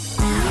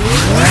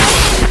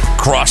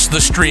Cross the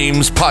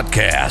Streams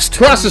Podcast.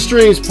 Cross the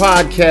Streams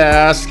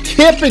Podcast,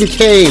 Kip and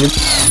Kane.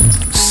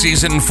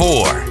 Season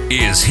 4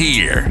 is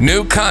here.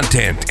 New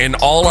content in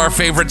all our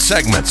favorite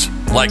segments,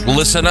 like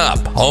Listen Up,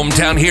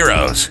 Hometown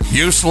Heroes,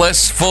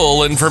 Useless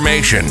Full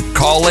Information,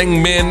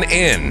 Calling Men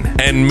In,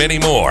 and many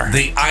more.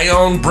 The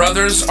Ione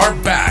Brothers are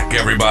back,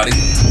 everybody.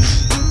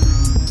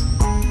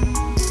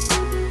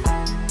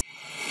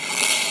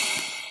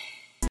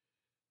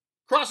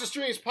 Cross the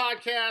Streams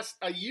Podcast,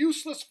 a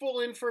useless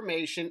full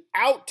information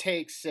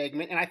outtake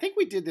segment. And I think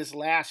we did this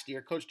last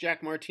year. Coach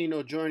Jack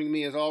Martino joining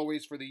me as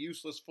always for the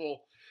useless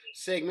full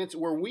segments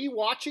where we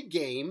watch a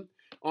game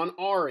on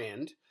our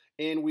end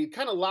and we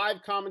kind of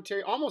live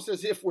commentary, almost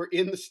as if we're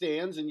in the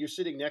stands and you're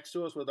sitting next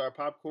to us with our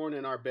popcorn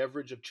and our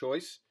beverage of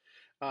choice.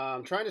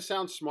 Trying to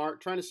sound smart,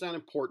 trying to sound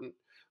important.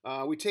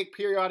 We take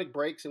periodic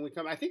breaks and we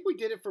come. I think we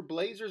did it for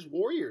Blazers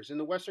Warriors in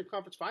the Western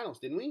Conference Finals,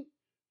 didn't we?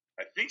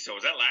 I think so.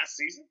 Was that last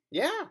season?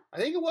 Yeah, I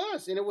think it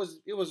was. And it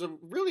was a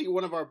really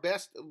one of our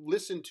best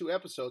listened to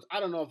episodes. I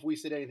don't know if we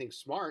said anything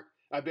smart.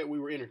 I bet we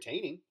were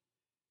entertaining.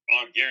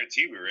 Oh, I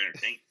guarantee we were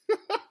entertained.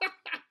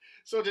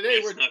 So today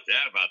There's no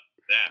doubt about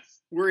that.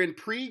 We're in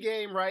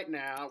pregame right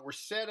now. We're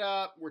set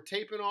up. We're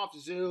taping off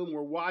Zoom.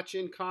 We're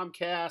watching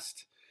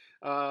Comcast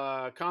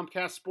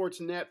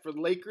Sportsnet for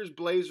Lakers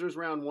Blazers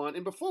round 1.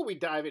 And before we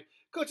dive in,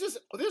 Coach,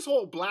 this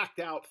whole blacked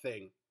out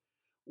thing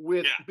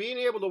with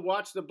being able to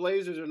watch the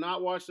Blazers or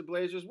not watch the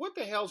Blazers, what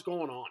the hell's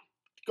going on?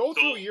 Go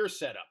through your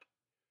setup.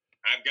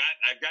 I've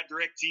got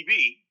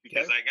DirecTV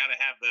because I got to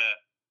have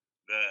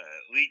the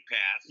league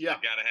pass. Yeah.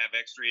 I've got to have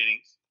extra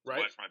innings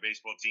to watch my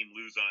baseball team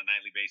lose on a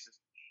nightly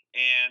basis.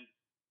 And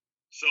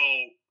so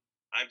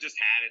I've just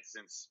had it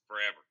since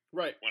forever.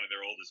 Right. One of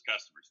their oldest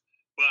customers.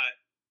 But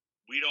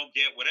we don't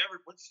get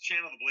what's the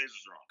channel the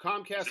Blazers are on?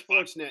 Comcast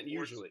Sportsnet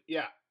usually.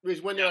 Yeah.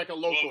 It's when they're like a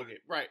local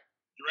game. Right.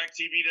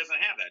 DirecTV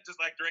doesn't have that. Just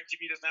like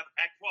DirecTV doesn't have the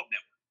Pac-12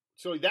 network.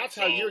 So that's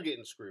how you're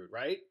getting screwed,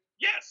 right?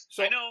 Yes,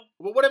 so, I know.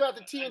 Well, what about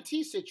the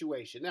TNT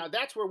situation? Now,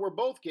 that's where we're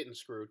both getting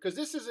screwed because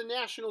this is a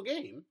national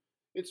game.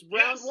 It's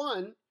round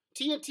 1.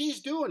 TNT's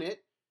doing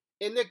it,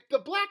 and the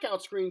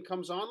blackout screen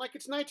comes on like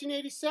it's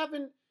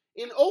 1987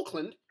 in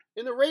Oakland,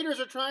 and the Raiders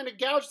are trying to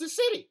gouge the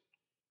city,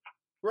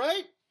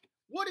 right?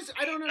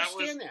 I don't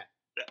understand that.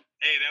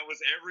 Hey, that was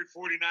every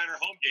 49er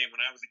home game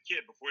when I was a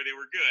kid before they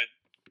were good.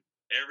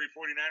 Every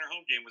 49er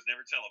home game was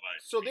never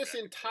televised. So this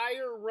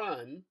entire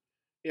run,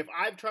 if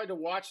I've tried to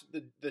watch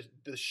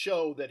the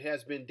show that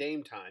has been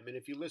Dame Time, and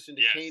if you listen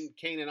to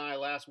Kane and I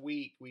last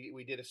week,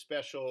 we did a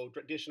special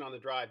edition on the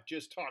drive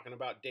just talking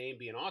about Dame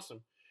being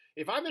awesome.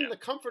 If I'm in the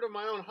comfort of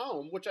my own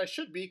home, which I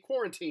should be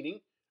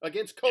quarantining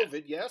against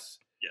COVID, yes,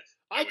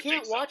 I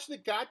can't watch the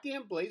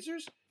goddamn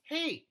Blazers.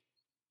 Hey,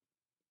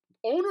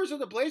 owners of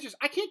the Blazers,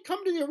 I can't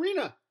come to the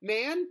arena,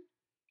 man.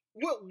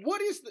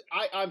 What is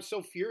I'm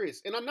so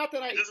furious, and I'm not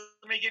that It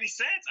doesn't make any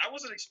sense. I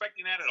wasn't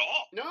expecting that at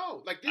all.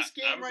 No, like this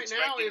game right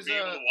now is to be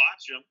able to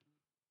watch them.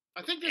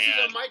 I think this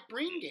is a Mike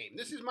Breen game.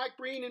 This is Mike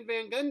Breen and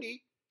Van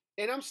Gundy,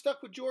 and I'm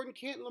stuck with Jordan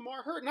Kent and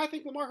Lamar Hurt, and I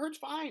think Lamar Hurt's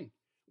fine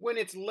when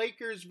it's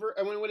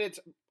when it's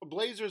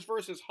Blazers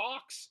versus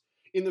Hawks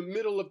in the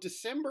middle of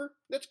December.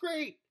 That's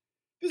great.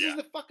 This is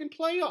the fucking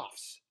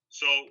playoffs.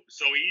 So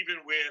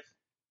even with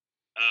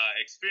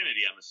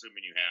Xfinity, I'm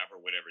assuming you have,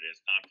 or whatever it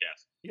is,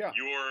 Comcast. Yeah.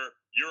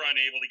 You're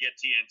unable to get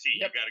TNT.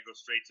 Yep. You got to go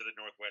straight to the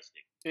Northwest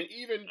game. And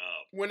even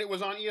when it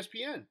was on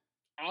ESPN,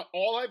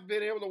 all I've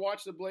been able to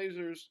watch the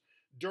Blazers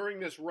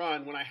during this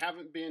run when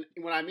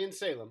I'm in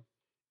Salem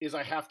is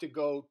I have to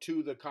go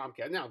to the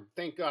Comcast. Now,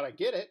 thank God I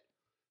get it,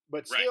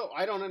 but still,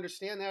 I don't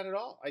understand that at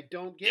all. I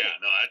don't get it. Yeah,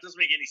 no, that doesn't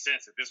make any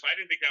sense. I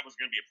didn't think that was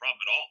going to be a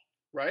problem at all.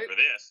 Right. For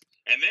this.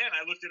 And then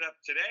I looked it up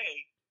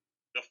today.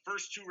 The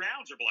first 2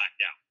 rounds are blacked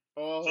out.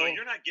 Oh. So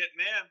you're not getting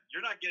them.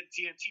 You're not getting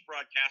TNT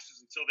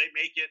broadcasters until they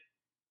make it,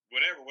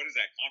 whatever. What is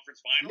that,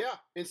 conference finals? Yeah,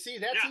 and see,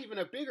 that's even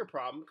a bigger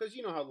problem because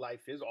you know how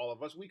life is, all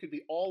of us. We could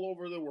be all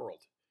over the world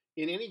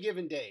in any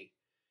given day.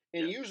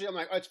 And usually I'm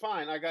like, oh, it's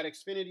fine. I got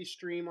Xfinity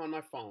Stream on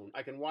my phone.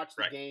 I can watch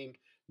the game.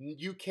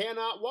 You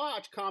cannot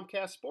watch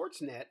Comcast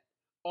Sportsnet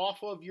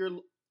off of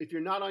if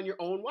you're not on your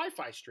own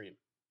Wi-Fi stream.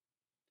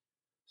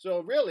 So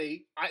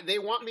really, they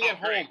want me at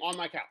home on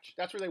my couch.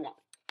 That's where they want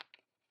me.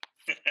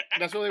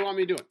 That's what they want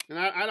me doing. And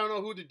I don't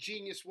know who the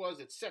genius was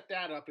that set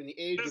that up in the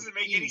age of ease. It doesn't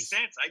make any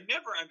sense. I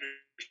never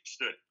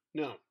understood.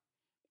 No.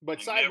 But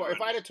sidebar,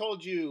 if I'd have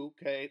told you,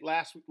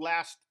 last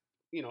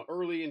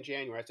early in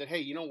January, I said, hey,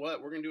 you know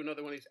what? We're going to do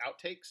another one of these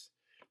outtakes,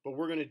 but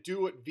we're going to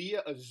do it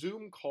via a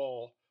Zoom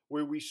call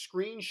where we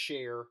screen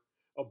share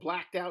a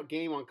blacked out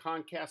game on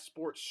Comcast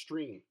Sports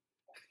Stream.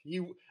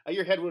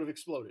 Your head would have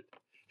exploded.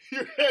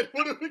 Your head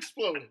would have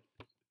exploded.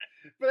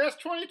 But that's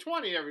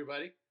 2020,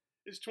 everybody.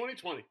 It's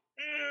 2020.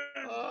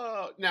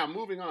 Now,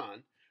 moving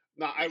on.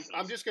 Now,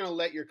 I'm just going to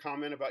let your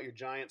comment about your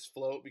Giants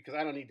float because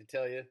I don't need to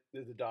tell you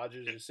that the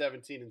Dodgers are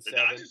 17-7. The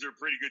Dodgers are a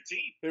pretty good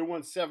team. They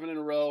won 7 in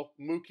a row.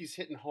 Mookie's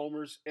hitting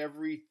homers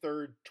every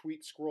third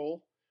tweet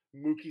scroll.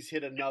 Mookie's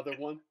hit another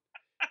one.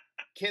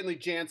 Kenley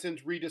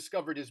Jansen's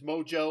rediscovered his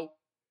mojo.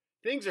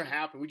 Things are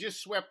happening. We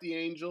just swept the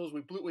Angels.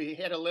 We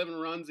had 11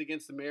 runs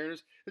against the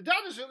Mariners. The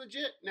Dodgers are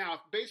legit. Now,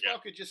 if baseball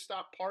could just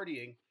stop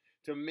partying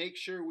to make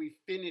sure we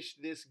finish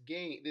this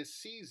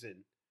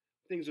season,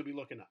 things will be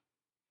looking up.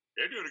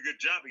 They're doing a good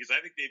job because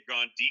I think they've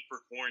gone deeper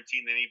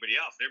quarantine than anybody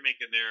else.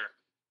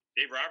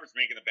 Dave Roberts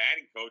making the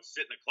batting coach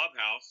sit in the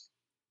clubhouse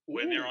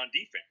when they're on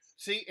defense.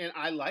 See, and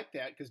I like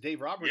that because Dave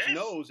Roberts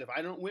knows if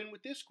I don't win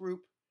with this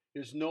group,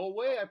 there's no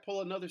way I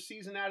pull another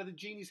season out of the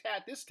genie's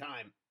hat this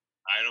time.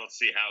 I don't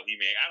see how he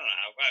may. I don't know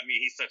how. I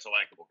mean, he's such a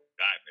likable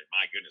guy, but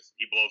my goodness,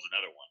 he blows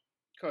another one.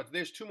 Coach,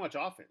 there's too much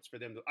offense for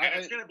them to.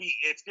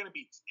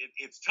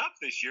 It's tough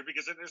this year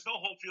because there's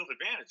no home field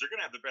advantage. They're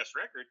going to have the best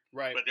record,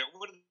 right? But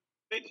what are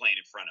they playing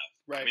in front of?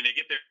 Right. I mean, they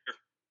get their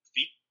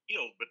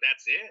field, but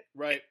that's it.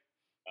 Right.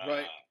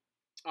 Right.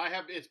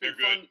 It's been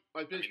fun.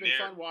 It's been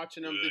fun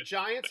watching them. The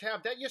Giants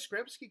have that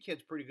Yastrzemski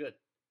kid's pretty good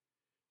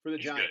for the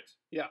Giants.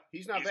 Good. Yeah,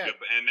 he's not bad.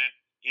 Good. And then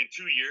in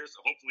 2 years,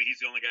 hopefully he's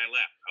the only guy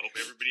left. I hope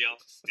everybody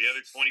else, the other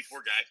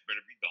 24 guys,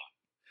 better be gone.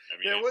 I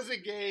mean, there was a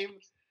game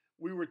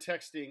we were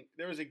texting.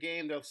 There was a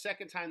game. The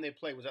second time they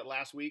played was that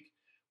last week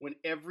when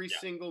every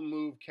single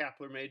move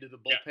Kapler made to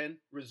the bullpen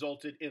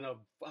resulted in a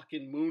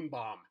fucking moon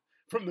bomb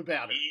from the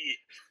batter.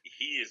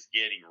 He is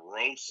getting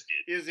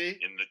roasted. Is he?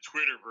 In the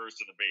Twitterverse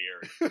of the Bay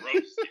Area.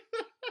 Roasted.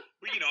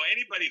 But,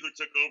 anybody who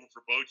took over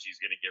for Bochy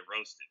is going to get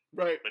roasted.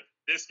 Right. But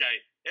this guy,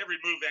 every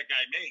move that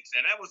guy makes,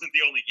 and that wasn't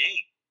the only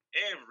game.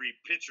 Every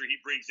pitcher he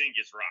brings in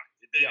gets rocked.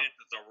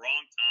 It's the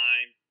wrong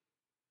time.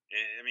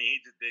 I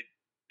mean,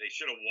 they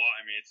should have walked.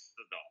 I mean,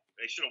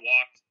 they should have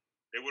walked.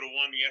 They would have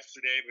won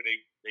yesterday, but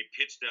they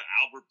pitched to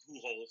Albert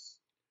Pujols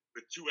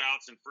with 2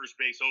 outs and first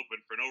base open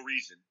for no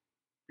reason.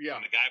 Yeah.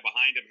 And the guy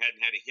behind him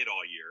hadn't had a hit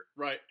all year.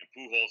 Right. And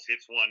Pujols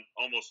hits one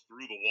almost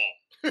through the wall.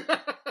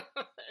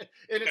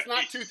 And it's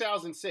not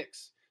 2006,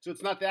 so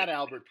it's not that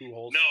Albert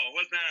Pujols. No, it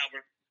wasn't that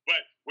Albert.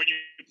 But when you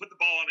put the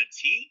ball on a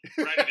tee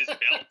right at his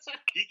belt,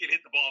 he can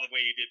hit the ball the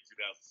way he did in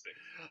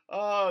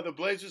 2006. The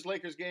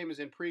Blazers-Lakers game is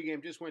in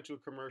pregame. Just went to a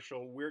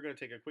commercial. We're going to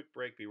take a quick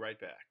break. Be right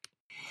back.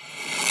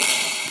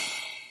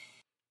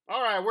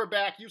 All right, we're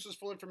back. Useless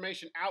full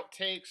information,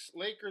 outtakes,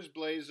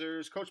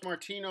 Lakers-Blazers. Coach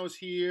Martino's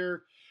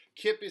here.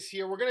 Kip is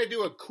here. We're going to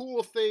do a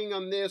cool thing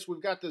on this.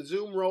 We've got the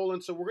Zoom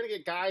rolling, so we're going to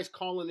get guys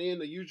calling in,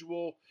 the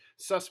usual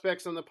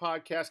suspects on the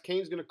podcast.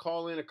 Kane's going to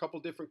call in a couple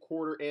different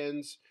quarter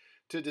ends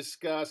to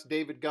discuss.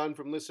 David Gunn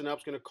from Listen Up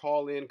is going to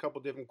call in a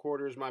couple different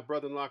quarters. My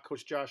brother-in-law,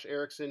 Coach Josh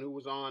Erickson, who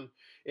was on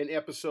an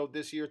episode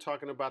this year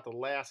talking about The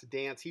Last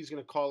Dance, he's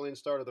going to call in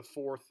start of the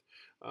fourth.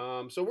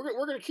 So we're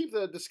going to keep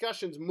the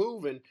discussions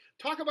moving.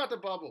 Talk about the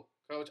bubble,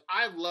 Coach.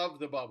 I love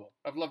the bubble.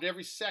 I've loved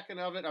every second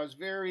of it. I was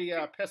very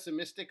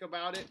pessimistic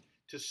about it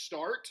to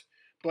start,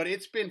 but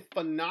it's been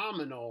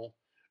phenomenal.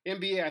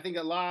 NBA, I think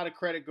a lot of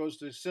credit goes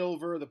to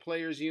Silver, the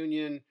Players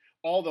Union,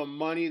 all the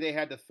money they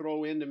had to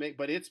throw in to make,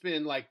 but it's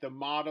been like the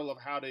model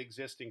of how to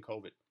exist in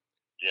COVID.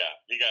 Yeah,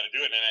 you got to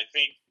do it. And I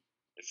think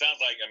it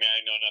sounds like, I mean, I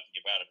know nothing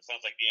about it, but it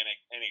sounds like the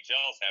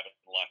NHL's having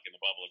luck in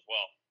the bubble as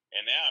well.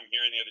 And now I'm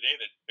hearing the other day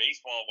that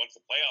baseball, once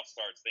the playoffs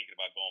starts, thinking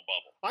about going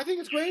bubble. I think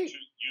it's great.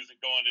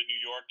 Going to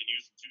New York and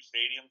using 2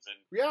 stadiums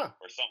and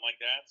or something like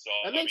that. So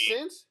that makes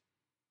sense.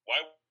 Why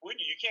wouldn't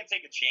you? You can't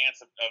take a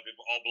chance of it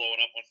all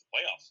blowing up once the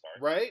playoffs start.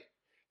 Right.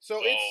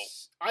 So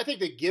I think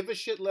the give a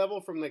shit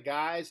level from the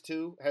guys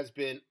too has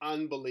been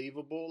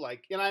unbelievable.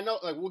 Like, and I know,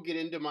 like, we'll get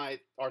into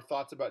our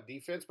thoughts about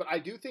defense, but I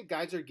do think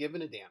guys are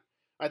giving a damn.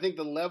 I think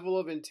the level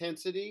of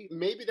intensity,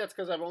 maybe that's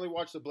because I've only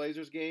watched the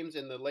Blazers games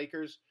and the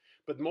Lakers,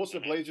 but most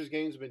of the Blazers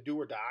games have been do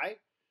or die.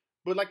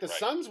 But like the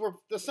Suns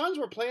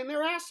were playing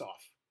their ass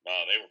off. No,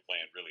 they were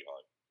playing really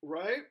hard.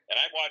 Right. And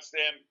I watched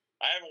them.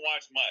 I haven't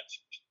watched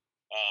much.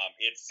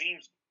 It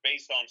seems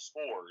based on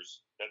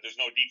scores that there's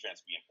no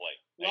defense being played.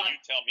 Well, you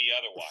tell me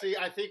otherwise. See,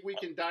 I think we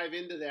can dive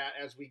into that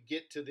as we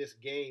get to this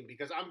game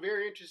because I'm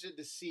very interested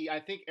to see.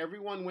 I think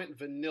everyone went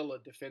vanilla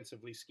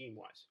defensively, scheme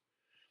wise.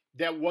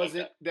 That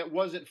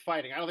wasn't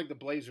fighting. I don't think the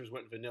Blazers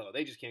went vanilla.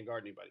 They just can't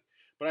guard anybody.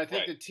 But I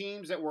think the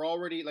teams that were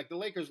already, like the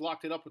Lakers,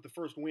 locked it up with the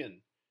first win.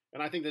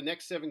 And I think the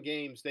next 7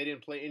 games they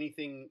didn't play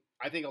anything.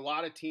 I think a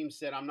lot of teams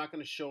said, "I'm not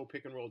going to show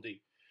pick and roll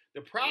D."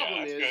 The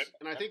problem is,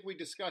 and I think we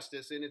discussed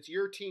this, and it's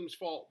your team's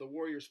fault, the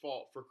Warriors'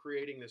 fault, for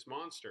creating this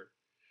monster.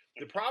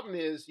 The problem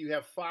is you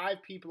have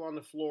 5 people on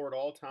the floor at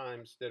all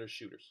times that are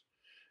shooters.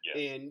 Yes.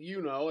 And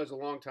you know, as a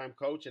longtime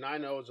coach, and I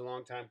know as a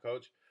longtime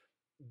coach,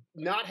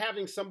 not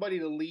having somebody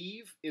to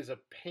leave is a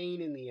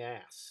pain in the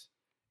ass.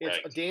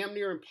 It's damn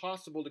near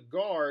impossible to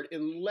guard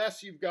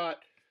unless you've got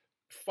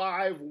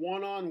 5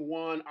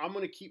 one-on-one. I'm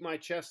going to keep my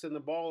chest in the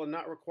ball and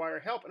not require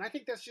help. And I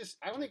think that's just,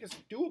 I don't think it's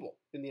doable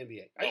in the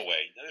NBA. No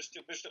way.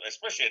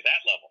 Especially at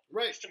that level.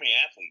 Right. There's too many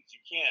athletes.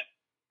 You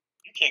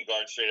can't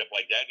guard straight up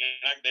like that.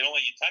 They don't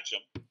let you touch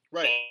them.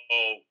 Right. So,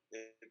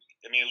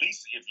 I mean, at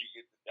least if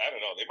you, I don't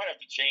know, they might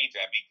have to change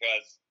that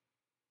because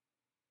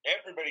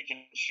everybody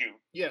can shoot.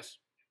 Yes.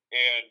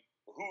 And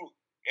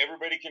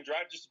everybody can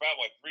drive just about,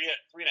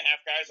 3.5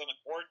 guys on the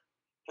court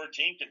per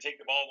team can take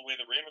the ball all the way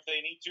to the rim if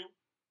they need to.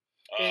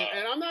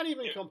 And I'm not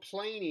even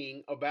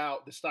complaining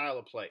about the style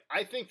of play.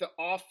 I think the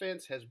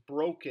offense has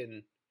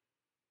broken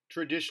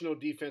traditional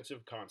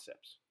defensive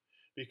concepts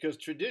because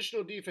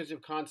traditional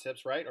defensive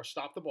concepts, right, are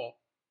stop the ball.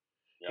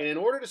 And in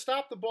order to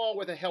stop the ball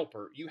with a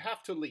helper, you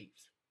have to leave.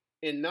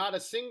 And not a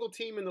single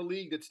team in the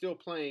league that's still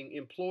playing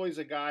employs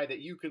a guy that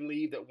you can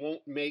leave that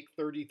won't make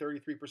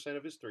 33%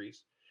 of his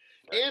threes.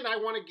 Right. And I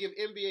want to give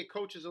NBA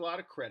coaches a lot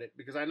of credit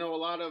because I know a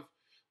lot of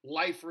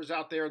lifers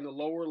out there in the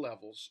lower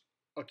levels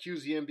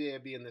accuse the NBA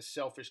of being this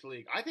selfish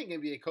league. I think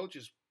NBA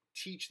coaches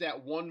teach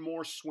that one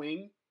more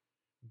swing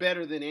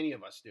better than any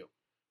of us do.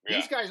 Yeah.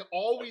 These guys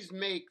always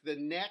make the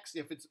next,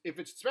 if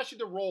it's especially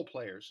the role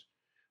players,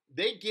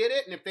 they get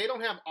it, and if they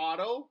don't have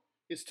auto,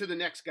 it's to the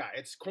next guy.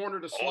 It's corner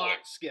to slot,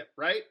 skip,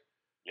 right?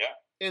 Yeah.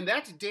 And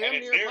that's damn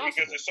near there impossible.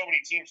 Because there's so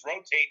many teams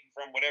rotating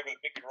from whatever the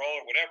pick and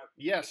roll or whatever.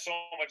 Yes. There's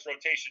so much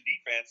rotation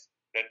defense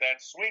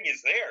that swing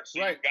is there, so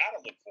you got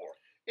to look for it.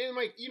 And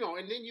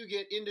and then you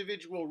get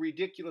individual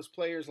ridiculous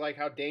players like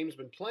how Dame's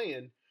been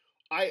playing.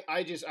 I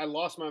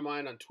lost my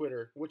mind on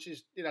Twitter, which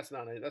is that's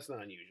not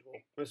unusual.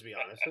 Let's be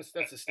honest.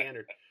 That's the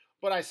standard.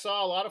 But I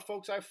saw a lot of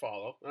folks I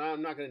follow, and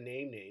I'm not going to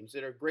name names,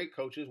 that are great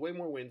coaches, way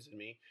more wins than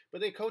me, but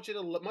they coach at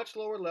a much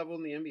lower level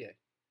in the NBA.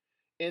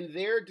 And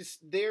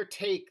their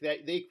take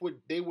that they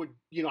would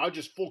I'll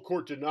just full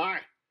court deny,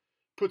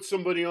 put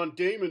somebody on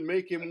Dame and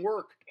make him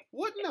work.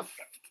 What in the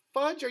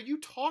fudge are you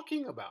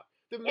talking about?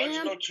 The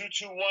man, let's go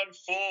 2-2-1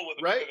 full with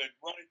a run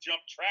and jump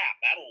trap.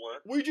 That'll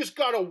work. We just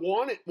got to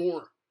want it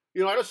more.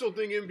 I just don't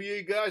think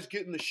NBA guys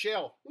get in the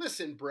shell.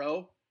 Listen,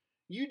 bro.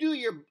 You do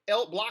your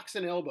blocks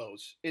and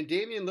elbows, and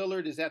Damian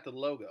Lillard is at the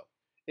logo.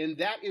 And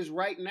that is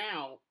right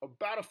now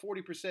about a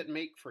 40%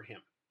 make for him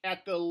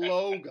at the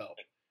logo.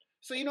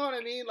 So you know what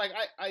I mean? Like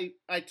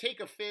I take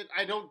offense.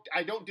 I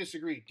don't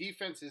disagree.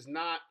 Defense is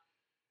not.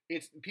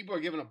 It's people are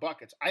giving a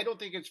buckets. I don't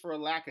think it's for a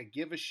lack of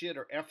give a shit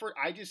or effort.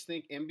 I just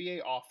think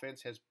NBA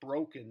offense has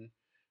broken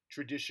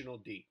traditional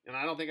D, and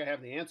I don't think I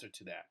have the answer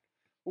to that.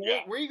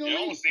 Well, where are you going? It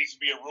almost needs to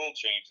be a rule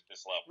change at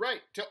this level.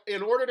 Right.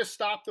 In order to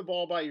stop the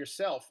ball by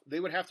yourself, they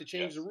would have to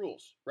change the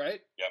rules,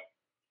 right? Yep.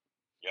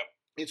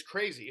 It's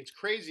crazy. It's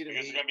crazy to me.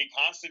 Because there's going to be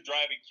constant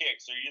driving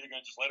kicks, so you're either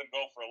going to just let him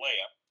go for a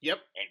layup. Yep.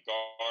 And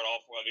guard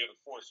all four of the other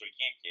four so he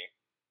can't kick,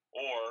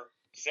 or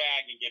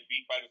sag and get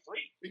beat by the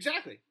three.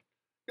 Exactly.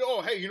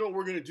 Oh, hey, you know what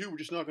we're going to do?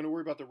 We're just not going to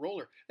worry about the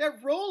roller.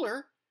 That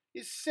roller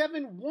is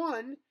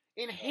 7-1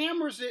 and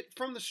hammers it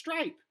from the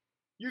stripe.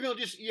 You're going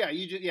to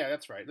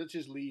that's right. Let's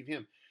just leave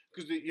him.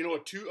 Because,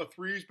 a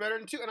 3 is better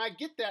than 2. And I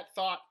get that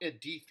thought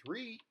at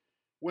D3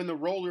 when the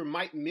roller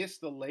might miss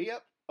the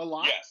layup a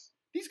lot. Yes.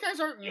 These guys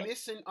aren't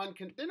missing. They're going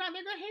to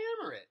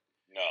hammer it.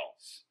 No.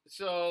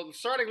 So the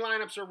starting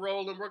lineups are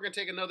rolling. We're going to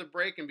take another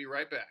break and be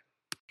right back.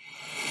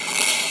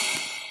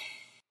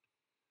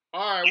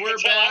 All right, we're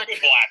back. I've been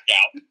blacked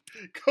out.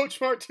 Coach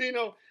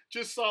Martino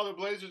just saw the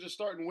Blazers are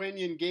starting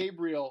Wenyen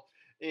Gabriel,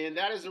 and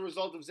that is a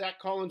result of Zach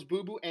Collins'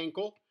 boo-boo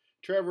ankle.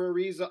 Trevor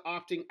Ariza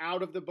opting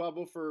out of the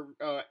bubble for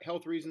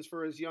health reasons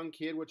for his young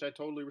kid, which I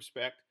totally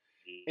respect.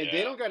 And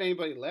they don't got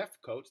anybody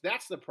left, Coach.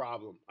 That's the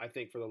problem, I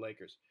think, for the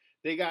Lakers.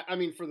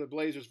 For the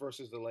Blazers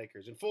versus the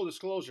Lakers. In full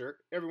disclosure,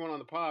 everyone on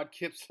the pod,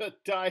 Kip's a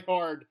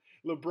diehard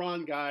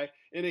LeBron guy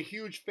and a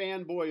huge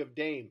fanboy of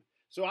Dame.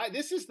 So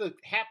this is the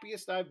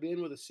happiest I've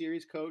been with a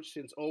series, Coach,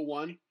 since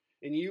 2001.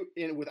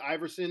 And with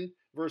Iverson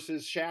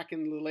versus Shaq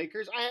and the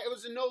Lakers. It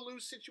was a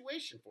no-lose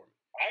situation for me.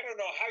 I don't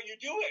know how you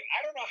do it.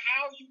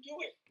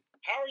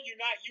 How are you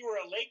not? You were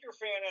a Laker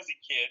fan as a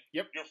kid.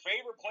 Yep. Your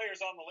favorite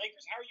players on the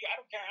Lakers. How are you? I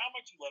don't care how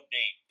much you love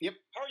Dame. Yep.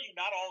 How are you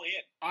not all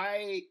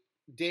in?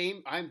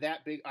 Dame, I'm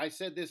that big. I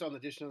said this on the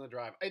Dish on the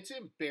Drive. It's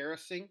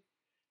embarrassing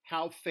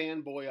how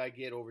fanboy I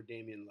get over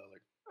Damian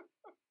Lillard.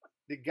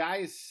 The guy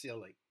is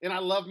silly. And I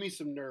love me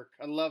some Nurk.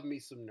 I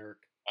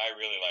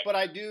really like But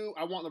him.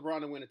 I want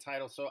LeBron to win a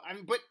title.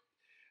 But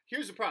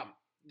here's the problem.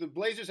 The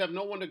Blazers have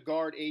no one to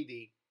guard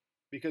AD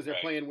because they're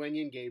playing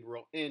Wenyen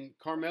Gabriel. And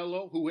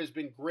Carmelo, who has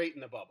been great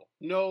in the bubble.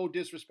 No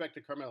disrespect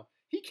to Carmelo.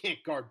 He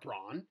can't guard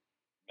Bron.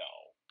 No.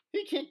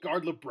 He can't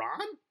guard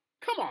LeBron?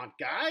 Come on,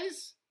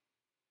 guys.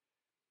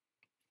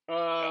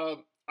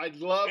 I'd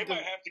love They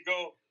might have to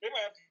go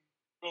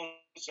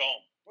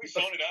zone. We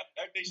zone it up.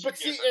 But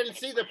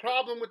see, the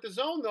problem with the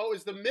zone, though,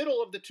 is the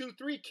middle of the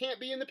 2-3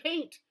 can't be in the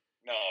paint.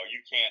 No, you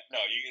can't. No,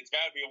 it's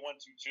got to be a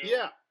 1-2-2.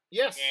 Yeah.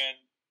 Yes. And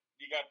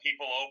you got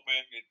people open.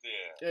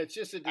 It's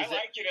just a disaster. I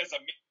like it as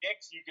a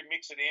mix. You can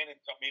mix it in and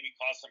maybe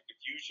cause some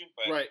confusion,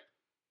 but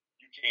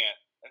you can't.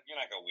 You're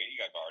not going to win. You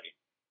got guarding.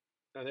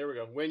 Oh, there we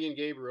go. Wenyen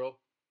Gabriel.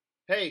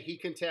 Hey, he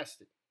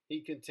contested.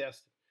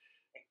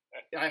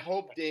 I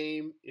hope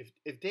Dame,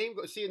 if Dame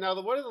goes, see now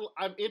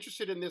I'm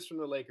interested in this from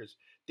the Lakers.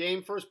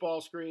 Dame first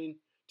ball screen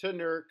to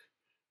Nurk,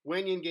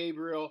 Wenyen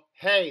Gabriel.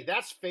 Hey,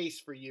 that's face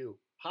for you.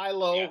 High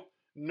low,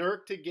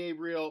 Nurk to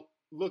Gabriel.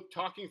 Look,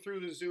 talking through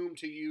the Zoom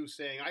to you,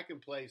 saying, "I can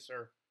play,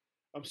 sir.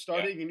 I'm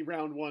starting in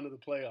round 1 of the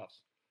playoffs."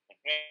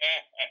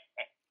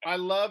 I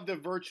love the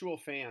virtual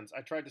fans.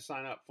 I tried to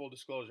sign up. Full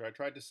disclosure, I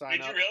tried to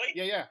sign up. Did you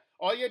really? Yeah.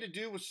 All you had to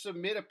do was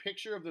submit a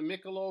picture of the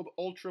Michelob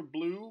Ultra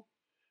Blue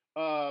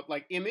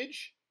like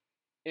image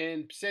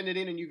and send it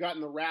in, and you got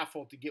in the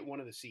raffle to get one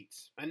of the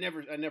seats. I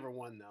never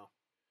won though.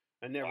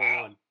 I never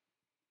won.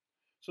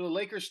 So the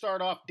Lakers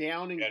start off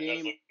down in That game.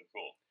 does look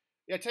cool.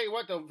 Yeah, I tell you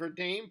what though, for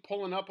Dame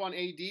pulling up on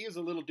AD is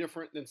a little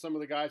different than some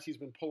of the guys he's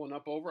been pulling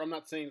up over. I'm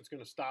not saying it's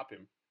going to stop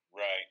him.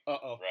 Right.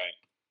 Right.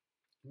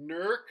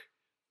 Nurk.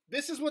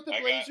 This is what the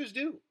Blazers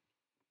do.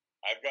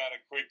 I've got a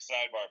quick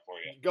sidebar for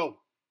you.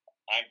 Go.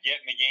 I'm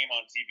getting the game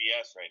on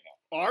TBS right now.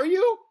 Are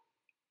you?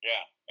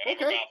 Yeah, and I'm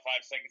about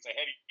 5 seconds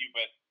ahead of you,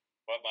 but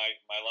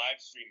my live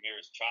stream here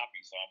is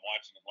choppy, so I'm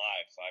watching it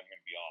live, so I'm going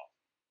to be off.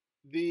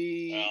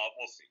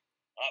 We'll see.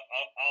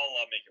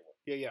 I'll make it work.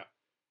 Yeah.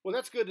 Well,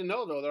 that's good to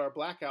know, though, that our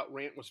blackout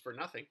rant was for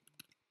nothing.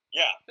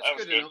 Yeah, that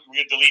was good.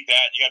 We could delete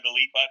that. You got the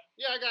delete button?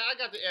 Yeah, I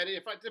got the edit.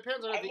 If it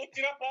depends on. I looked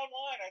it up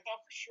online. I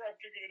thought for sure I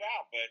figured it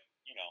out, but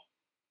it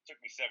took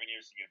me 7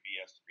 years to get a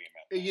BS degree in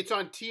math. It's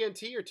on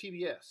TNT or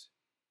TBS?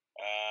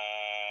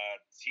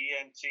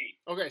 TNT.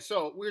 Okay,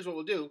 so here's what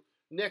we'll do.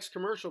 Next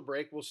commercial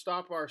break, we'll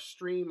stop our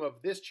stream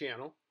of this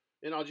channel,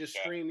 and I'll just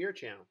stream your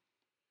channel.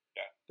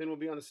 Yeah. Then we'll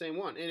be on the same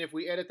one. And if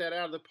we edit that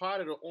out of the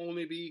pod, it'll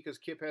only be because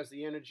Kip has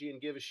the energy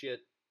and give a shit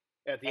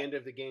at the end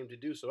of the game to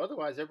do so.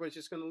 Otherwise, everybody's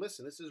just going to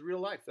listen. This is real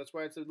life. That's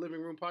why it's a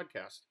living room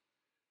podcast.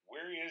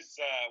 Where's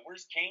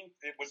Kane?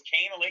 Was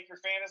Kane a Laker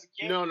fan as a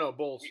kid? No,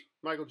 Bulls.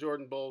 Michael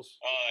Jordan, Bulls.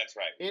 Oh, that's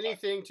right.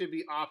 Anything to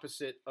be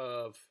opposite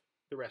of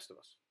the rest of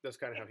us. That's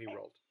kind of how he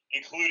rolled.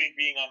 Including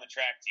being on the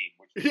track team,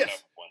 which was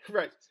yes,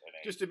 right.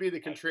 Just to be the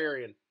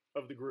contrarian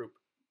of the group.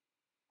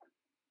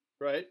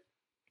 Right?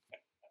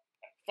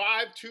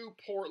 5-2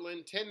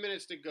 Portland, 10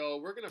 minutes to go.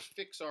 We're going to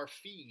fix our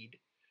feed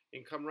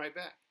and come right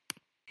back.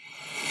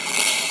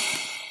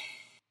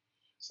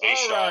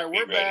 All right,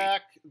 we're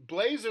back.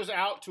 Blazers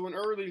out to an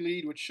early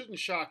lead, which shouldn't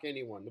shock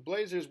anyone. The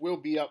Blazers will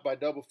be up by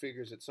double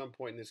figures at some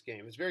point in this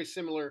game. It's very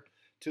similar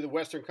to the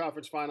Western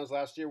Conference Finals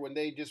last year when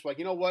they just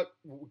you know what,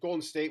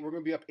 Golden State, we're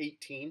going to be up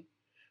 18.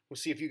 We'll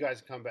see if you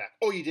guys come back.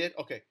 Oh, you did?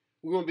 Okay.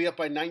 We're going to be up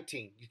by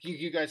 19.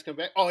 You guys come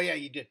back? Oh, yeah,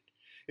 you did.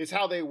 It's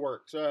how they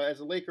work. So as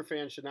a Laker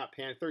fan, should not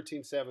panic.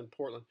 13-7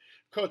 Portland.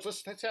 Coach,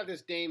 let's have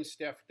this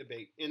Dame-Steph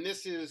debate. And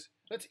let's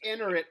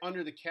enter it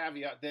under the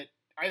caveat that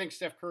I think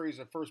Steph Curry is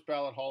a first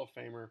ballot Hall of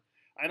Famer.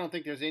 I don't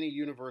think there's any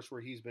universe where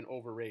he's been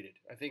overrated.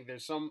 I think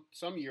there's some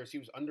years he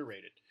was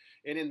underrated.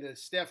 And in the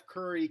Steph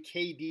Curry,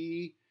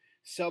 KD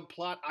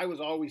subplot, I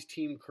was always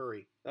Team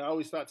Curry. I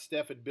always thought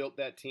Steph had built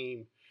that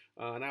team.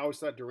 And I always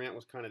thought Durant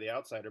was kind of the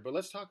outsider. But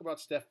let's talk about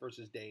Steph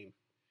versus Dame.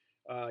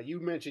 You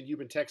mentioned you've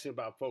been texting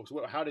about folks.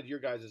 How did your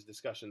guys'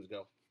 discussions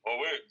go? Well,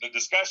 the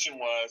discussion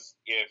was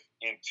if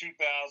in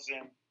 2000,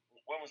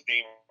 when was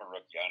Dame a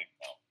rookie? I don't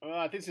even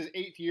know. I think this is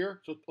 8th year,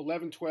 so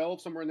 11,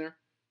 12, somewhere in there.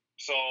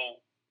 So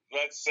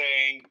let's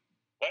say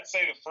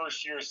the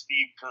first year of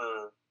Steve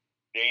Kerr,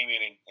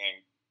 Damian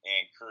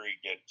and Curry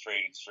get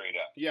traded straight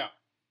up. Yeah.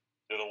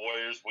 Do the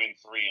Warriors win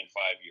 3 in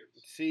 5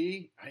 years?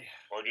 See?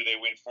 Or do they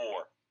win 4?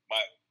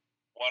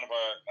 One of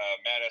our,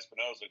 Matt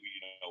Espinoza, who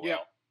you know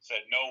well, said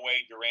no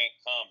way Durant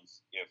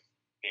comes if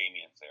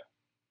Damian's there.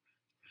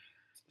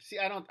 See,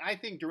 I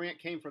think Durant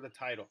came for the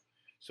title.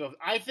 So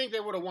I think they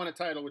would have won a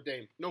title with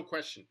Dame. No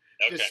question.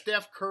 Okay. Did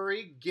Steph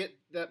Curry get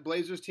that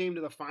Blazers team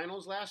to the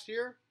finals last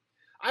year?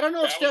 I don't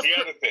know if Steph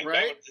Curry, thing.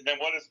 Right? Then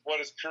what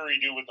does Curry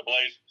do with the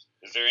Blazers?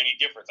 Is there any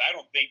difference? I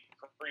don't think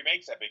Curry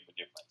makes that big of a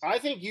difference. I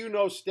think you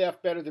know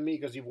Steph better than me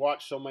because you've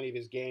watched so many of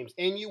his games.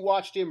 And you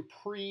watched him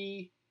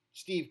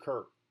pre-Steve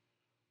Kerr.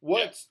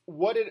 Was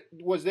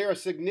there a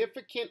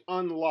significant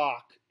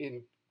unlock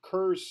in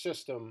Kerr's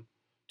system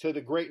to the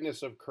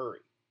greatness of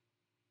Curry?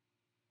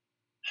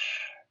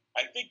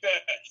 I think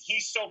that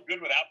he's so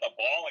good without the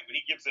ball. Like when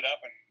he gives it up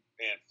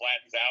and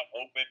flattens out,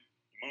 open,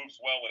 moves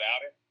well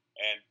without it.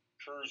 And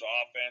Kerr's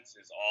offense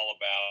is all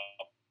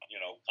about,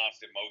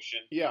 constant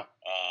motion. Yeah.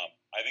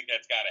 I think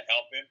that's got to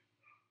help him.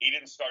 He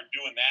didn't start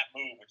doing that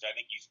move, which I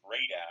think he's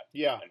great at.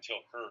 Yeah. Until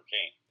Kerr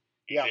came.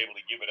 He's able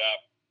to give it up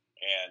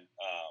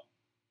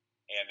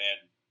and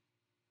then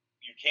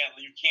you can't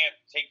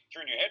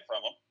turn your head from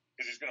him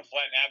because he's going to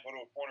flatten out, go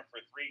to a corner for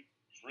a 3.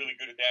 He's really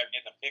good at that,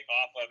 getting a pick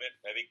off of it.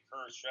 I think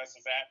Kerr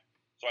stresses that.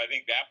 So I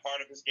think that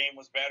part of his game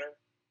was better.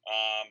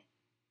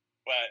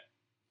 But,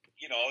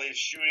 his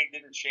shooting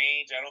didn't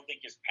change. I don't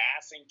think his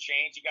passing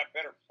changed. He got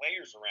better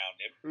players around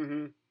him.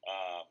 Mm-hmm.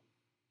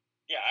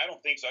 I don't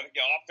think so. I think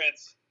the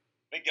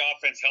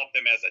offense helped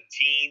them as a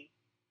team.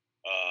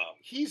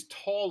 He's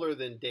taller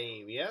than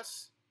Dame,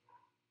 yes?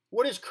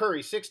 What is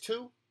Curry,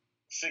 6'2"?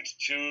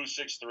 6'2",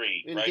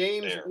 6'3". And right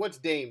Dame's, there. What's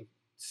Dame?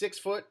 6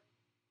 foot?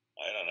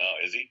 I don't know.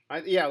 Is he?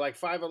 Like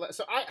 5'11".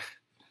 So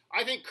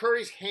I think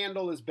Curry's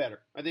handle is better.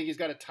 I think he's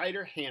got a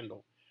tighter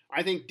handle.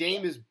 I think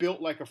Dame is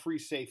built like a free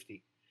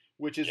safety,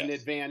 which is an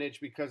advantage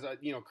because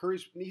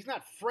he's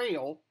not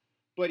frail,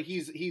 but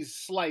he's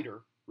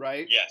slighter,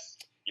 right? Yes.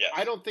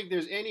 I don't think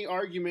there's any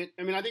argument.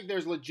 I mean, I think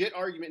there's legit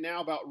argument now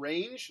about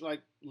range.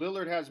 Like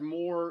Lillard has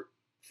more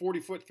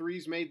 40-foot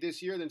threes made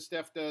this year than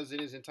Steph does in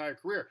his entire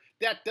career.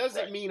 That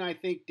doesn't mean I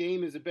think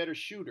Dame is a better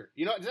shooter.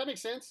 Does that make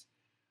sense?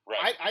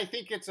 Right. I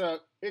think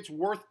it's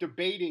worth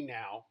debating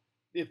now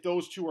if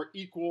those two are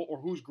equal or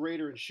who's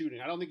greater in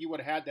shooting. I don't think you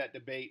would have had that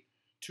debate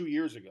 2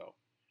 years ago.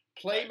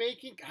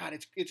 Playmaking, God,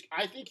 it's.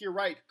 I think you're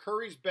right.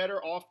 Curry's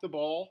better off the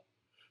ball,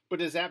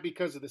 but is that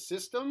because of the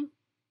system?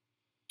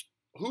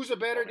 Who's a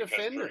better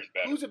defender?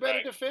 Who's a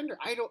better defender?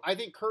 I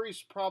think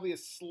Curry's probably a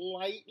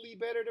slightly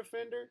better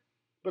defender,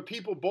 but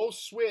people both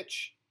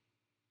switch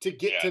to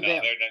get to them.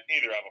 Neither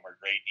of them are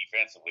great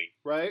defensively.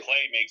 Right.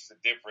 Clay makes the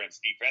difference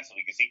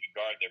defensively because he can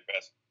guard their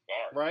best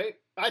guard. Right.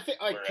 I think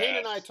Kane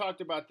and I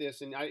talked about this,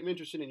 and I'm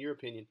interested in your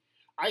opinion.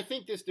 I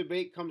think this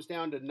debate comes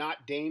down to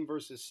not Dame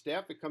versus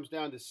Steph. It comes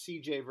down to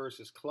CJ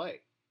versus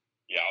Clay.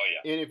 Yeah, oh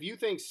yeah. And if you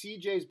think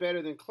CJ's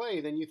better than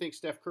Clay, then you think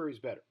Steph Curry's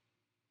better.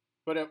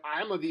 But if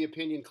I'm of the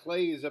opinion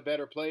Clay is a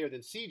better player than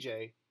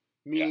CJ,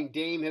 meaning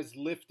Dame has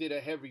lifted a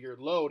heavier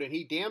load, and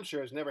he damn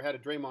sure has never had a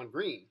Draymond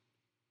Green.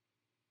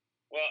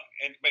 Well,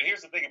 but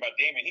here's the thing about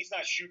Dame, he's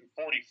not shooting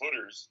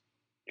 40-footers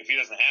if he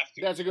doesn't have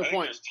to. That's a good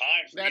point. There's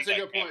times where That's a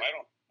good point. If I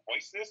don't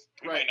hoist this,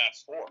 he might not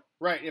score.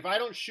 Right. If I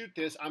don't shoot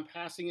this, I'm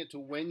passing it to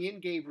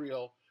Wenyen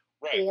Gabriel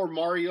right. or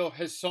Mario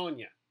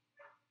Hezonja.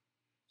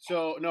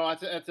 So, no,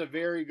 that's a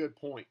very good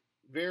point.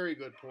 Very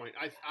good point.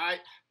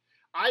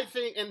 I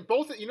think, and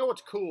both, you know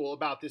what's cool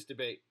about this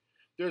debate?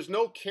 There's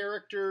no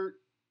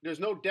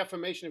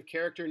defamation of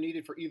character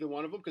needed for either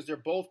one of them because they're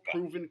both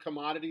proven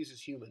commodities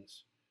as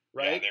humans,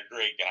 right? Yeah, they're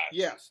great guys.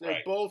 Yes,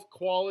 they're both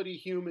quality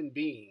human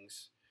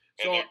beings.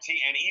 And I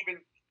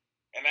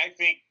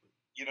think,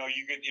 you know,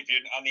 you could, if you're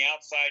on the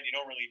outside, you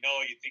don't really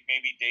know, you think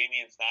maybe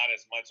Damian's not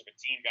as much of a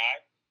team guy.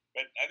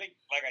 But I think,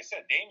 like I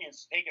said,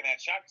 Damian's taking that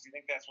shot because he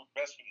thinks that's what's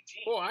best for the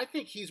team. Well, I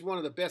think he's one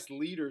of the best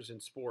leaders in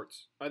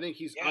sports. I think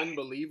he's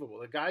unbelievable.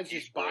 The guys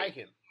just buy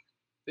him.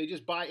 They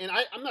just buy. And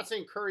I'm not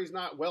saying Curry's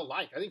not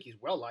well-liked. I think he's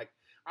well-liked.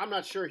 I'm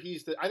not sure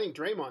I think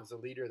Draymond's the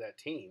leader of that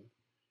team.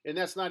 And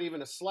that's not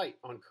even a slight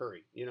on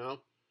Curry, you know?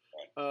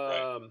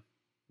 Right.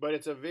 But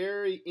it's a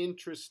very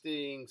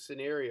interesting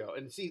scenario.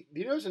 And see,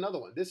 there's another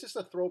one. This is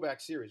a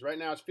throwback series. Right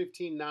now it's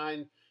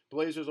 15-9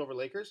 Blazers over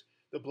Lakers.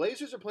 The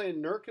Blazers are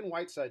playing Nurk and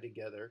Whiteside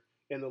together,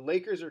 and the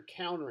Lakers are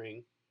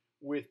countering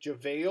with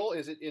JaVale.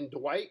 Is it in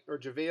Dwight or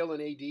JaVale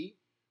and AD?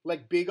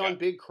 Like big on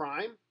big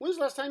crime? When's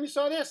the last time you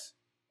saw this?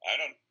 I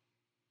don't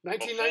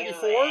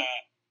 1994?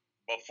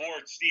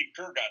 Before Steve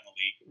Kerr got in the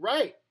league.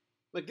 Right.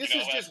 Like this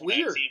is just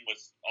weird. That team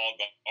was all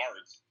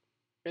guards.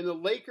 And the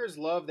Lakers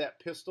love that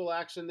pistol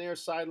action there,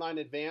 sideline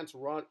advance,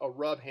 a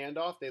rub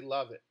handoff. They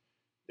love it.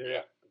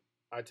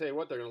 I tell you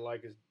what they're going to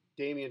like is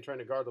Damian trying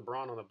to guard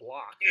LeBron on the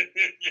block.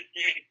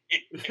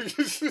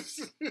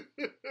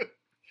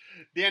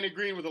 Danny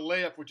Green with a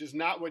layup, which is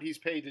not what he's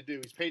paid to do.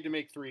 He's paid to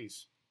make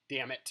threes.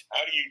 Damn it.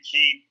 How do you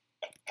keep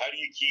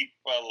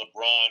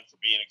LeBron from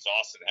being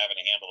exhausted and having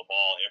to handle the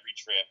ball every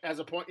trip? As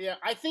a point,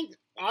 I think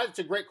it's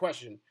a great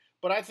question.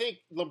 But I think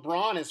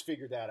LeBron has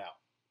figured that out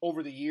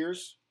over the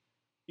years.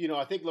 You know,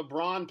 I think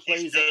LeBron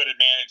plays. He's good at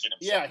managing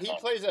himself. Yeah, he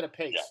plays at a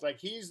pace. Yeah.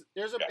 Like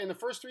in the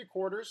first three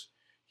quarters,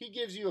 he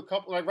gives you a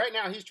couple. Like right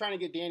now, he's trying to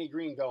get Danny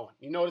Green going.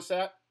 You notice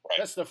that? Right.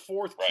 That's the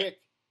fourth kick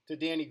to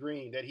Danny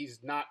Green that he's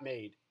not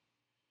made.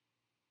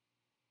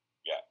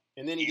 Yeah,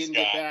 and then he didn't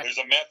get back. There's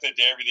a method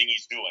to everything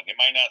he's doing. It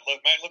might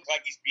look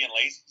like he's being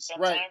lazy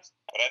sometimes,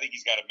 but I think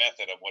he's got a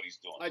method of what he's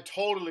doing. I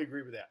totally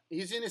agree with that.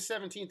 He's in his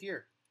 17th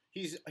year.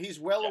 He's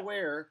well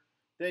aware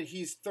that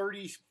he's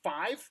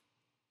 35.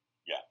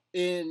 Yeah.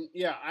 And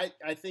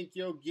I think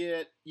you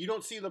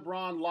don't see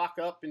LeBron lock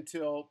up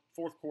until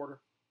fourth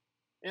quarter.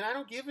 And I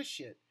don't give a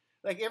shit.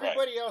 Like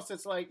everybody else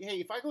that's like, hey,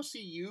 if I go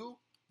see you,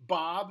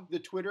 Bob, the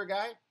Twitter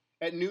guy,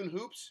 at Noon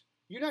Hoops,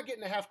 you're not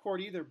getting a half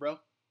court either, bro.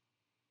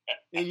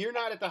 And you're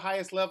not at the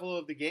highest level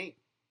of the game.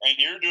 And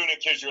you're doing it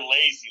because you're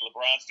lazy.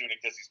 LeBron's doing it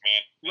because he's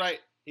managing. Right.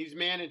 He's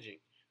managing.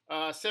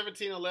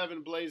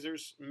 17-11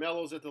 Blazers.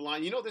 Melo's at the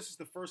line. You know this is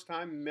the first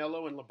time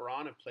Melo and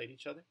LeBron have played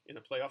each other in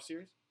a playoff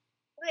series?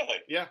 Really?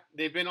 Yeah.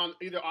 They've been on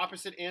either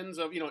opposite ends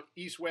of,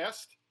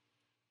 East-West,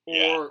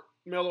 or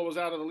Melo was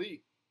out of the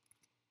league.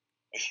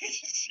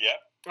 Yeah.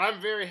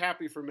 I'm very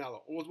happy for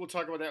Melo. We'll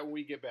talk about that when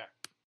we get back.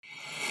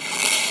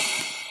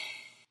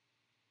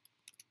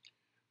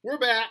 We're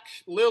back.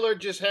 Lillard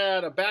just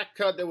had a back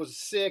cut that was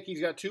sick.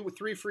 He's got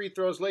 3 free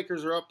throws.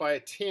 Lakers are up by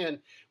 10.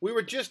 We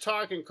were just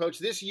talking, Coach,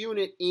 this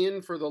unit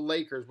in for the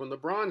Lakers, when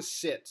LeBron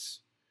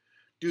sits,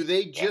 do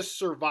they just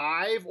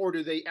survive or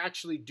do they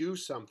actually do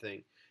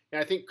something?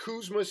 And I think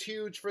Kuzma's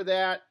huge for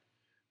that.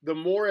 The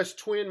Morris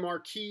twin,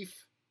 Markieff.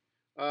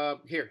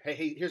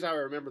 Here's how I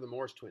remember the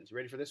Morris twins. You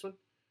ready for this one?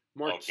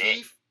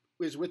 Markieff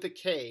is with a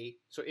K,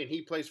 and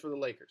he plays for the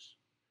Lakers.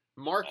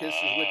 Marcus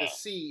is with a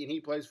C, and he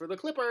plays for the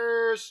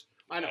Clippers.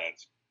 I know.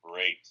 That's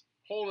great.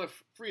 Whole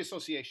free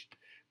association.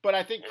 But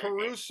I think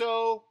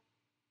Caruso,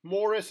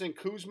 Morris, and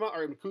Kuzma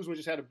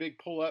just had a big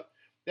pull-up.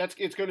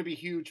 It's going to be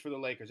huge for the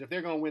Lakers if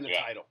they're going to win the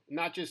title.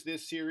 Not just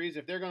this series.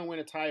 If they're going to win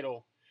a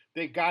title,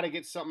 they got to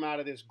get something out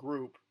of this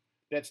group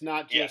that's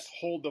not just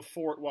hold the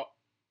fort while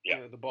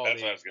the ball.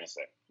 That's what I was going to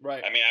say.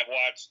 Right. I mean, I've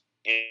watched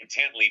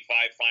intently 5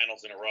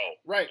 finals in a row.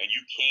 Right. And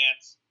you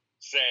can't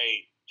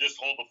say just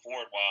hold the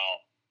fort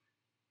while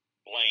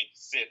blank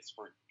sits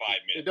for 5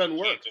 minutes. It doesn't you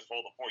work. Can't just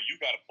hold the fort. You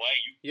got to play.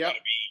 You Yep. got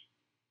to be.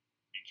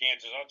 You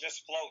can't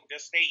just float.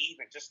 Just stay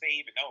even. Just stay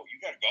even. No, you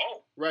got to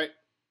go. Right.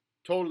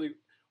 Totally.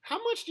 How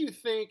much do you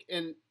think?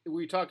 And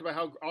we talked about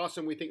how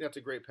awesome we think that's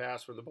a great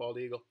pass from the bald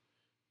eagle.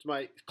 It's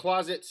my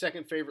closet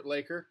second favorite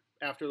Laker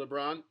after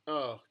LeBron.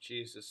 Oh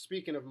Jesus!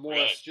 Speaking of Morris,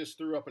 Really? just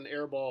threw up an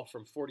air ball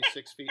from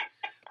 46 feet.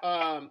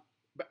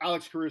 But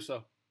Alex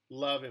Caruso,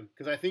 love him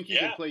because I think he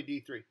can play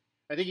D3.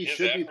 I think he His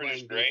should be effort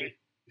is playing great. D3.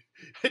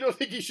 I don't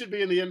think he should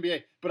be in the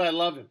NBA, but I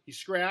love him. He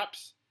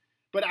scraps,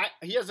 but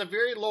he has a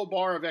very low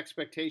bar of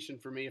expectation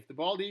for me. If the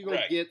bald eagle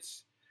Right.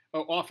 gets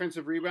an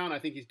offensive rebound, I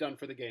think he's done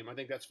for the game. I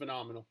think that's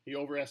phenomenal. He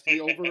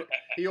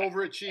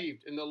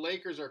overachieved, and the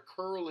Lakers are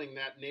curling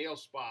that nail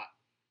spot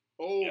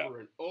over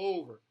and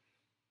over.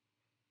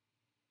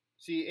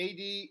 See,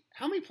 AD,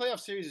 how many playoff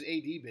series has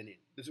AD been in?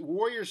 The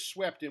Warriors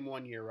swept him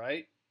one year,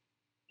 right?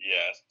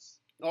 Yes.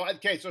 Oh,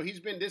 okay. So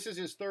this is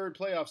his third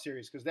playoff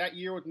series because that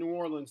year with New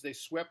Orleans, they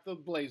swept the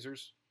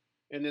Blazers,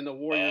 and then the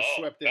Warriors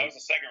swept them. That was the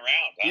second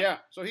round, huh? Yeah.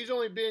 So he's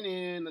only been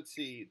in,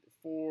 he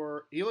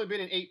only been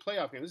in 8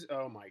 playoff games.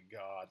 Oh my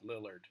God,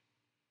 Lillard.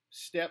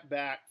 Step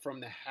back from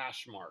the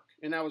hash mark.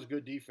 And that was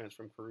good defense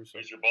from Caruso.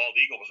 Because your bald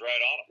eagle was right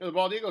on him. The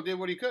bald eagle did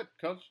what he could,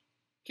 coach.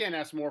 Can't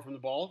ask more from the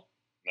bald.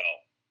 No.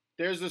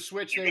 There's the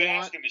switch You they could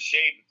want. ask him to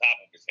shave the top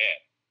of his head.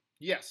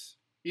 Yes,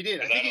 he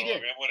did. I 'Cause think he don't know,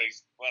 did. Man,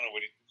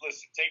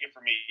 listen, take it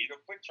from me. You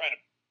don't quit trying to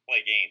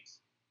play games.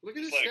 Look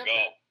at Just this let step it go.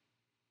 back.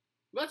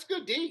 That's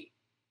good D.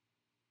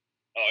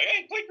 Oh, yeah,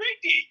 he played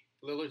great D.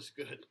 Lillard's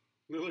good.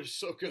 Lillard's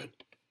so good.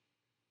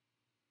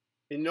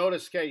 And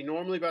notice, okay,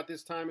 normally about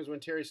this time is when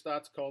Terry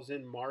Stotts calls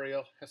in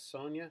Mario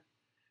Hezonja.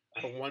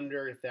 I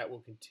wonder if that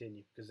will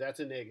continue because that's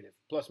a negative.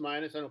 Plus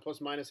minus, I know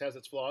plus minus has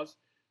its flaws.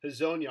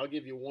 Hezonja, I'll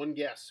give you one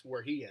guess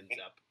where he ends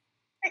up.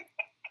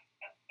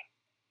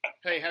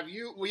 Hey,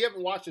 we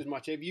haven't watched as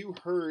much. Have you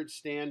heard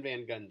Stan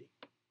Van Gundy?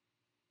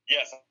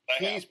 Yes,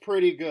 He's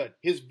pretty good.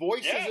 His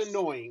voice Yes. is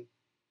annoying,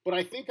 but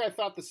I think I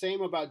thought the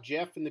same about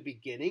Jeff in the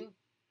beginning.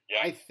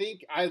 Yeah. I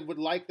think I would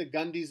like the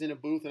Gundys in a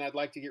booth, and I'd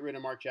like to get rid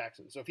of Mark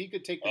Jackson. So if he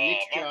could take the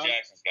Knicks Mark job,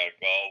 Jackson's got to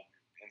go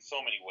in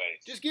so many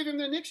ways. just give him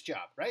the Knicks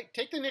job, right?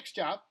 Take the Knicks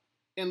job,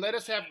 and let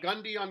us have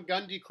Gundy on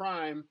Gundy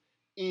crime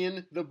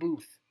in the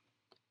booth.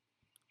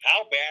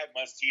 How bad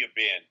must he have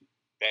been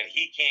that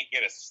he can't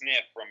get a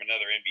sniff from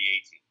another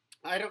NBA team?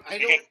 I don't,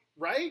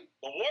 right?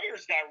 The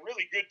Warriors got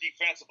really good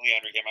defensively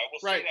under him. I will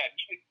say Right. that.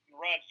 He didn't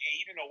run.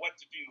 He didn't know what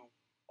to do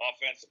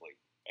offensively.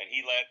 And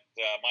he let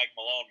Mike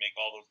Malone make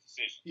all those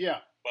decisions.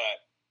 Yeah.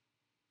 But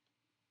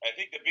I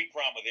think the big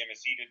problem with him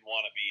is he didn't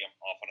want to be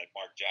off on a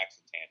Mark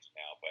Jackson tangent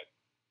now. But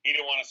he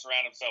didn't want to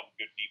surround himself with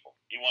good people.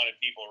 He wanted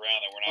people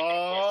around that were not going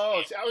to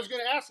question him. I was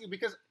going to ask you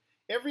because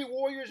every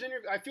Warriors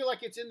interview, I feel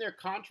like it's in their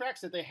contracts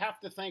that they have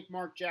to thank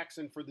Mark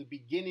Jackson for the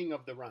beginning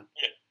of the run.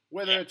 Yeah.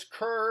 Whether it's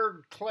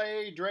Kerr,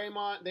 Clay,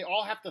 Draymond, they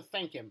all have to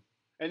thank him.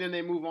 And then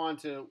they move on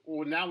to,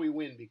 well, now we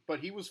win. But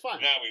he was fun.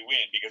 Now we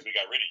win because we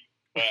got rid of you.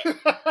 But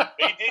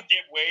they did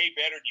get way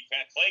better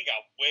defense. Clay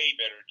got way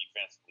better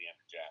defensively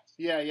under Jackson.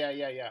 Yeah. Yeah,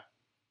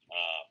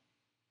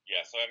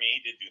 so I mean, he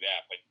did do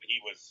that, but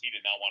he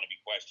did not want to be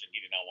questioned. He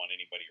did not want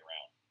anybody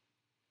around.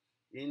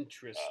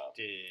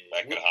 Interesting.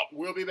 That could happen.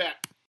 We'll be back.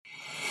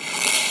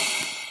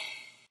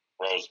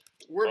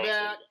 We're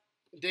back.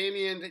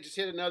 Damian, they just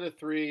hit another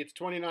 3. It's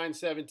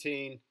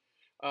 29-17.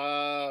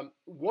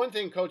 One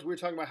thing, Coach, we were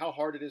talking about how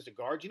hard it is to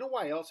guard. You know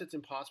why else it's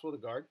impossible to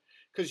guard?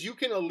 Because you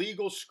can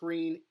illegal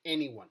screen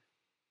anyone.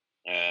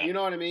 You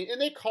know what I mean? And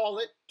they call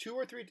it 2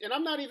 or 3. And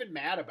I'm not even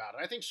mad about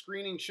it. I think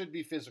screening should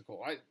be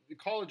physical. The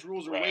college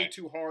rules are way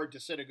too hard to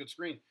set a good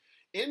screen.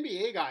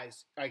 NBA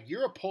guys,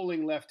 you're a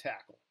pulling left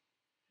tackle.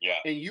 Yeah.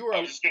 And you are.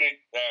 I was going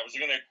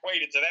to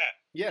equate it to that.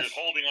 Yes. There's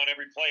holding on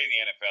every play in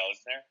the NFL,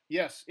 isn't there?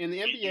 Yes. In the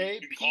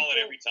NBA, you can call it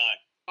every time.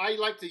 I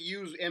like to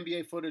use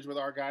NBA footage with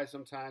our guys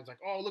sometimes. Like,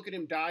 oh, look at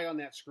him die on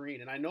that screen.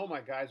 And I know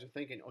my guys are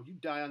thinking, oh, you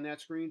die on that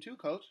screen too,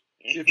 Coach.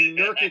 If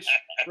Nurkic,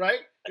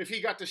 right? If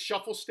he got the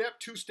shuffle step,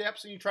 2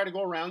 steps, and you try to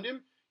go around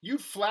him, you'd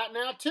flatten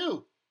out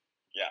too.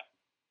 Yeah.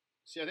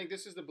 See, I think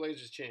this is the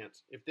Blazers'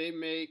 chance. If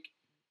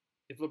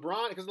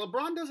LeBron, because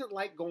LeBron doesn't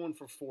like going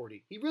for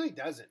 40. He really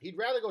doesn't. He'd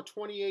rather go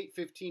 28,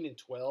 15, and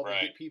 12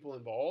 and get people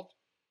involved.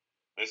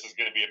 This is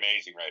going to be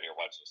amazing right here.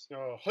 Watch this.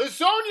 Oh,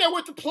 Hezonja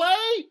with the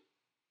play.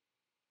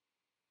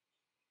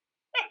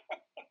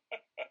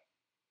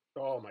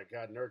 Oh, my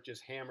God. Nurk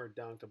just hammered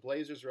dunk. The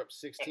Blazers are up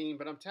 16,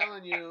 but I'm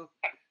telling you,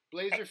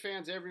 Blazer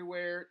fans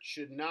everywhere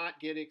should not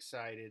get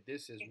excited.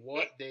 This is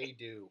what they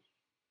do.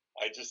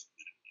 And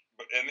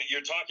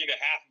you're talking to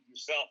half of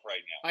yourself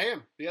right now. I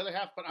am. The other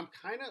half, but I'm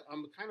kind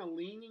of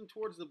leaning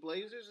towards the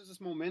Blazers as this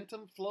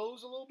momentum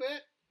flows a little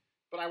bit.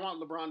 But I want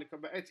LeBron to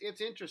come back.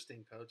 It's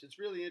interesting, Coach. It's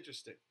really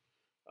interesting.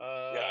 Yeah,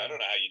 I don't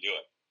know how you do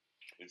it.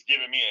 It's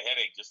giving me a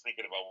headache just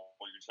thinking about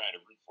what you're trying to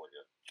root for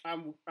here.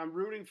 I'm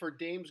rooting for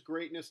Dame's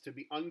greatness to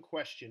be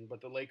unquestioned,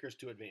 but the Lakers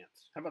to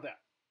advance. How about that?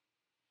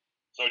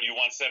 So do you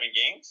want 7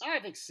 games? I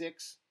think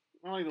 6.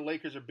 I don't think the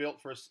Lakers are built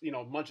for a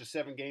bunch of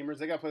 7 gamers.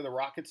 They got to play the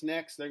Rockets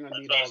next. They're going to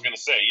need. That's what I was going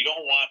to say. You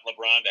don't want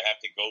LeBron to have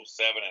to go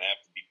 7 and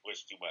have to be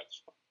push too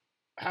much.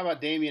 How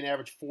about Damian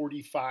average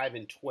 45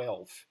 and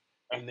 12?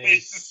 And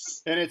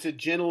it's a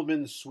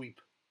gentleman's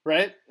sweep,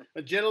 right?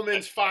 A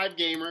gentleman's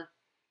 5-gamer.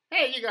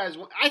 Hey, you guys,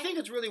 I think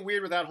it's really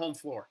weird without home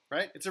floor,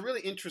 right? It's a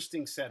really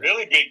interesting setup.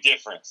 Really big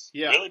difference.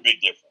 Yeah. Really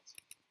big difference.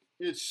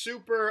 It's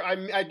super.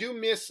 I do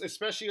miss,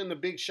 especially on the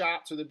big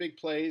shots or the big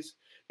plays.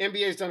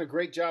 NBA's done a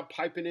great job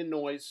piping in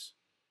noise.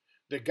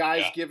 The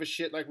guys give a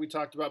shit like we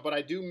talked about, but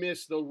I do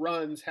miss the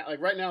runs.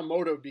 Like right now,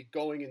 Moto would be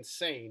going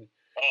insane.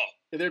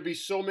 Oh. There'd be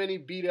so many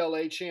Beat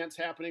LA chants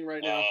happening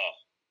right now.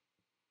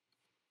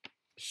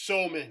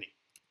 So many.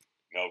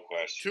 No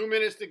question. 2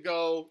 minutes to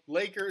go.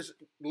 Blazers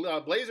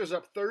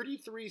up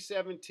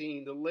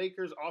 33-17. The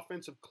Lakers'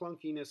 offensive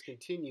clunkiness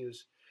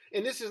continues.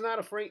 And this is not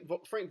a Frank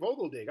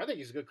Vogel dig. I think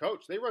he's a good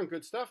coach. They run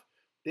good stuff.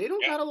 They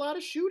don't got a lot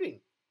of shooting.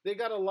 They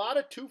got a lot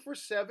of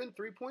 2-for-7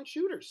 3-point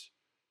shooters.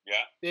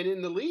 Yeah. And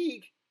in the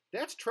league,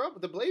 that's trouble.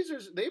 The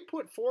Blazers, they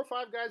put 4 or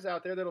 5 guys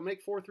out there that'll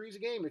make 4 threes a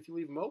game if you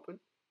leave them open.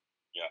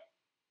 Yeah.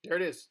 There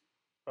it is.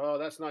 Oh,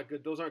 that's not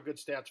good. Those aren't good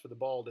stats for the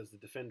Bald as the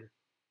defender.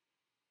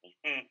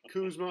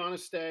 Kuzma on a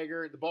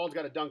stagger. The Bald's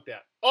got to dunk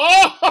that.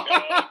 Oh!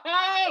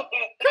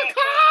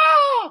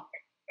 Caw!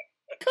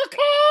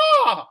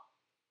 Caw!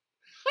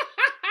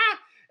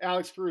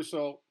 Alex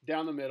Caruso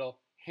down the middle,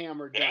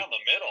 hammered down. Down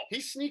the middle.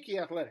 He's sneaky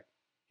athletic.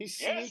 He's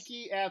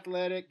sneaky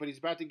athletic, but he's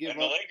about to give up.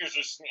 And the Lakers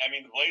are,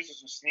 the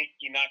Blazers are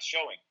sneaky, not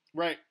showing.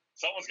 Right.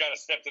 Someone's got to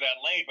step to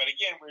that lane. But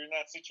again, we're in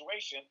that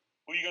situation.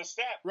 Who are you going to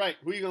step? Right.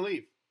 Who are you going to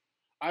leave?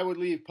 I would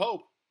leave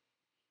Pope.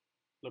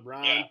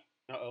 LeBron. Yeah.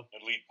 Uh-oh.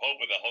 I'd leave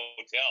Pope at the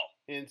hotel.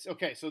 And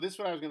okay, so this is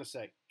what I was going to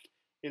say.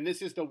 And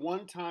this is the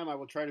one time I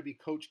will try to be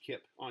Coach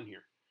Kip on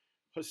here.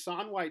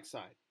 Hassan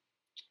Whiteside,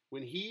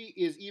 when he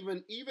is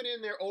even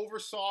in their over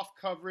soft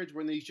coverage,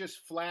 when he's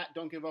just flat,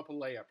 don't give up a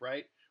layup,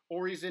 right?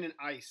 Or he's in an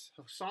ice.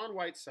 Hassan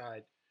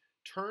Whiteside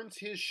turns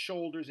his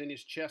shoulders and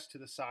his chest to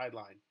the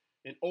sideline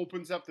and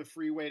opens up the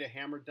freeway to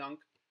hammer dunk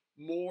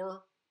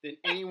more than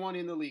anyone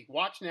in the league.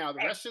 Watch now.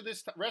 The rest of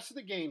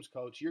the games,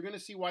 Coach, you're going to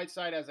see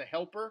Whiteside as a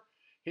helper.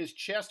 His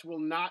chest will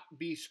not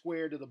be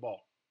square to the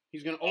ball.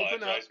 He's going to open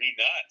that up. drives me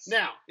nuts.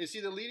 Now, is he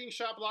the leading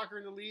shot blocker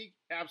in the league?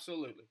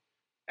 Absolutely.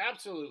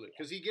 Absolutely.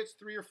 Because he gets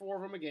 3 or 4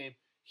 of them a game.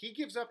 He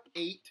gives up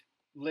 8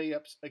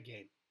 layups a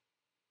game.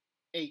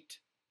 8.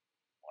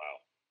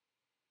 Wow.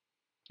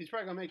 He's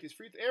probably going to make his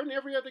free throw.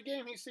 Every other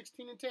game, he's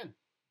 16 and 10.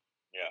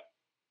 Yeah.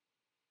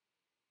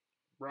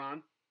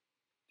 Ron,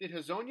 did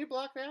Hazonia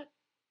block that?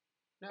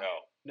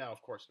 No,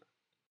 of course not.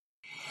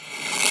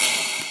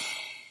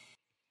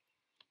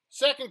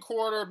 Second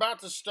quarter about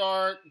to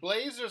start.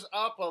 Blazers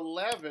up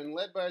 11,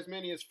 led by as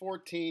many as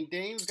 14.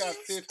 Dame's got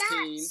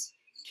 15.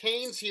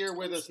 Kane's here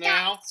with us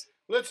now.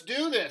 Let's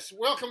do this.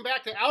 Welcome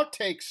back to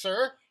Outtakes,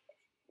 sir.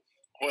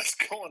 What's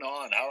going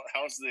on?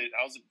 How's the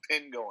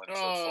pin going so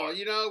far?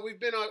 We've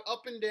been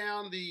up and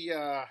down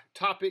the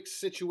topics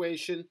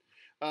situation.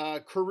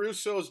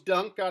 Caruso's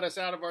dunk got us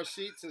out of our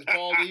seats as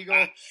Bald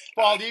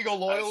Eagle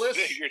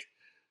loyalists. I figured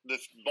the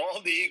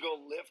Bald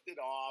Eagle lifted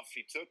off.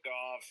 He took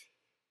off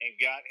and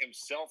got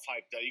himself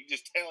hyped up. You can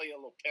just tell he had a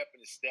little pep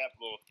in his step,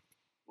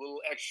 little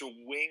extra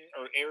wing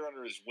or air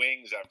under his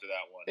wings after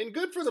that one. And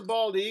good for the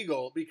Bald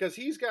Eagle because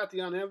he's got the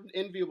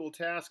unenviable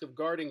task of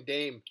guarding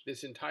Dame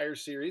this entire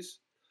series.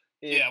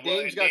 And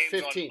Dame's got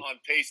 15. On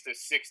pace to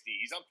 60.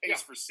 He's on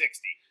pace for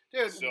 60.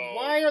 Dude, so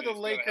why are the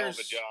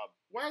Lakers?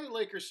 Why are the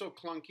Lakers so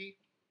clunky?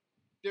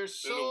 They're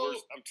the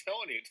worst. I'm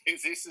telling you,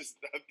 this is.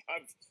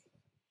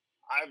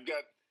 I've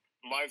got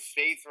my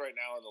faith right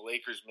now in the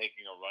Lakers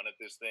making a run at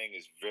this thing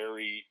is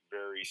very,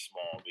 very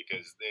small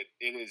because it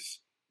is.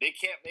 They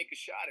can't make a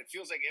shot. It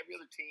feels like every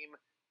other team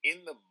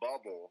in the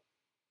bubble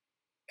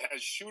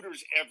has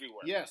shooters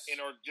everywhere. Yes, and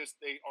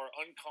they are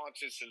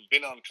unconscious and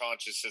been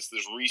unconscious since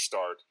this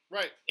restart.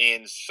 Right,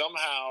 and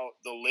somehow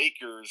the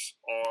Lakers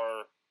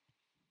are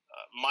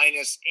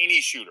minus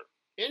any shooter.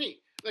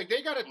 Like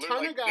they got a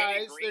ton of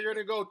guys. They're going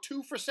to go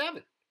 2 for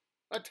 7.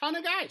 A ton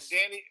of guys.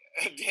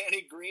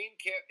 Danny Green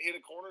can't hit a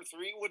corner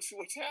 3. What's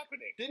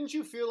happening? Didn't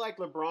you feel like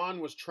LeBron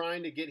was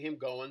trying to get him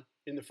going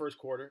in the first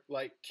quarter?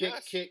 Like kick,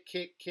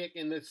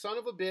 and the son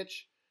of a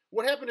bitch.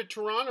 What happened to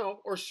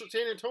Toronto or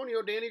San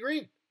Antonio? Danny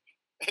Green.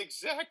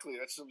 Exactly.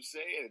 That's what I'm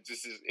saying.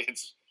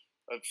 It's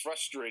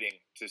frustrating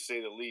to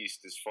say the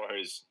least as far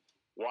as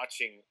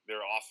watching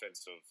their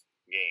offensive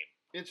game.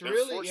 It's They're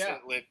really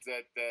fortunate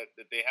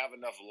that they have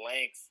enough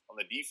length on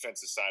the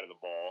defensive side of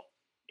the ball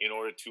in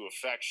order to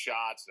affect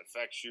shots,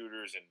 affect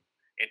shooters,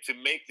 and to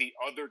make the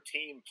other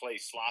team play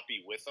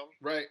sloppy with them.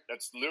 Right.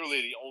 That's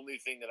literally the only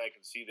thing that I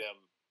can see them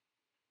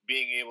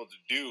being able to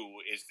do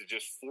is to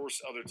just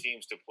force other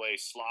teams to play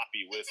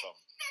sloppy with them.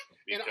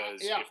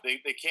 Because if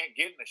they can't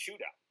get in a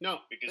shootout.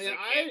 No. Because they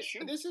can't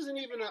shoot. This isn't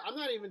even I'm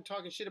not even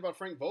talking shit about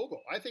Frank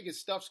Vogel. I think his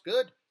stuff's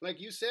good.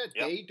 Like you said,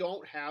 they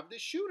don't have the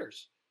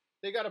shooters.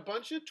 They got a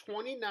bunch of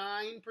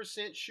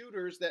 29%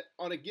 shooters that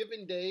on a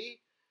given day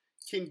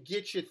can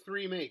get you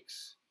 3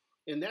 makes.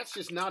 And that's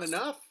just not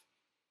enough.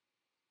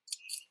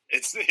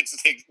 It's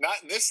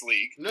not in this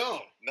league.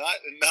 No. Not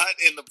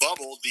in the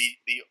bubble.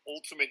 The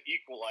ultimate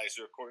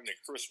equalizer, according to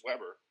Chris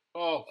Webber,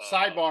 Oh,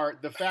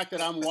 sidebar. The fact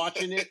that I'm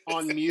watching it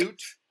on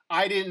mute,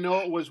 I didn't know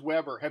it was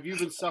Weber. Have you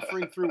been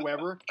suffering through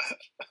Weber?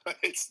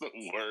 It's the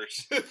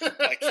worst.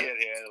 I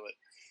can't handle it.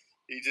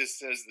 He just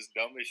says this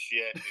dumbest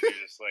shit. And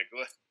you're just like,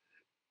 what?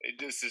 It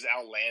just is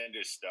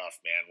outlandish stuff,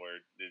 man, where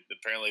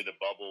apparently the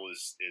bubble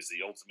is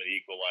the ultimate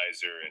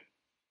equalizer. And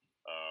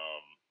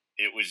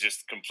it was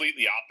just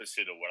completely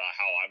opposite of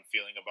how I'm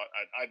feeling about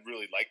I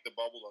really like the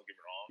bubble, don't get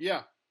me wrong.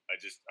 Yeah. I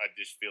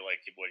just feel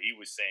like what he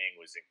was saying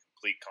was in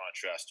complete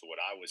contrast to what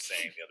I was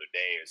saying the other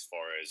day as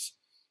far as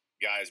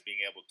guys being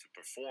able to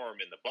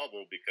perform in the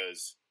bubble,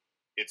 because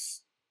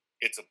it's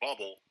a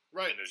bubble,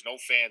 right? And there's no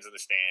fans in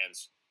the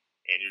stands,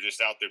 and you're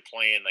just out there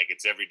playing like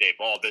it's everyday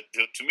ball. That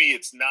to me,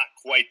 it's not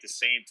quite the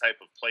same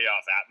type of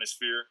playoff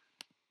atmosphere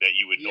that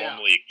you would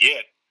normally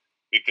get,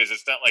 because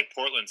it's not like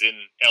Portland's in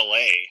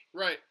LA,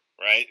 right?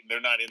 Right? They're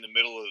not in the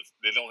middle of.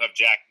 They don't have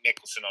Jack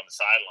Nicholson on the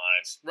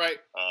sidelines,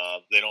 right?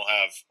 They don't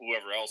have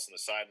whoever else on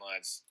the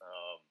sidelines,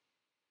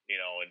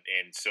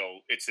 and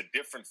so it's a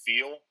different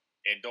feel.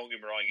 And don't get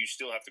me wrong, you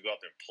still have to go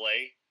out there and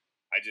play.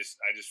 I just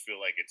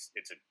feel like it's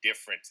a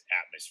different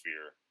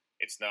atmosphere.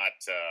 It's not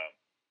the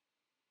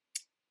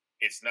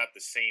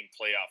same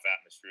playoff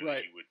atmosphere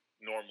that you would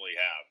normally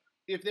have.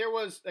 If there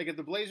was if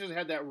the Blazers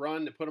had that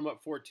run to put them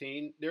up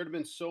 14, there'd have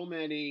been so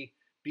many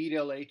beat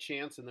LA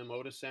chants in the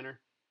Moda Center.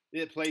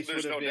 The place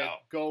would have been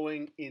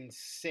going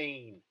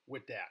insane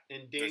with that.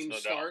 And Dame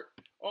start.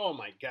 Oh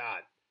my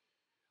God!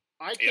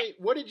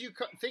 What did you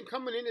think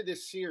coming into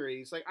this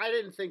series? Like, I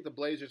didn't think the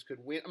Blazers could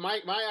win.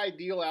 My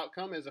ideal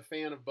outcome as a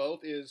fan of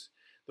both is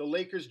the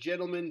Lakers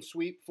gentlemen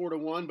sweep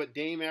 4-1, but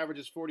Dame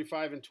averages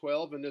 45 and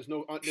 12, and there's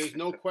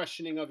no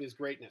questioning of his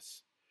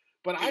greatness.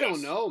 But I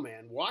don't know,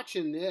 man.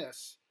 Watching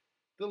this,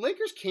 the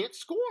Lakers can't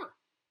score.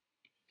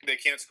 They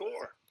can't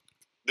score.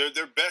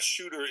 Their best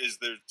shooter is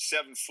their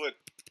 7-foot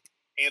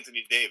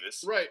Anthony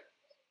Davis, right?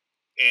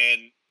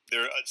 And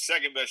their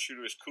second best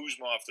shooter is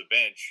Kuzma off the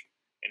bench.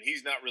 And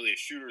he's not really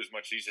a shooter as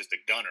much. He's just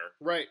a gunner.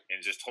 Right.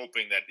 And just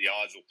hoping that the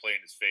odds will play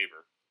in his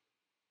favor.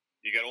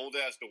 You got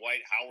old-ass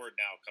Dwight Howard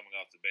now coming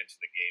off the bench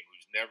in the game,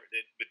 who's never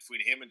 –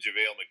 between him and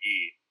JaVale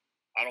McGee,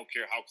 I don't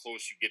care how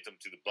close you get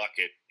them to the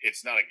bucket,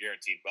 it's not a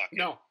guaranteed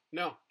bucket. No.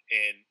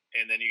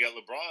 And then you got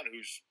LeBron,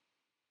 his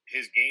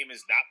game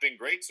has not been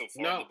great so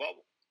far in the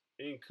bubble.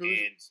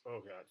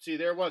 Oh, God. See,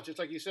 there it was.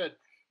 Just like you said,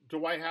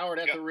 Dwight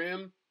Howard at the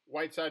rim,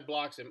 Whiteside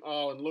blocks him.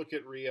 Oh, and look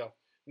at Rio.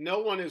 No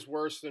one is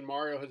worse than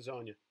Mario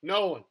Hezonja.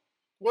 No one.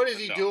 What is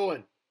he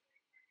doing?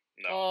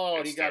 No,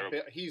 oh,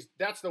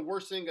 that's the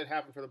worst thing that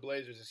happened for the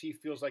Blazers is he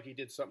feels like he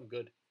did something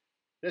good.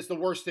 That's the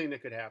worst thing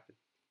that could happen.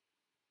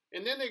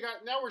 And then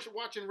now we're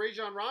watching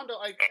Rajon Rondo.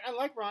 I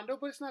like Rondo,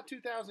 but it's not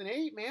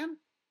 2008, man.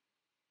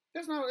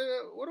 That's not.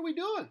 What are we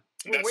doing?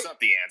 That's not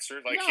the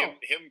answer. Like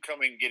him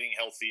getting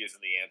healthy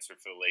isn't the answer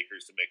for the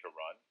Lakers to make a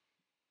run.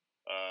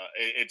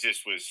 It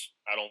just was.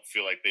 I don't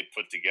feel like they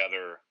put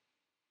together.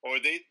 Or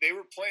they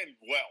were playing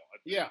well.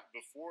 Yeah.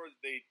 Before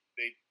they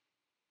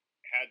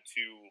had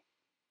to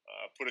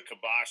put a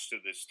kibosh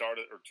to the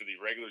start to the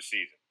regular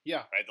season.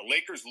 Yeah. Right. The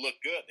Lakers look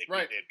good. They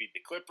beat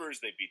the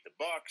Clippers. They beat the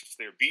Bucks.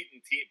 They're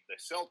beating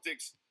the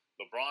Celtics.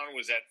 LeBron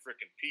was at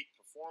freaking peak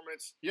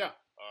performance. Yeah.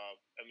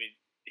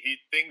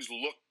 Things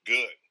look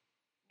good,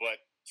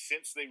 but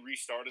since they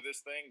restarted this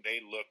thing,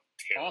 they look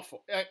terrible.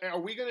 Awful. Are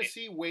we going to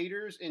see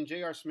Waiters and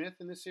J.R. Smith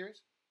in this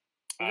series?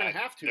 We're going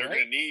to have to. They're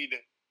going to need.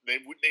 They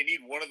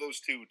need one of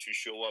those two to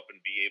show up and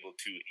be able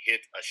to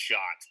hit a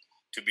shot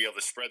to be able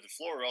to spread the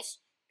floor, or else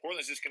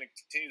Portland's just going to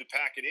continue to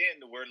pack it in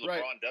to where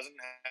LeBron doesn't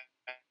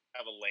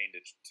have a lane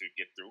to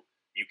get through.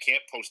 You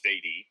can't post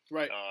AD.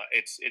 Right.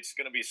 It's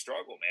going to be a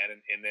struggle, man.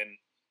 And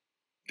then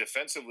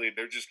defensively,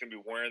 they're just going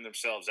to be wearing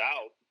themselves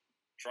out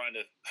trying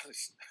to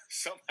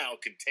somehow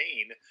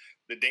contain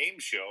the Dame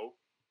show.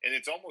 And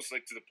it's almost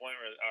like to the point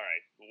where, all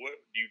right, what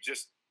you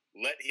just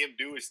let him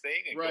do his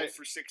thing and go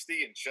for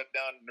 60 and shut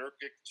down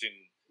Nurkic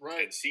and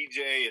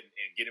CJ and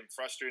get him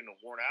frustrated and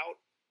worn out,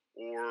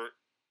 or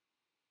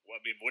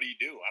what do you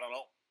do? I don't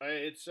know.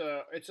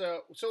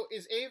 So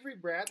is Avery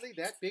Bradley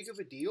that big of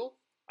a deal?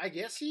 I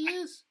guess he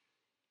is.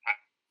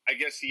 I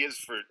guess he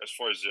is as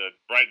far as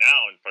right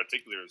now, in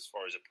particular, as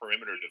far as a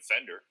perimeter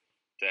defender,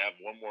 to have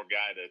one more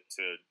guy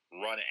to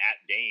run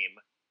at Dame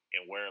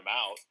and wear him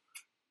out.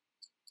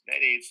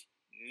 That is,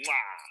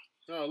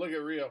 oh, look at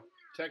Rio.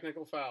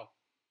 Technical foul.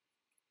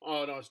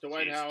 Oh, no, it's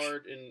Dwight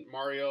Howard and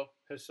Mario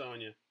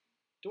Hezonja.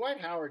 Dwight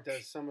Howard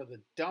does some of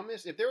the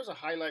dumbest. If there was a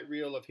highlight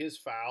reel of his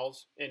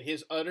fouls and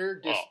his utter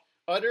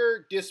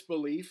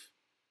disbelief,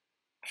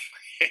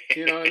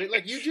 you know what I mean?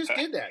 Like, you just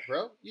did that,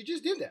 bro. You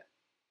just did that.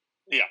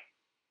 Yeah.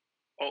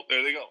 Oh,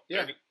 there they go.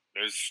 Yeah.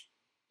 There's.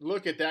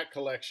 Look at that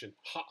collection.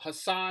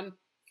 Hassan,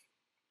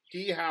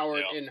 D.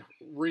 Howard, and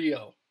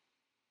Rio.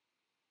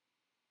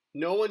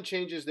 No one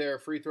changes their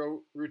free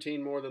throw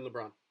routine more than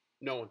LeBron.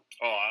 No one.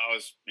 Oh,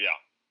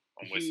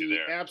 I'm with you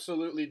there. He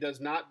absolutely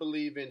does not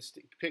believe in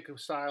pick a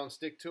style and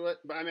stick to it.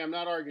 But, I mean, I'm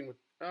not arguing with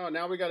 –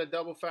 now we got a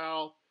double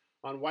foul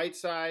on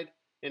Whiteside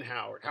and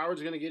Howard.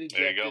 Howard's going to get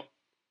ejected. There you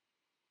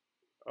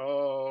go.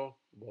 Oh,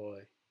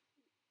 boy.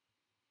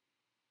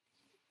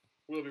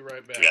 We'll be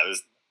right back. Yeah,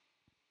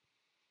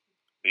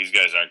 these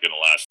guys aren't going to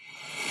last.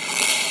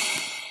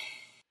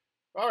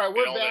 All right,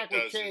 we're back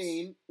with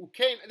Kane.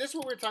 Kane, this is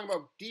what we were talking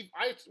about.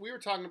 We were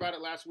talking about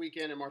it last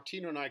weekend, and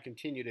Martino and I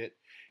continued it.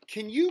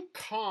 Can you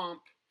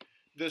comp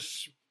the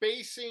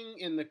spacing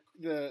in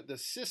the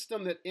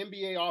system that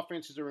NBA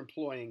offenses are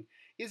employing?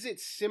 Is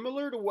it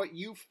similar to what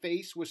you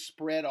face with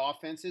spread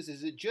offenses?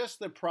 Is it just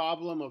the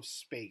problem of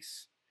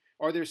space?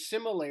 Are there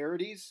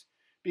similarities?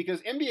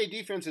 Because NBA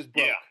defense is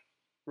broke,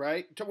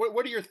 right?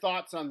 What are your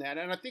thoughts on that?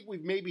 And I think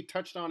we've maybe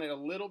touched on it a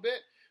little bit.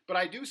 But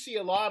I do see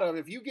a lot of,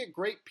 if you get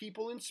great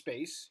people in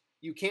space,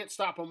 you can't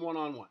stop them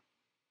one-on-one.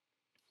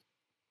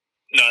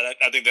 No,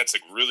 I think that's a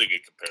really good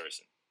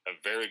comparison, a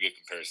very good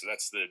comparison.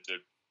 That's the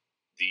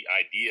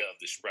idea of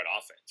the spread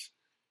offense,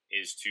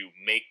 is to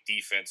make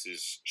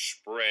defenses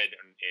spread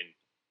and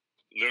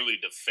literally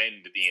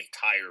defend the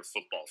entire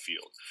football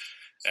field,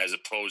 as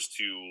opposed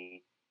to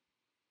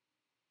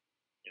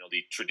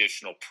the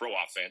traditional pro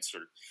offense,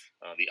 or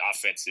the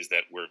offenses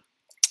that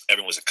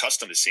everyone was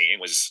accustomed to seeing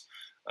was.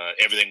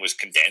 Everything was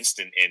condensed,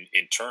 and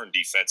in turn,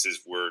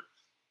 defenses were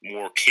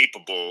more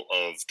capable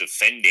of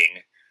defending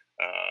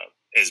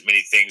as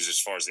many things as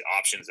far as the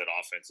options that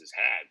offenses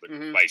had.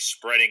 But by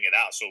spreading it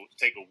out, so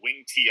take a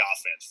wing T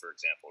offense, for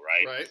example,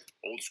 right?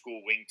 Old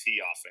school wing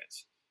T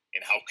offense,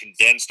 and how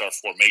condensed our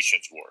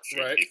formations were,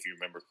 if you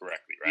remember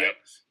correctly, right? Yep.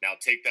 Now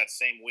take that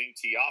same wing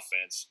T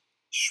offense,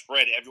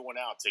 spread everyone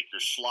out, take your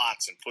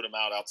slots and put them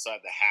out outside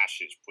the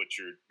hashes, put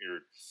your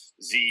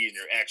Z and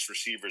your X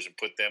receivers and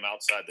put them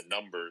outside the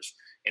numbers,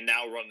 and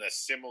now run a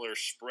similar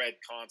spread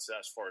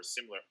concept as far as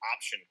similar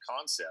option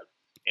concept,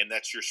 and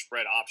that's your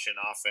spread option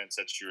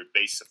offense, that's your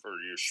base for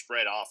your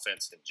spread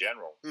offense in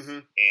general,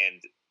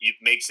 and it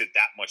makes it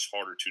that much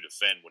harder to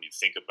defend when you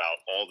think about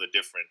all the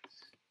different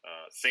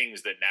things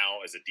that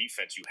now as a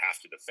defense you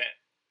have to defend.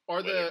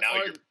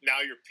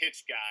 Now your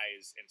pitch guy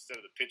is, instead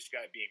of the pitch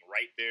guy being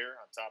right there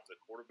on top of the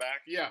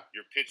quarterback,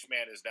 your pitch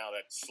man is now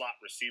that slot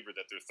receiver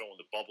that they're throwing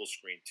the bubble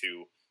screen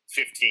to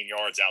 15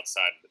 yards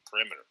outside of the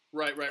perimeter.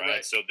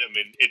 Right. So, I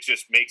mean, it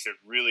just makes it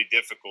really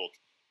difficult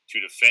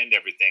to defend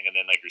everything. And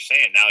then, like you're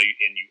saying, now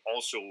you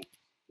also,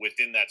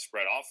 within that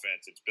spread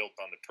offense, it's built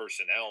on the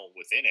personnel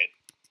within it.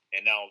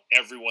 And now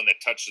everyone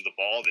that touches the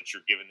ball that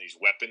you're giving these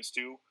weapons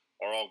to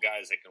are all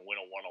guys that can win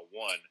a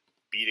one-on-one,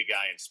 beat a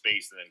guy in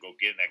space, and then go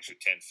get an extra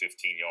 10,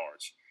 15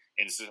 yards.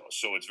 And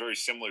so it's very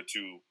similar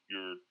to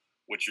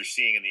what you're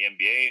seeing in the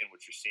NBA and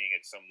what you're seeing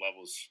at some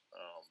levels,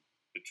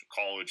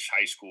 college,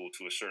 high school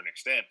to a certain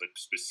extent, but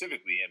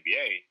specifically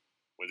NBA,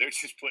 where they're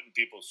just putting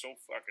people so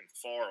fucking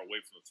far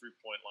away from the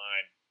three-point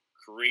line,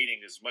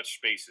 creating as much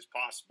space as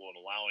possible and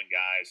allowing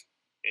guys,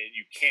 and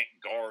you can't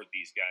guard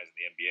these guys in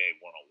the NBA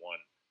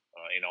one-on-one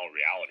in all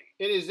reality.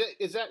 And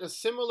is that a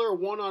similar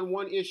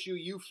one-on-one issue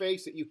you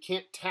face, that you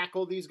can't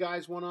tackle these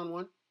guys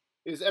one-on-one?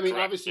 Correct.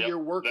 Obviously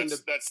you're working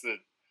that's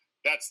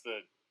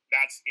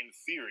in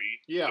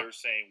theory. They're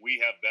saying we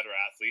have better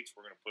athletes.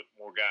 We're going to put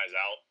more guys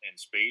out in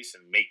space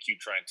and make you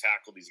try and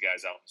tackle these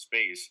guys out in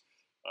space.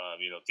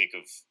 Think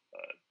of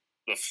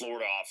the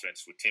Florida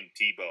offense with Tim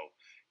Tebow,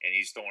 and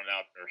he's throwing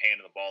out or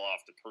handing the ball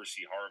off to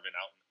Percy Harvin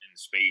out in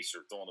space,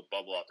 or throwing the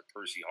bubble out to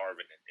Percy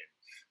Harvin,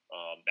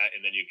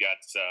 and then you've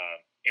got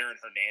Aaron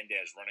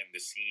Hernandez running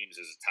the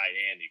seams as a tight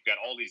end. You've got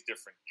all these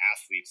different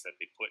athletes that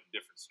they put in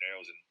different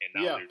scenarios, and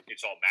now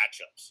it's all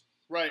matchups.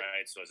 Right.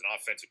 So as an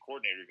offensive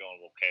coordinator, you're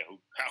going, okay,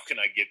 how can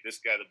I get this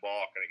guy the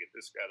ball? Can I get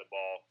this guy the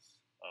ball?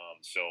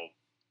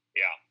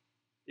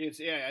 It's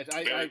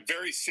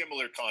very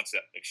similar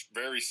concept.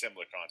 Very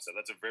similar concept.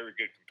 That's a very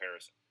good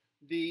comparison.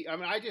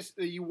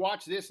 You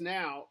watch this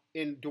now,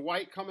 and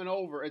Dwight coming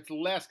over, it's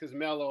less because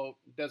Melo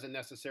doesn't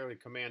necessarily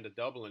command a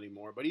double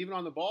anymore. But even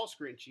on the ball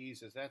screen,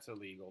 Jesus, that's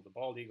illegal. The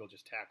bald eagle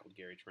just tackled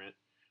Gary Trent.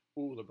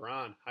 Ooh,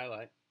 LeBron,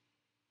 highlight.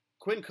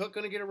 Quinn Cook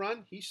going to get a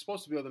run? He's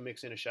supposed to be able to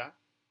mix in a shot.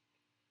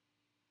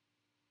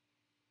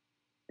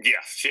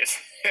 Yeah, shit.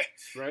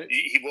 Right?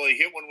 He hit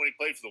one when he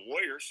played for the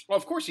Warriors. Well,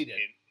 of course he did.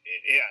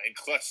 In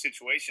clutch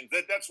situations.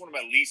 That's one of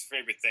my least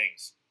favorite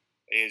things,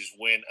 is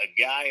when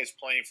a guy is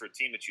playing for a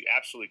team that you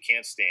absolutely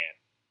can't stand,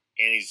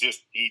 and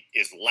he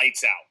is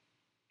lights out,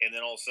 and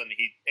then all of a sudden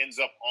he ends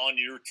up on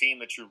your team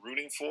that you're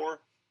rooting for,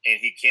 and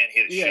he can't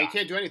hit a shot. Yeah, he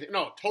can't do anything.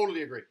 No,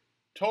 totally agree.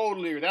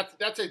 Totally agree.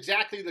 That's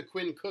exactly the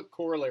Quinn Cook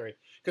corollary,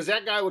 because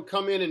that guy would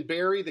come in and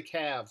bury the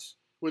Cavs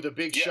with a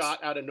big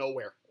shot out of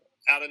nowhere.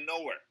 Out of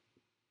nowhere.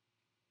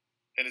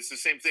 And it's the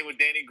same thing with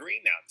Danny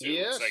Green now, too.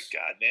 Yes. It's like,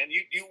 God, man,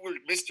 you were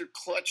Mr.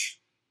 Clutch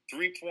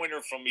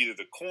three-pointer from either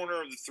the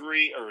corner of the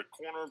three or a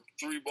corner of the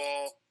three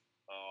ball,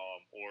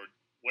 or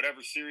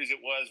whatever series it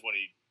was when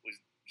he was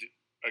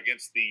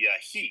against the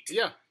Heat.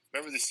 Yeah.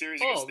 Remember the series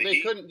against the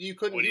Heat?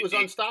 He was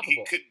unstoppable.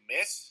 He couldn't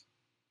miss.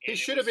 He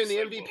should have been the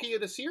MVP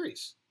of the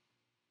series.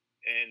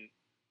 And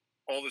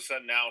all of a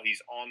sudden now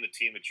he's on the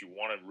team that you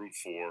want to root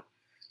for,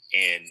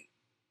 and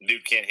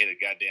dude can't hit a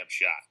goddamn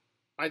shot.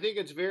 I think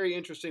it's very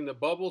interesting. The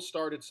bubble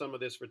started some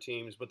of this for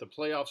teams, but the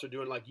playoffs are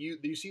doing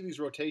you see these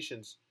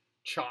rotations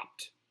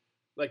chopped.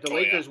 Like the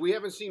Lakers, we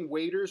haven't seen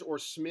Waiters or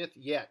Smith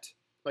yet.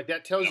 Like,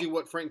 that tells you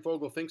what Frank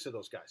Vogel thinks of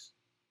those guys.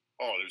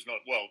 Oh, there's no.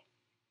 Well,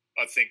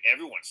 I think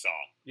everyone saw.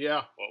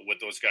 Yeah. What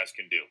those guys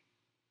can do.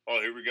 Oh,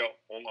 here we go.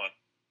 Hold on.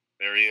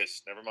 There he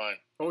is. Never mind.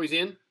 Oh, he's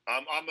in.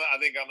 I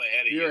think I'm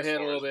ahead of you. You're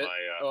ahead a little bit.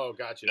 Oh,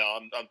 gotcha. No,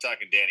 I'm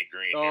talking Danny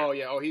Green. Oh,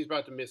 here. yeah. Oh, he's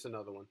about to miss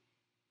another one.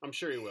 I'm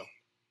sure he will.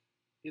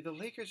 Yeah, the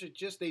Lakers are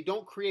they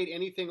don't create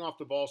anything off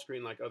the ball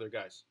screen like other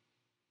guys.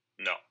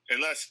 No,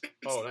 unless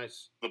oh,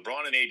 nice.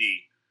 LeBron and AD.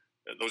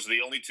 Those are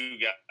the only two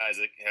guys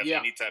that have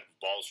any type of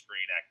ball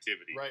screen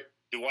activity. Right.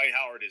 Dwight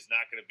Howard is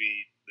not going to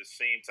be the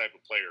same type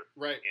of player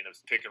in a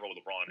pick and roll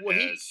with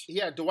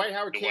LeBron Dwight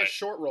Howard can't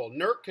short roll.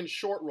 Nurk can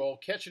short roll,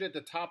 catch it at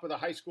the top of the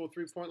high school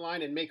 3-point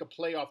line, and make a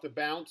play off the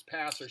bounce,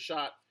 pass, or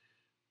shot.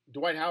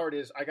 Dwight Howard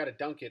is, I got to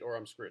dunk it or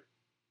I'm screwed.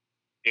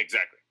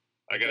 Exactly.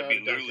 I got to be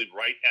literally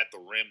right at the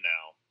rim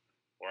now,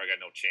 or I got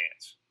no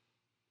chance.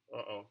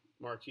 Uh-oh.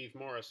 Markieff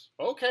Morris.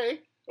 Okay,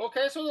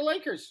 so the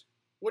Lakers,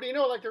 what do you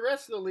know, like the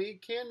rest of the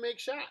league, can make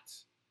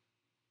shots.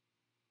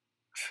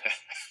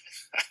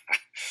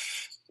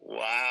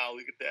 Wow,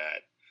 look at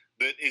that.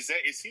 But is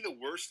he the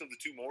worst of the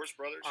two Morris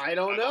brothers? I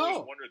don't know. I've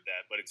always wondered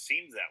that, but it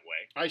seems that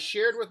way. I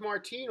shared with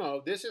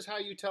Martino, this is how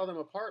you tell them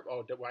apart.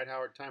 Oh, Dwight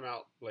Howard,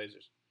 timeout,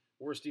 Blazers.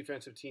 Worst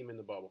defensive team in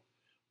the bubble.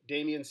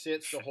 Damian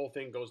sits, the whole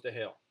thing goes to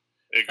hell.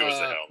 It goes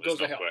to hell. There's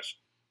no question.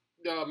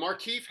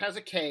 Markieff has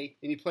a K,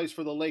 and he plays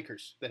for the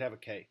Lakers that have a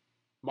K.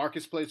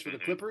 Marcus plays for the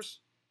Clippers,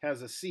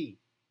 has a C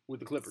with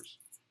the Clippers.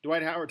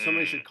 Dwight Howard,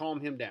 somebody should calm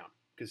him down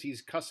because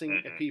he's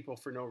cussing at people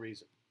for no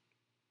reason.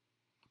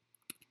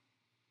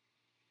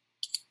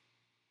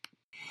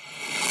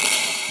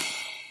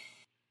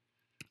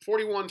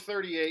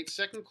 (41-38),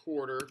 second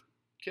quarter.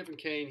 Kevin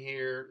Kane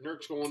here.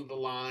 Nurk's going to the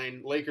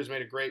line. Lakers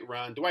made a great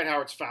run. Dwight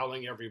Howard's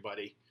fouling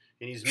everybody,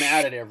 and he's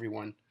mad at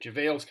everyone.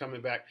 JaVale's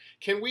coming back.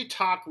 Can we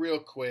talk real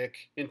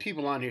quick? And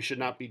people on here should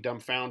not be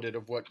dumbfounded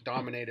of what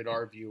dominated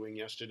our viewing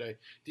yesterday.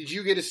 Did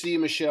you get to see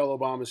Michelle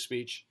Obama's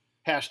speech?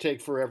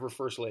 #Forever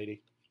First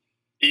Lady.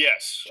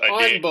 Yes,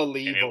 I did.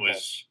 Unbelievable.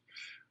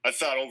 I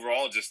thought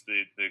overall just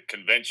the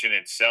convention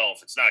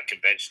itself, it's not a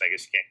convention, I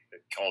guess you can't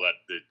call that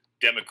the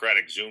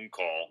Democratic Zoom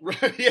call.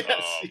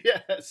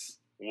 Yes.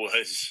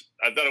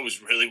 I thought it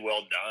was really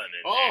well done.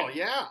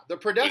 The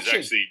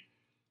production.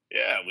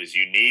 It was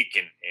unique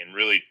and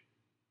really,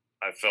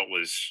 I felt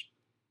was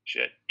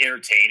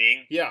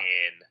entertaining. Yeah.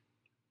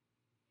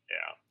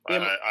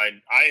 And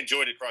I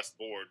enjoyed it across the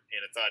board,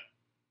 and I thought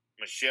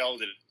Michelle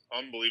did an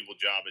unbelievable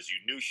job, as you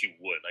knew she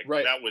would.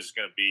 That was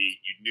going to be,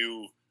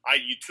 you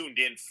tuned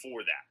in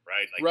for that,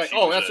 right? That's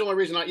the only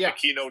reason a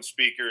keynote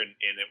speaker, and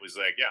it was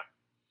like,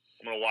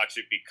 I'm going to watch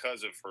it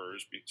because of her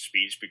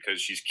speech,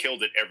 because she's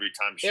killed it every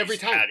time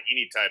she's had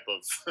any type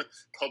of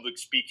public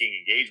speaking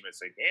engagement.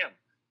 It's like, damn,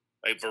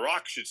 like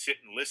Barack should sit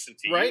and listen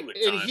to you. Right,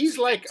 and he's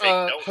like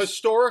a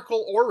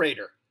historical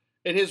orator,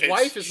 and his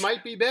wife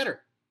might be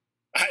better.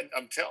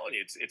 I'm telling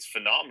you, it's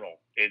phenomenal.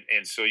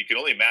 And so you can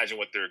only imagine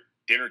what their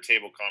dinner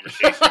table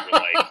conversations were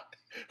like.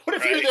 What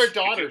if you're their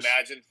daughters? You can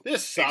imagine.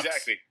 This sucks.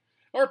 Exactly.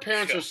 Our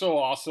parents are so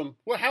awesome.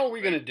 Well, how are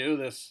we going to do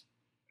this?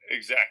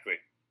 Exactly.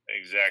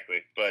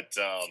 But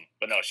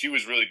no, she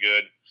was really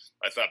good.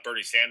 I thought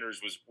Bernie Sanders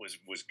was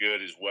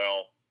good as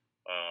well.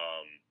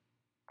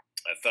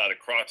 I thought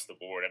across the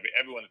board, I mean,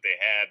 everyone that they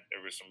had,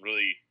 there was some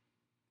really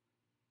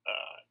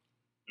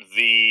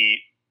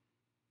the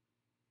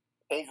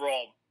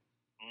overall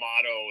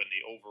motto and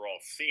the overall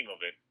theme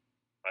of it,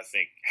 I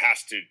think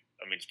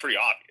it's pretty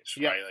obvious,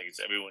 right? Like it's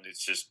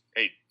just,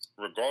 hey,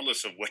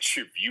 regardless of what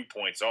your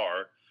viewpoints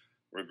are,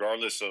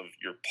 regardless of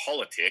your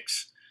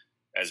politics,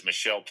 as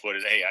Michelle put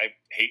it, hey, I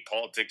hate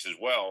politics as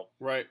well.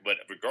 Right. But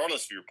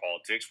regardless of your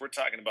politics, we're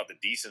talking about the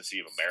decency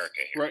of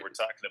America here. Right. We're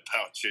talking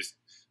about just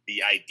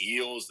the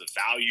ideals, the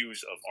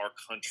values of our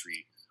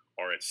country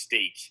are at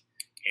stake.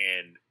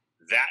 And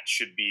that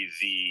should be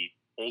the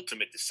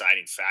ultimate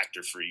deciding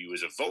factor for you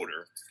as a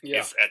voter. Yeah.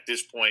 If at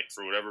this point,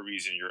 for whatever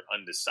reason, you're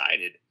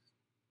undecided,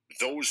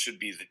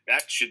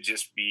 that should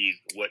just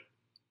be what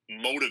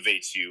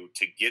motivates you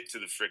to get to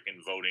the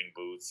frickin' voting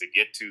booth, to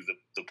get to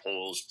the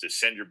polls, to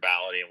send your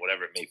ballot in,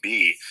 whatever it may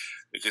be,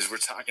 because we're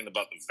talking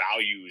about the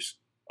values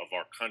of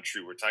our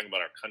country. We're talking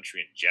about our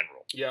country in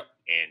general. Yep.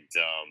 And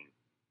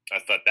I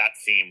thought that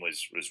theme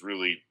was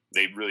really,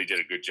 they really did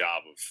a good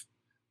job of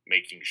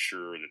making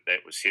sure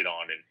that was hit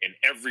on in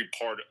every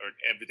part or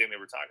everything they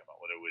were talking about,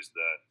 whether it was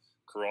the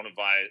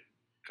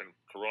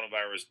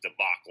coronavirus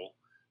debacle,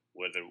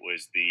 whether it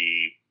was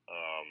the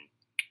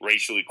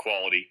racial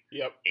equality,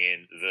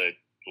 and the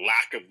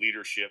lack of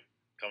leadership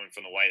coming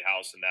from the White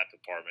House in that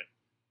department.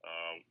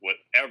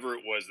 Whatever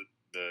it was that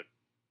the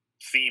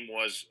theme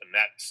was in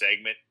that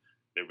segment,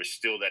 there was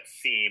still that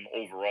theme,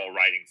 overall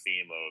writing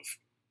theme of,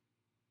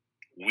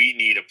 we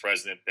need a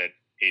president that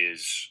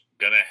is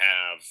going to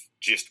have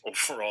just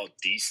overall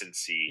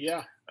decency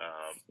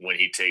when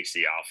he takes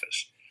the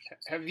office.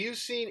 Have you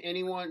seen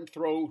anyone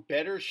throw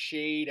better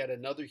shade at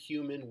another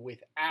human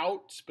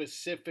without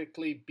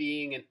specifically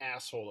being an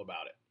asshole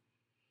about it?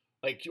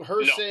 Like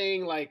her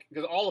saying,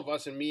 because all of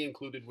us, and me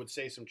included, would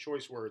say some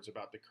choice words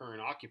about the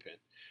current occupant.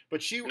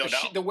 But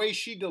the way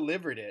she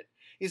delivered it,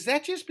 Is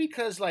that just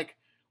because like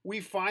we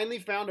finally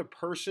found a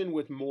person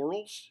with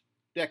morals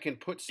that can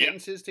put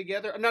sentences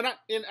together? No, not.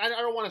 And I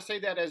don't want to say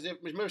that as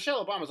if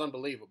Michelle Obama's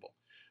unbelievable,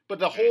 but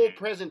the whole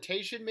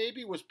presentation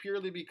maybe was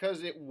purely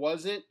because it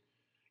wasn't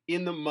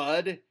in the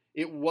mud.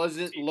 It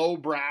wasn't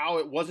lowbrow.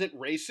 It wasn't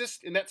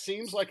racist, and that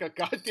seems like a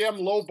goddamn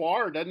low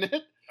bar, doesn't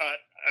it?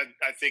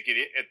 I think it.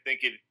 I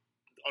think it.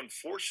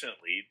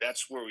 Unfortunately,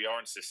 that's where we are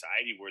in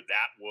society, where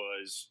that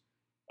was.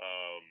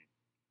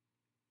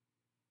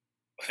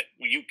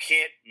 You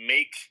can't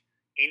make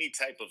any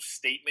type of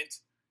statement,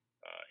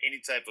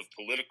 any type of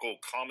political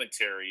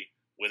commentary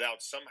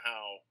without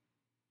somehow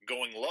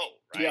going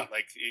low, right? Yeah.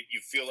 Like you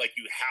feel like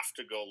you have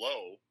to go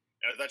low.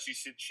 And I thought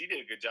she did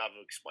a good job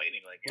of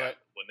explaining, like, right.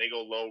 When they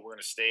go low, we're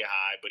going to stay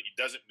high, but it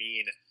doesn't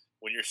mean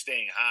when you're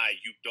staying high,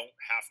 you don't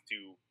have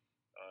to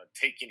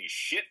take any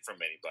shit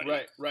from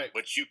anybody. Right.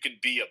 But you can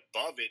be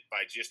above it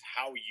by just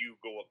how you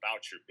go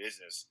about your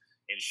business.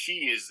 And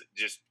she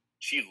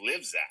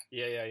lives that.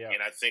 Yeah.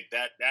 And I think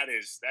that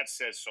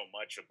says so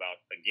much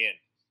about, again,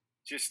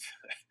 just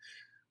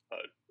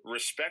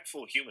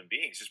respectful human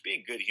beings, just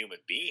being good human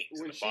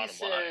beings. When the she bottom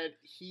said line.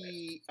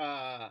 he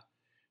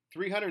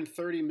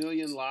 330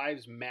 million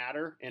lives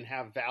matter and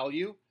have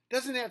value,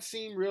 doesn't that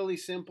seem really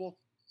simple?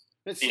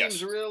 It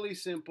seems really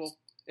simple.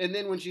 And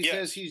then when she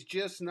says he's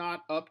just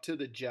not up to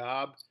the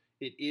job,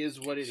 it is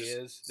what it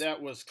is.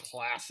 That was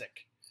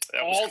classic.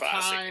 That was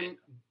all-time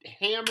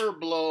hammer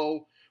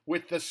blow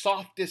with the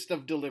softest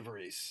of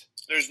deliveries.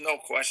 There's no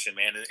question,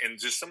 man. And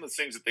just some of the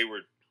things that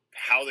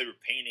how they were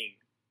painting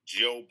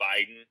Joe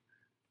Biden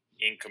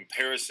in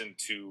comparison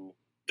to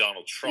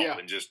Donald Trump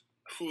and just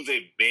who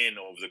they've been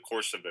over the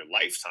course of their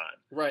lifetime.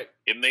 Right.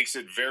 It makes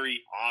it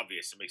very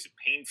obvious. It makes it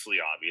painfully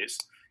obvious.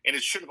 And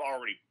it should have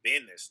already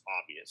been this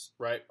obvious.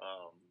 Right.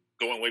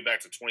 Going way back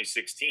to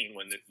 2016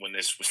 when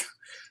this was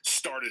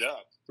started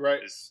up.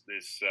 Right. This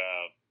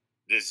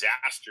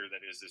disaster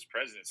that is this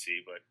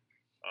presidency. But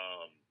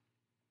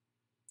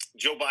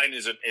Joe Biden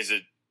is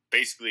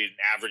basically an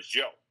average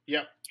Joe.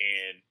 Yeah.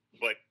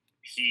 But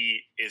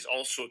he is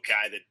also a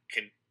guy that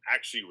can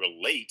actually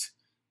relate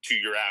to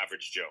your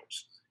average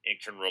Joes and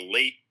can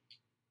relate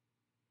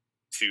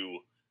to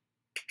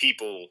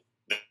people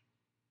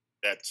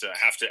that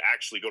have to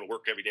actually go to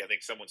work every day. I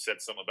think someone said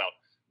something about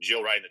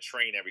Joe riding the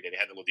train every day. They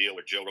had a little deal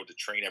where Joe rode the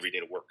train every day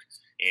to work.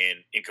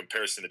 And in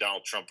comparison to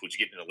Donald Trump, who's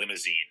getting in a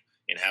limousine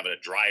and having a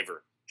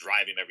driver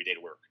drive him every day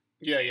to work.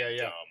 Yeah.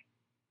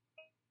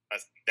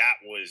 That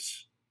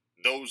was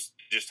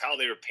just how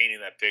they were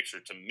painting that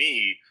picture. To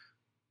me,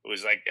 it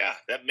was like, yeah,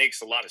 that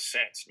makes a lot of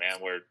sense, man,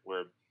 where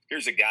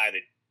here's a guy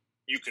that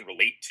you can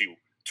relate to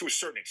a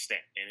certain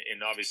extent.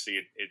 And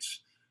obviously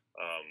it's,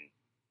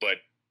 but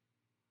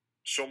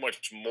so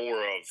much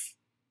more of,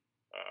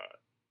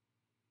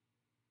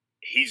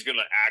 he's going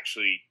to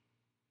actually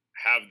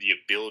have the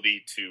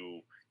ability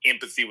to,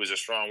 empathy was a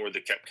strong word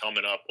that kept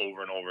coming up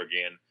over and over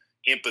again,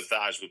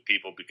 empathize with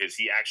people, because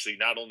he actually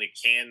not only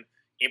can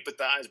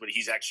empathize, but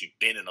he's actually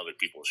been in other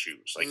people's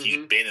shoes. Like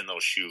he's been in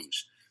those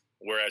shoes.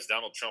 Whereas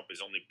Donald Trump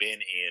has only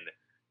been in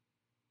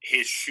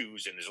his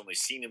shoes and has only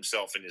seen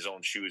himself in his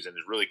own shoes and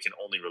really can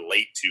only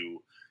relate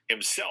to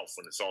himself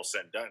when it's all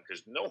said and done,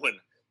 because no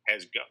one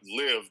has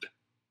lived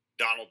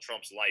Donald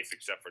Trump's life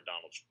except for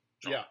Donald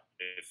Trump. Yeah.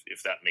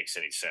 If that makes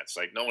any sense.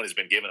 Like no one has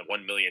been given a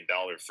 $1 million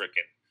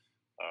freaking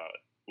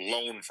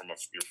loan from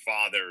your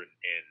father.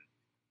 And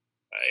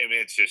I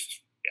mean, it's just,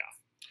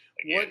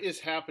 Again, what is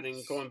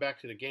happening going back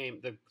to the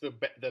game?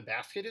 The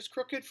basket is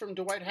crooked from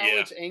Dwight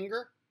Howard's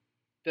anger.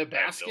 The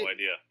basket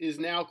is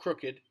now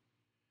crooked.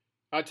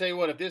 I'll tell you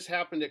what, if this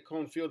happened at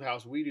Cone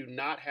Fieldhouse, we do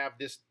not have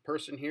this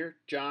person here,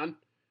 John,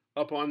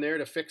 up on there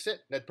to fix it.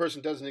 That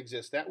person doesn't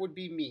exist. That would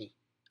be me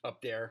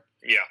up there.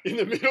 Yeah. In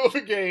the middle of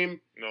a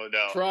game. No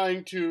doubt.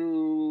 Trying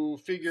to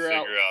figure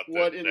out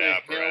what in the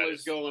hell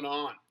is going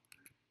on.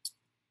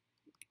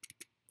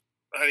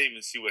 I didn't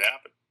even see what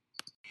happened.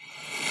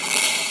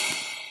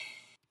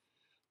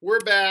 We're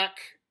back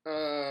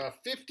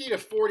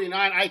 50-49.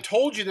 I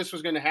told you this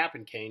was going to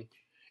happen, Kane.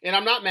 And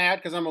I'm not mad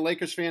because I'm a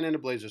Lakers fan and a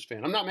Blazers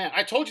fan. I'm not mad.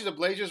 I told you the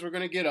Blazers were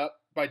going to get up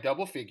by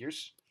double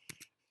figures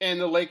and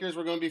the Lakers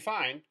were going to be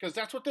fine because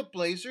that's what the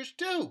Blazers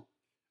do.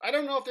 I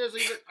don't know if there's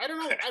even – I don't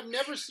know. I've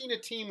never seen a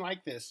team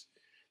like this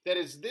that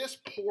is this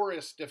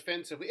porous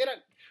defensively.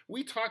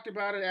 We talked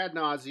about it ad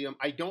nauseum.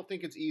 I don't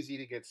think it's easy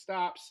to get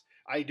stops.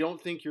 I don't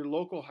think your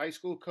local high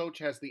school coach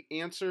has the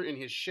answer in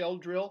his shell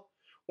drill,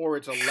 or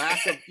it's a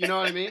lack of – you know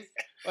what I mean?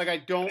 Like, I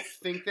don't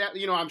think that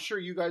 – I'm sure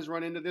you guys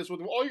run into this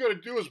with all you got to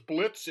do is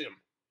blitz him.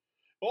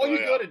 All you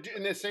got to do,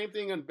 and the same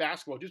thing in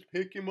basketball, just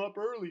pick him up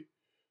early.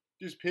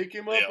 Just pick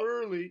him up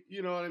early.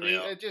 You know what I mean?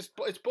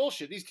 It's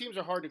bullshit. These teams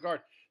are hard to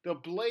guard. The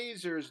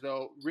Blazers,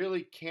 though,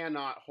 really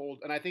cannot hold,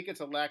 and I think it's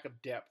a lack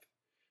of depth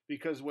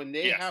because when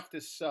they have to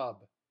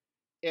sub,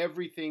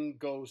 everything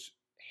goes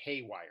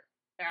haywire.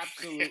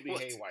 Absolutely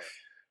haywire.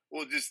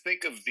 Well, just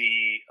think of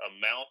the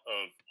amount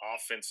of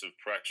offensive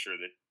pressure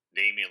that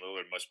Damian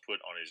Lillard must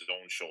put on his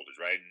own shoulders,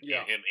 right?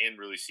 And him and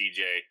really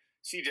CJ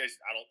CJ's,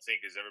 I don't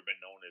think, has ever been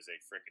known as a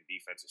freaking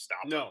defensive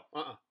stopper. No,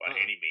 by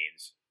any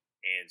means.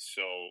 And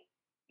so,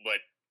 but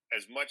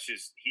as much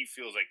as he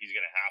feels like he's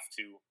going to have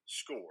to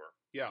score,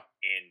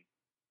 and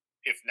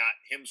if not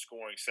him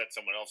scoring, set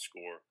someone else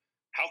score,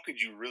 how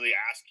could you really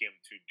ask him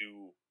to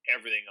do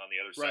everything on the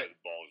other side of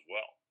the ball as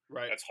well?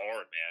 Right. That's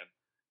hard, man.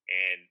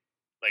 And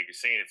like you're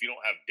saying, if you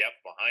don't have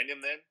depth behind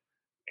him then,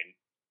 and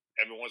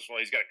every once in a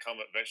while he's got to come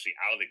eventually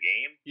out of the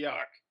game. Yeah.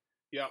 I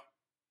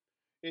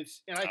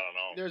don't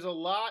know. There's a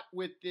lot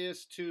with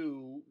this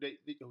too.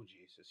 Oh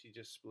Jesus, he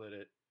just split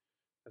it.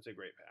 That's a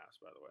great pass,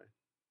 by the way.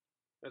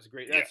 That's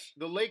great.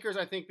 The Lakers,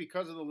 I think,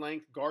 because of the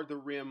length, guard the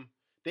rim.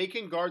 They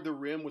can guard the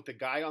rim with the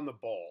guy on the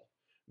ball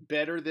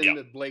better than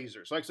the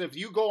Blazers. Like, so if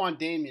you go on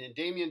Damian, and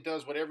Damian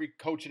does what every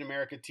coach in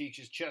America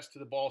teaches, chest to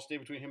the ball, stay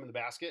between him and the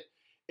basket,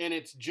 and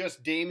it's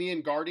just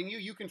Damian guarding you,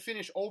 you can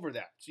finish over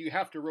that. So you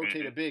have to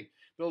rotate a big.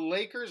 The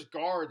Lakers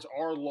guards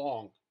are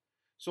long.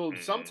 So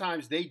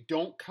sometimes they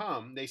don't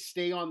come. They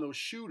stay on those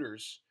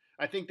shooters.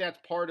 I think that's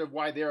part of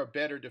why they're a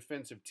better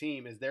defensive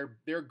team is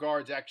their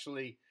guards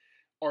actually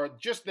are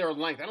just their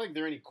length. I don't think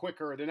they're any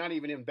quicker. They're not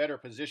even in better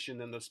position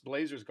than the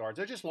Blazers guards.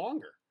 They're just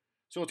longer.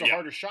 So it's a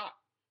harder shot.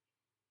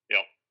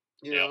 Yep.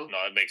 You know? No,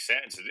 it makes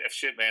sense.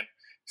 Shit, man.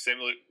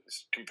 Similar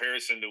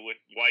comparison to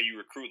why you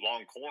recruit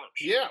long corners.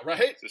 Yeah, right.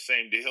 It's the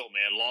same deal,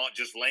 man.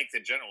 Just length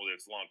in general. Whether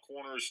it's long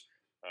corners,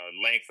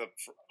 length up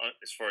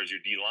as far as your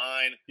D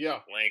line,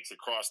 length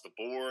across the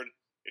board.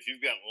 If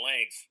you've got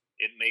length,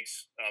 it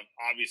makes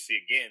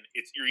obviously again,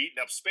 you're eating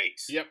up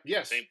space. Yep.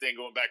 Yes. Same thing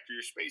going back to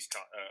your space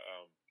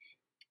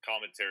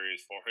commentary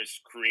as far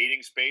as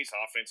creating space.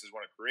 Offenses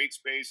want to create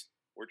space.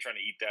 We're trying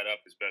to eat that up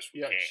as best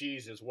we can. Yeah,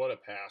 Jesus, what a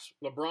pass.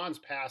 LeBron's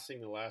passing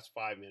the last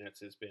 5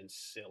 minutes has been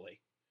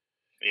silly.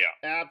 Yeah.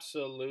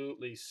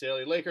 Absolutely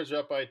silly. Lakers are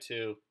up by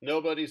 2.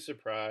 Nobody's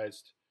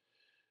surprised.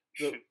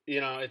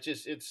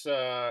 It's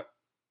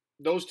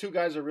those two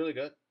guys are really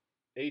good.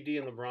 AD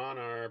and LeBron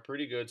are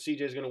pretty good.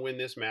 CJ's going to win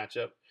this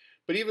matchup.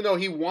 But even though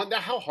he won,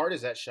 how hard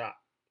is that shot?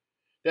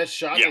 That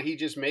shot that he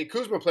just made.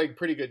 Kuzma played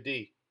pretty good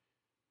D.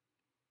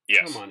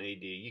 Yes. Come on,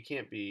 AD. You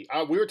can't be.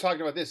 We were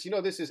talking about this.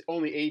 This is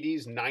only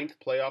AD's 9th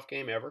playoff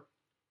game ever.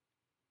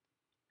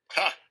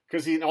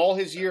 Because in all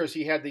his years,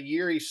 he had the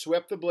year he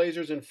swept the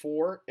Blazers in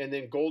 4, and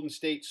then Golden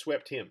State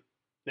swept him.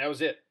 That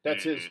was it.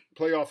 That's his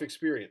playoff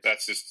experience.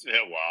 That's just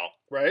wow.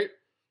 Right?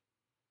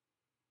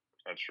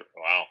 That's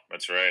wow.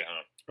 That's right,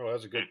 huh? Oh, that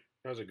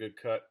was a good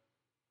cut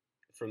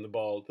from the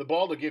ball. The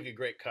ball will give you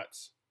great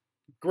cuts.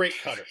 Great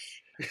cutter.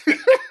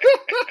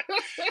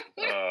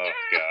 Oh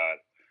God,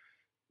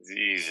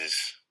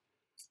 Jesus.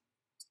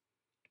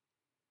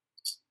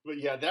 But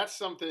yeah, that's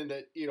something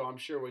that, I'm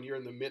sure when you're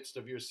in the midst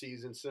of your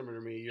season, similar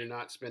to me, you're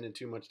not spending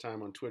too much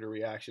time on Twitter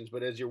reactions.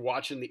 But as you're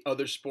watching the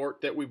other sport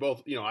that we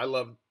both, I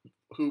love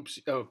hoops,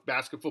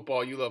 basketball,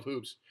 football, you love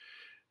hoops.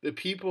 The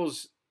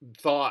people's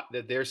thought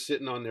that they're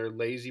sitting on their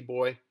lazy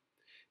boy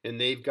and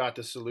they've got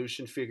the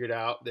solution figured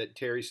out that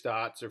Terry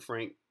Stotts or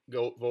Frank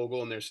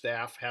Vogel and their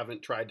staff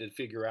haven't tried to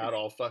figure out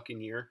all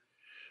fucking year.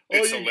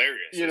 It's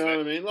hilarious. You know what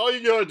I mean? All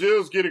you got to do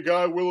is get a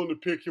guy willing to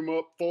pick him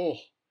up full.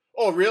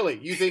 Oh, really?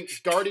 You think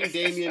guarding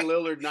Damian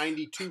Lillard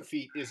 92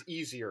 feet is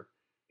easier?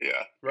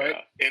 Yeah. Right?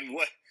 Yeah. And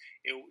what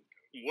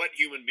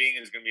human being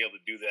is going to be able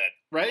to do that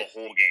the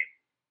whole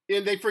game?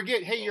 And they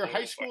forget, hey, your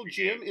high school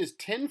gym is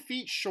 10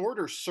 feet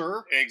shorter,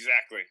 sir.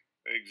 Exactly.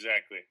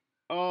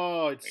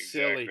 Oh, it's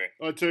silly.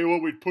 I'll tell you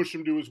what, we'd push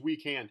him to his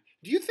weak hand.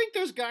 Do you think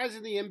there's guys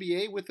in the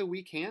NBA with a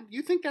weak hand? Do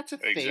you think that's a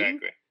thing?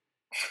 Exactly.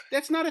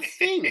 That's not a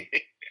thing.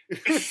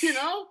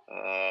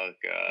 Oh,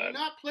 God. You're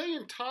not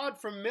playing Todd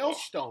from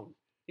Millstone.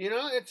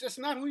 It's just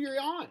not who you're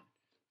on.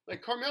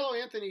 Like, Carmelo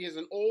Anthony is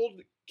an old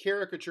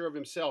caricature of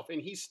himself,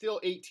 and he's still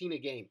 18 a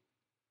game.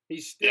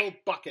 He's still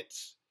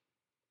buckets.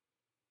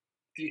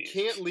 You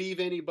can't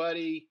leave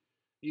anybody.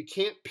 You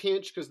can't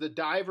pinch because the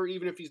diver,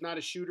 even if he's not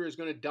a shooter, is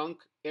going to dunk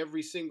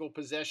every single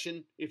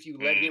possession if you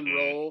let him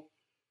roll.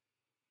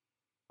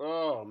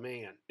 Oh,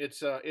 man.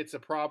 It's a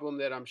problem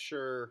that I'm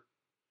sure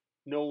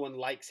no one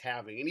likes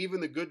having. And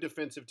even the good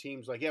defensive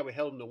teams, like, we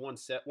held them to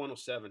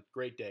 107.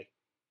 Great day.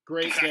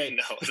 Great day. I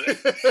know.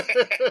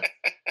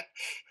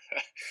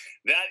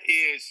 That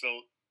is so.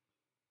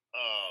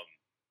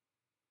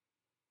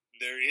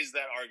 There is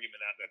that argument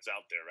that's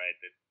out there, right?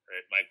 That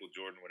Michael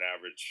Jordan would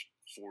average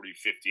 40,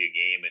 50 a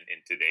game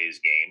in today's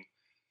game.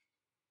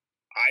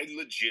 I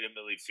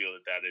legitimately feel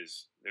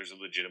there's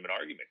a legitimate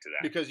argument to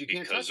that because you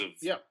can't touch it.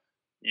 Yeah,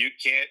 you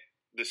can't.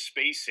 The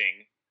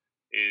spacing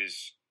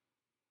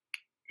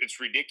it's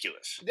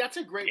ridiculous. That's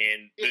a great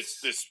and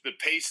the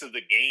pace of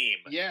the game.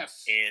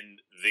 Yes,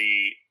 and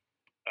the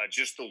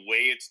just the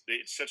way it's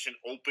such an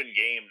open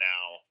game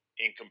now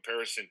in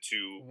comparison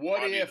to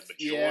what if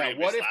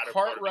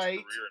Cartwright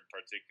in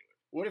particular.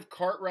 What if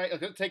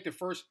Cartwright? Let's take the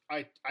first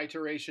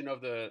iteration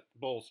of the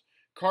Bulls.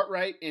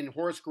 Cartwright and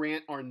Horace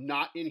Grant are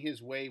not in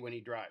his way when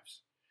he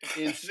drives.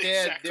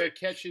 Instead, they're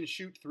catch and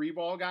shoot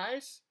 3-ball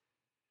guys.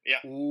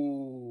 Yeah.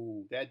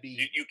 Ooh, that'd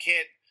be. You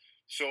can't.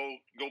 So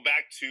go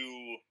back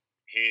to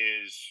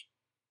his.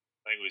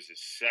 I think it was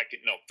his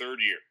third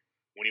year.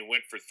 when he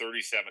went for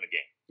 37 a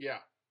game.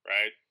 Yeah.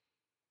 Right?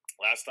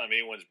 Last time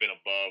anyone's been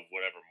above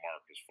whatever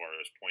mark as far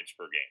as points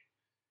per game.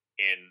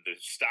 And the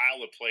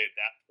style of play at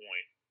that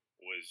point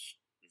was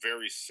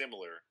very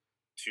similar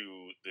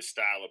to the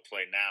style of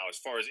play now, as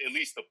far as at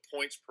least the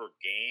points per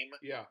game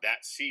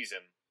that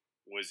season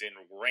was in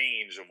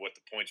range of what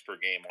the points per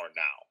game are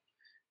now.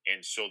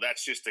 And so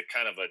that's just a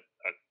kind of a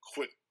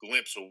quick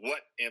glimpse of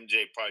what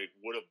MJ probably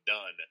would have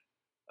done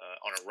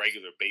on a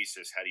regular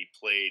basis had he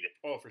played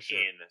for sure.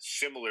 in a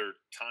similar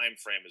time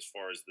frame as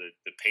far as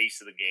the pace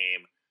of the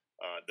game,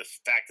 the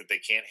fact that they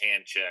can't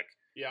hand check,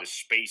 the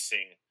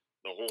spacing,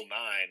 the whole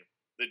nine.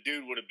 The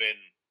dude would have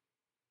been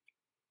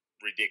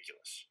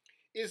ridiculous.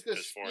 Is this,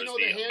 as far you know, as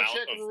the hand amount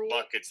check of rule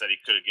buckets that he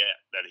could have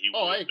been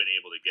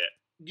able to get?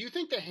 Do you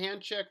think the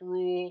hand check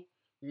rule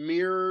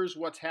mirrors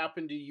what's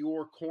happened to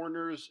your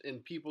corners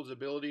and people's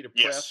ability to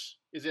press?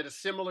 Is it a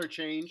similar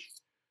change?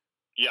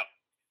 Yeah,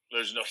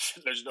 there's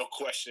no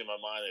question in my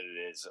mind that it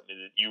is. I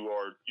mean,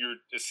 you're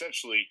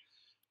essentially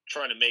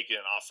trying to make it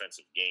an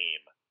offensive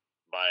game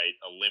by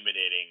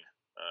eliminating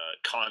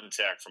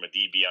contact from a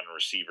DB on a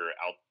receiver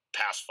out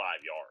past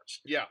 5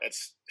 yards. Yeah,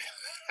 that's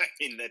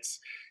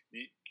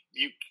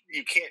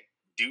you can't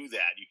do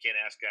that. You can't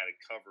ask a guy to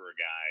cover a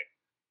guy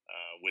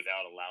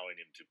without allowing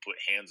him to put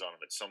hands on him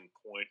at some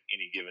point.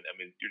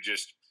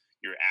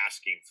 You're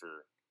asking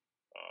for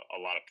a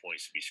lot of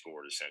points to be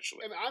scored,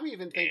 essentially. I mean, I'm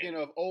even thinking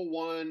of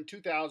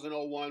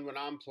 2001 when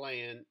I'm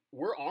playing.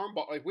 We're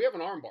armbar, like we have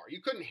an armbar.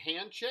 You couldn't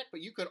hand check,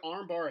 but you could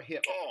armbar a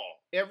hip.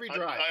 Every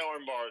drive. I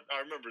armbar.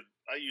 I remember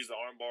I used the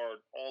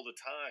armbar all the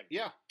time.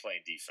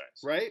 Playing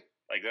defense. Right.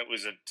 Like that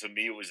was to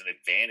me, it was an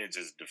advantage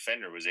as a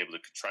defender, was able to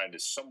try to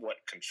somewhat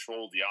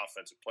control the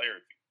offensive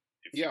player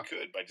if you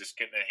could, by just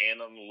getting a hand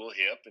on the little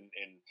hip and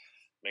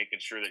making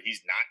sure that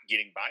he's not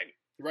getting by me.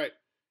 Right.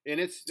 And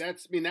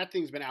that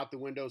thing's been out the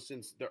window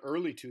since the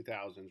early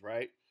 2000s,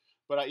 right?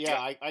 But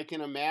I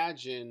can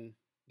imagine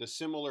the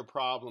similar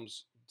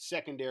problems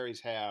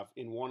secondaries have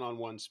in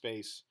one-on-one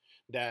space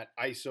that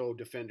ISO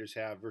defenders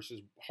have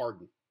versus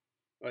Harden.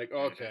 Like,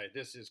 okay,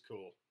 this is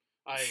cool.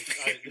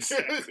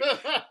 Exactly.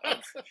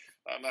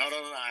 I'm out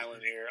on an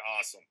island here.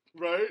 Awesome.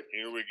 Right?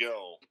 Here we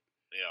go.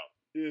 Yeah.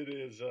 It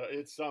is.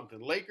 It's something.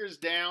 Lakers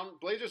down.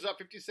 Blazers up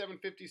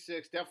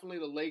 57-56. Definitely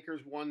the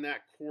Lakers won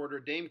that quarter.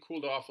 Dame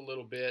cooled off a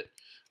little bit.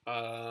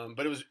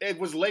 But it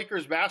was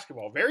Lakers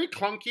basketball. Very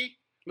clunky.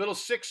 Little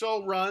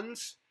 6-0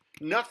 runs.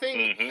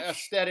 Nothing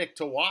aesthetic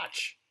to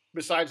watch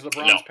besides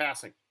LeBron's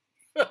passing.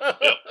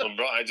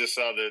 LeBron, I just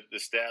saw the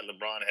stat.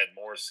 LeBron had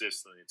more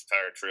assists than the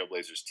entire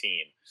Trailblazers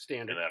team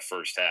in that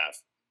first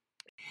half.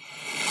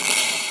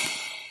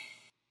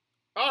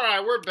 All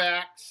right, we're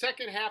back.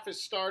 Second half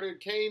has started.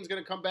 Kane's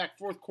going to come back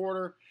fourth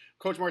quarter.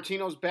 Coach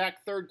Martino's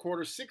back third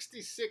quarter.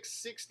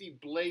 66-60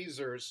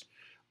 Blazers.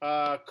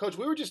 Coach,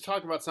 we were just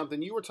talking about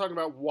something. You were talking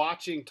about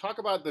watching. Talk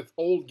about the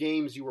old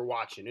games you were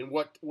watching and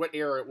what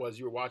era it was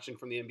you were watching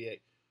from the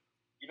NBA.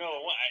 You know,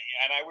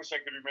 and I wish I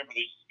could remember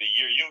the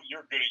year.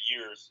 You're good at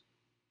years.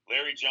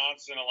 Larry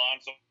Johnson,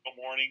 Alonzo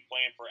Mourning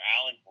playing for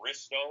Alan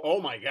Bristow.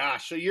 Oh, my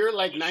gosh. So you're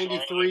like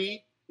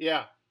 93?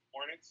 Yeah.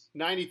 Hornets.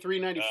 93,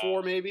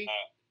 94 maybe?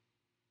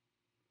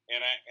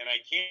 And I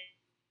can't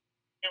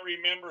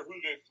remember who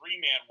the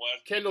three-man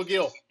was. Kendall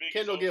Gill. Guys.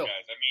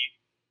 I mean,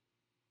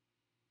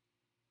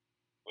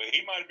 well,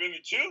 he might have been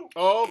the two.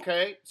 Oh,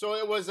 okay. So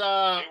it was they were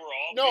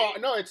all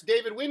no, it's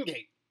David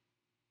Wingate.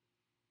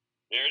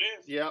 There it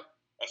is. Yep.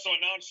 So a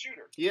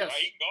non-shooter. Yes.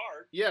 Right?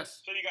 Guard.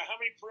 Yes. So you got how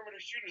many perimeter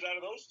shooters out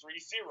of those three?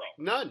 Zero.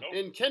 None. Nope.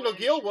 And Kendall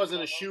Gill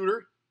wasn't a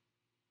shooter.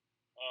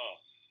 Oh.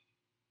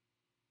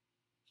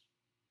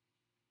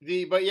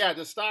 But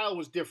the style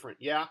was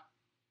different. Yeah.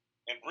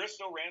 And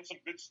Bristow ran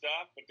some good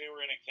stuff, but they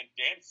were in a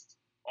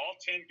condensed. All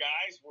 10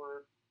 guys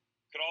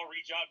could all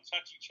reach out and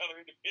touch each other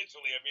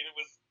individually. I mean, it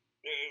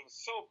was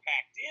so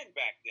packed in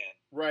back then.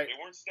 Right. They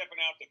weren't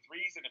stepping out the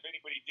threes, and if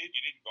anybody did,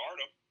 you didn't guard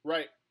them.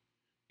 Right.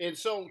 And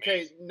so,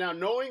 okay, now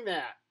knowing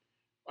that,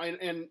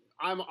 and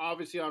I'm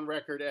obviously on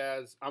record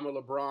as I'm a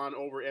LeBron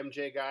over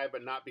MJ guy,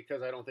 but not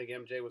because I don't think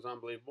MJ was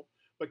unbelievable.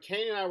 But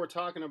Kane and I were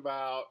talking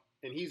about,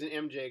 and he's an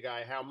MJ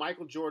guy, how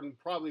Michael Jordan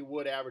probably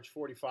would average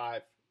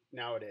 45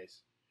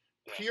 nowadays.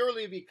 Yeah.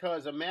 Purely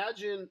because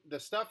imagine the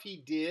stuff he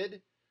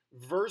did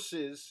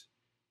versus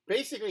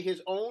basically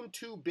his own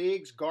two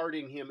bigs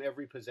guarding him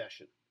every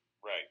possession.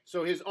 Right.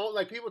 So his own,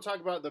 like people talk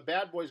about the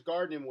bad boys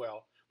guarding him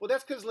well. Well,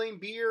 that's because Lane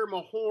Beer,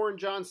 Mahorn,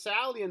 John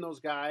Sally, and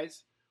those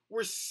guys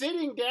were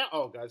sitting down.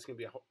 Oh, God, it's going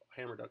to be a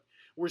hammer dunk.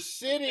 We're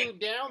sitting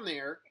down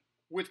there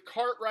with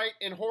Cartwright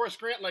and Horace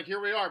Grant, like, here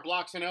we are,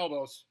 blocks and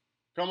elbows.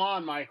 Come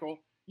on, Michael.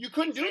 You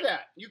couldn't do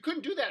that. You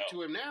couldn't do that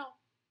to him now.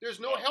 There's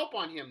no help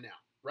on him now,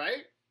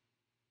 right?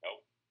 No.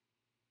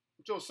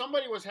 So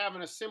somebody was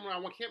having a similar,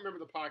 I can't remember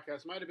the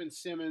podcast. It might have been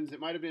Simmons.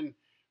 It might have been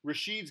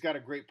Rashid's got a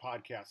great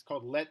podcast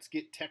called Let's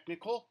Get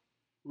Technical.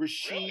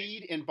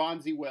 Rashid and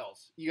Bonzi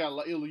Wells. You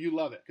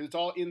love it because it's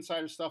all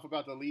insider stuff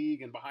about the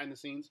league and behind the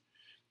scenes.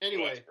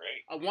 Anyway,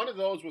 one of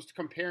those was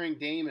comparing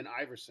Dame and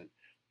Iverson.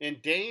 And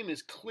Dame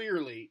is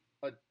clearly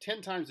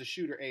 10 times the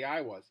shooter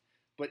AI was.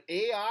 but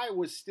AI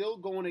was still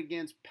going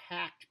against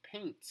packed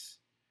paints.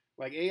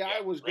 Like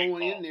AI was great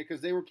going call. in there because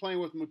they were playing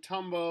with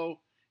Mutombo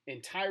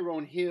and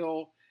Tyrone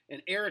Hill,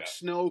 and Eric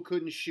Snow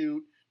couldn't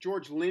shoot.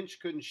 George Lynch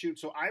couldn't shoot.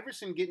 So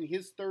Iverson getting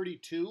his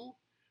 32,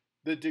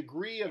 the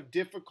degree of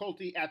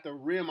difficulty at the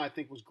rim, I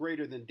think, was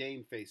greater than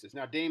Dame faces.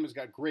 Now, Dame has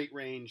got great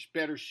range,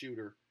 better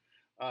shooter.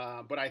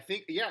 But I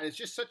think, it's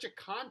just such a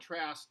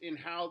contrast in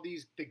how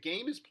the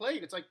game is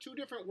played. It's like two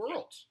different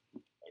worlds.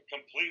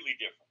 Completely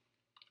different.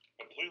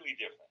 And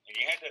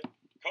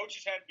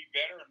coaches had to be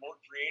better and more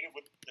creative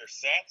with their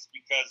sets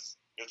because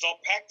it's all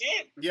packed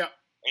in. Yeah.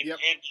 And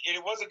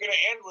it wasn't going to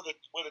end with a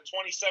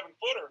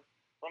 27-footer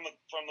from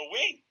the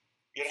wing.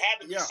 It had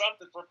to be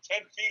something from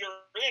 10 feet or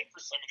in for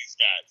some of these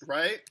guys.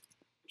 Right.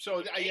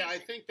 So I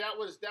think that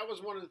was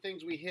one of the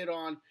things we hit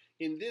on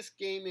in this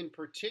game in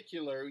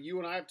particular. You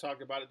and I have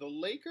talked about it. The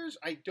Lakers,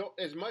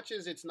 as much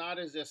as it's not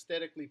as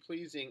aesthetically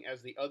pleasing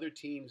as the other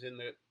teams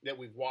that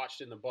we've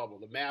watched in the bubble,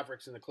 the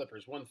Mavericks and the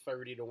Clippers,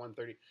 130 to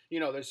 130.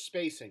 There's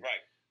spacing.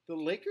 Right. The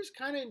Lakers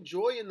kind of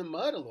enjoy in the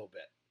mud a little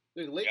bit.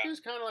 The Lakers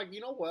kind of like, you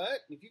know what?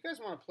 If you guys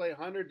want to play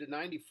 100 to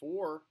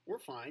 94, we're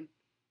fine.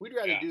 We'd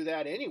rather do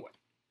that anyway.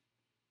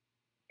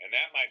 And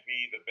that might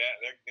be the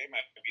best. They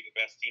might be the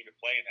best team to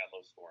play in that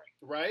low scoring.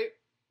 Right.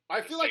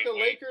 I feel like the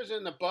Lakers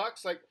and the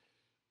Bucks, like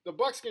the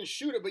Bucks can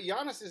shoot it, but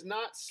Giannis is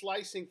not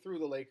slicing through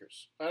the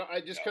Lakers.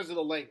 Just because of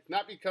the length,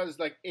 not because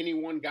like any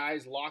one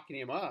guy's locking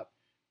him up.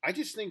 I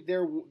just think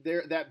they're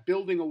that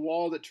building a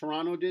wall that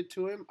Toronto did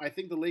to him. I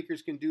think the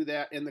Lakers can do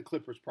that, and the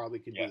Clippers probably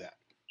can do that.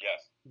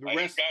 Yes.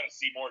 He's got to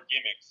see more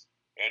gimmicks,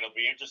 and it'll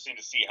be interesting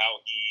to see how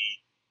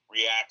he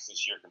reacts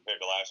this year compared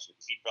to last year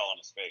because he fell on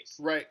his face.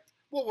 Right.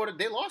 Well,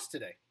 they lost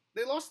today?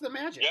 They lost to the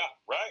Magic. Yeah,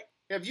 right.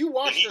 Have you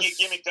watched? Did he get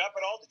gimmicked up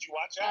at all? Did you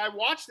watch that? I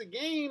watched the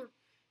game.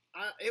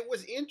 It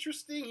was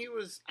interesting. He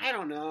was. I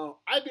don't know.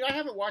 I mean, I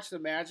haven't watched the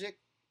Magic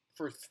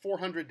for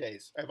 400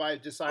 days. Have I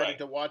decided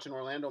to watch an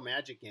Orlando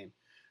Magic game?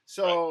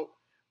 So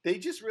they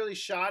just really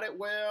shot it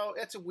well.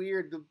 It's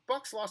weird. The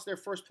Bucks lost their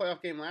first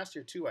playoff game last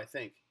year too, I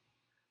think.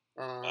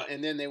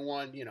 And then they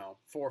won, 4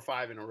 or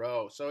 5 in a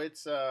row. So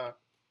it's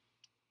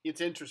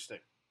interesting.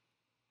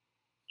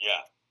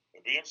 Yeah,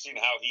 it'll be interesting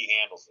how he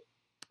handles it.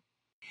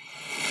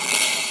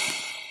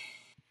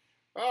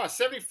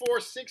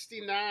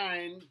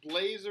 74-69,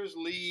 Blazers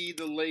lead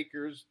the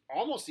Lakers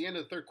almost the end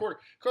of the third quarter.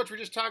 Coach, we're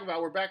just talking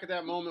about, we're back at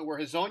that moment where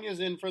Hezonja's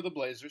in for the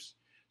Blazers.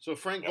 So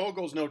Frank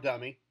Vogel's no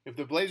dummy. If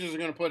the Blazers are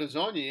going to put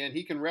Hezonja in,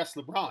 he can rest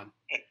LeBron.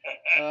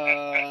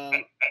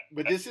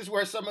 But this is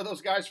where some of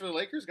those guys for the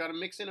Lakers got to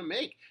mix in and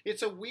make.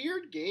 It's a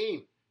weird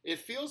game. It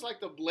feels like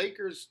the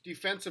Lakers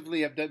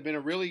defensively have done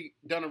a really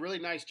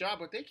nice job,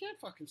 but they can't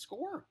fucking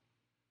score.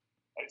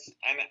 I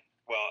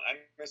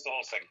missed the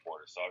whole second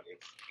quarter, so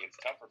it's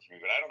tougher for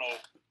me. But I don't know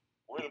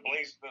where the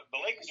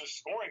Lakers are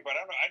scoring. But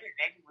I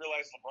didn't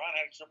realize LeBron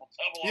had a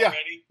triple-double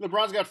already.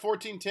 LeBron's got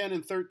 14, 10,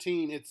 and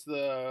 13. It's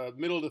the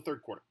middle of the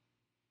third quarter.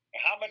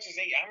 How many does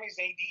AD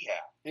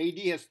have? AD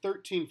has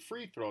 13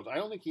 free throws. I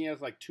don't think he has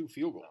like 2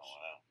 field goals.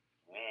 Oh,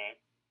 wow. All right.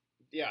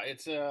 Yeah,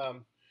 it's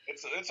a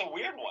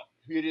weird one.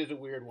 It is a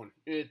weird one.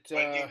 The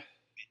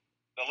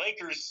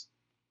Lakers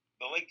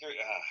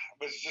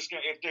was just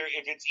gonna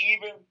if it's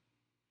even.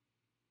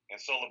 And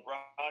so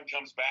LeBron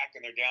comes back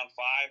and they're down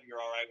 5. You're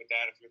all right with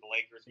that if you're the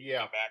Lakers. And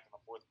come back in the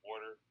fourth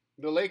quarter.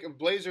 The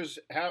Blazers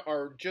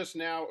are just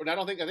now. And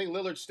I think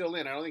Lillard's still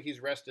in. I don't think he's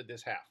rested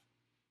this half.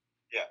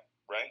 Yeah.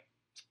 Right.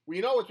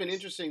 Well, what's been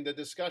interesting, the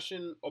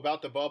discussion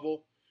about the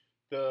bubble.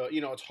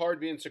 It's hard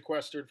being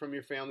sequestered from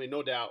your family,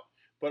 no doubt.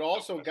 But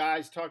also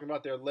guys talking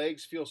about their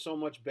legs feel so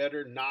much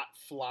better not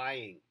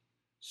flying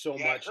so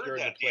much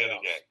during the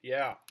playoffs.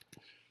 Yeah.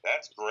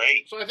 That's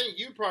great. So I think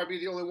you'd probably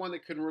be the only one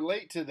that can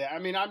relate to that.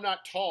 I mean, I'm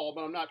not tall,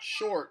 but I'm not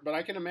short. But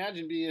I can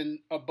imagine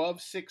being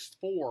above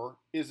 6'4"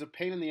 is a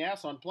pain in the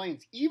ass on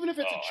planes, even if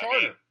it's a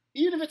charter.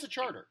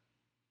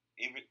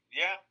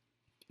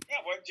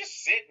 Well,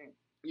 just sitting.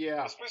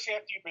 Yeah. Especially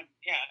after you've been.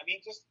 Yeah, I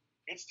mean,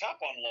 it's tough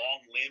on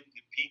long-limbed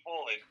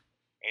people,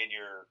 and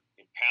you're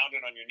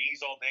pounding on your knees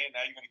all day, and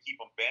now you're going to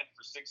keep them bent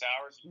for 6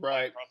 hours.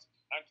 Right. Across the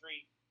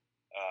country.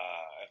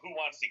 Who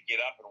wants to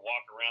get up and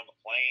walk around the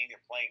plane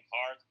and playing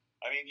cards?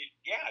 I mean,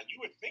 you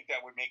would think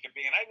that would make it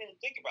big. And I didn't even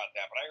think about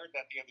that, but I heard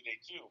that the other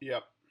day, too. Yep.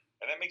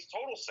 And that makes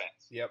total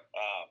sense. Yep.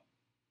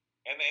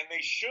 And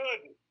they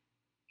should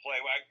play.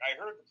 I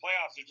heard the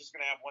playoffs are just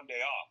going to have one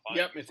day off.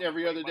 Huh? Yep, it's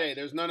every other day.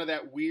 There's none of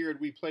that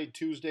weird, we played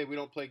Tuesday, we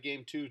don't play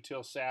game 2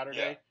 till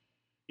Saturday.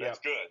 Yeah,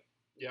 that's good.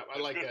 Yeah, I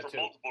like that, too.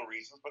 For multiple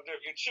reasons, but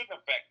it shouldn't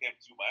affect them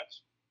too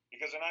much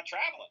because they're not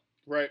traveling.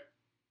 Right.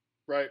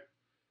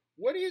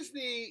 What is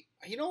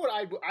what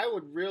I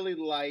would really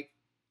like,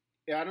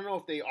 I don't know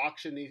if they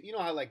auction these. You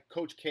know how like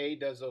Coach K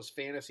does those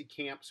fantasy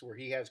camps where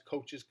he has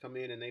coaches come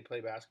in and they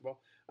play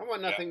basketball? I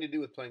want nothing to do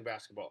with playing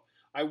basketball.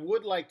 I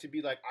would like to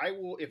be like,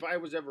 if I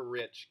was ever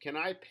rich, can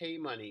I pay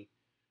money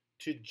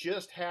to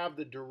just have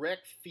the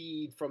direct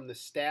feed from the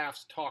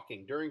staffs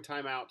talking during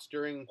timeouts,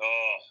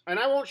 and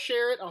I won't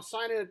share it. I'll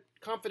sign a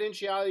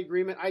confidentiality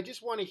agreement. I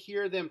just want to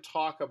hear them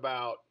talk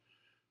about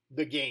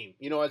the game,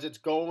 as it's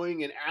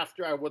going and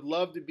after. I would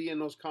love to be in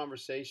those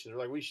conversations.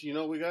 Like, we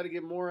got to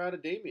get more out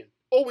of Damian.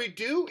 Oh, we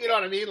do? You know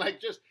what I mean? Like,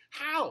 just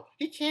how?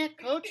 He can't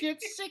coach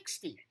at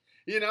 60.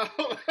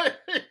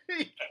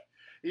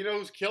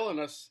 Who's killing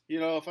us?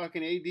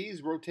 Fucking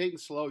AD's rotating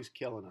slow. He's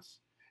killing us.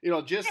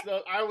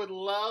 I would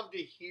love to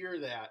hear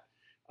that.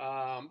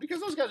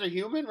 Because those guys are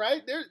human,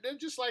 right? They're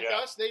just like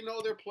us. They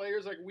know their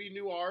players like we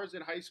knew ours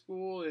in high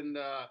school and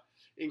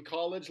in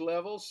college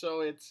level.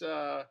 So it's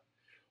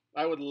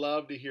I would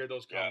love to hear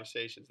those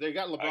conversations. They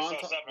got LeBron. I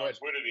saw something on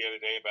Twitter the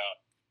other day about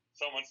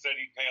someone said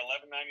he'd pay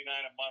 $11.99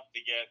 a month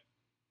to get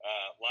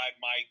live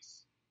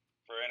mics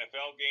for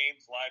NFL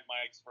games, live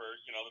mics for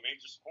the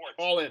major sports.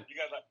 All in. You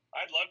guys,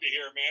 I'd love to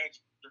hear a manager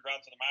go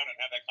out to the mound and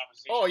have that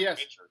conversation. Oh yes,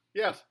 with Pitcher.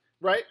 yes,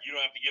 right. You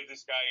don't have to give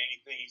this guy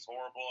anything. He's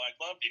horrible. I'd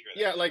love to hear that.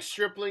 Yeah, like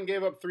Stripling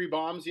gave up 3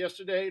 bombs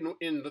yesterday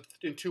in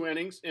 2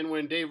 innings, and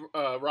when Dave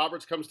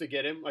Roberts comes to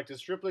get him, like, does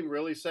Stripling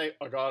really say,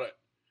 "I got it"?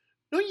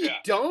 No, you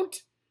don't.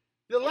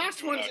 The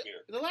last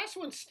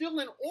one's still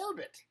in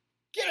orbit.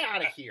 Get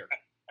out of here.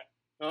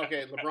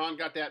 Okay, LeBron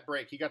got that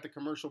break. He got the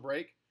commercial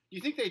break. Do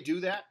you think they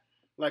do that?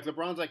 Like,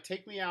 LeBron's like,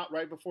 take me out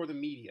right before the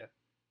media.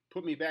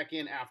 Put me back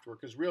in afterward,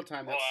 because real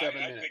time, that's 7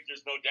 minutes. I think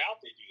there's no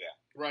doubt they do that.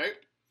 Right?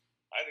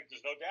 I think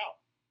there's no doubt.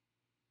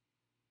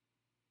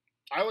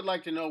 I would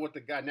like to know what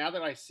the guy, now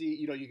that I see,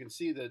 you can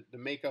see the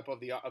makeup of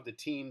the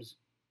team's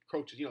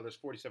coaches. There's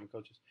 47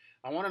 coaches.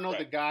 I want to know what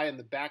the guy in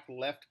the back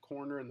left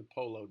corner in the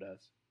polo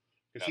does.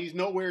 Because he's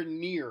nowhere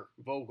near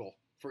Vogel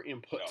for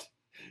input.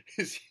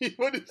 No.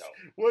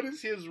 What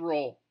is his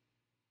role?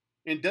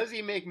 And does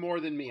he make more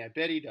than me? I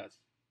bet he does.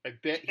 And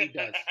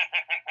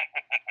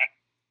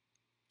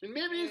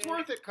maybe he's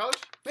worth it, Coach.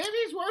 Maybe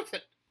he's worth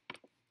it.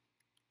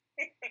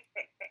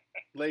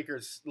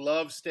 Lakers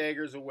love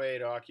staggers away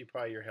to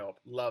occupy your help.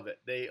 Love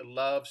it. They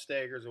love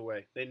staggers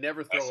away. They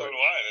never throw it. So do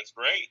I. That's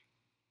great.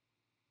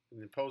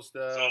 And then post. So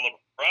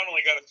LeBron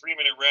only got a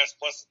 3-minute rest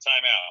plus the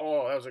timeout.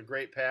 Oh, that was a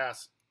great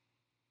pass.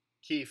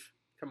 Keith,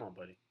 come on,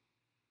 buddy.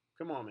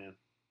 Come on, man.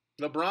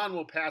 LeBron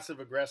will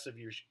passive-aggressive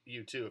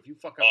you too. If you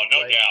fuck up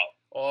no doubt.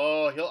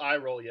 Oh, he'll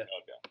eye-roll you. No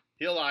doubt.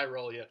 He'll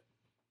eye-roll you.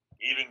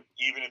 Even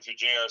if you're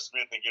J.R.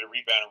 Smith and get a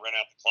rebound and run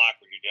out the clock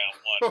when you're down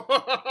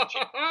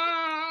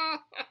 1.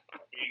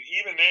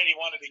 Even then, he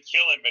wanted to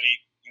kill him, but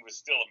he was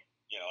still a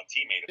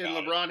teammate about it.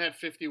 And LeBron had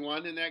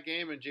 51 in that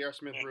game, and J.R.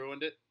 Smith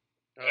ruined it.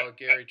 Oh,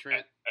 Gary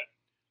Trent.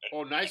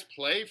 Oh, nice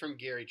play from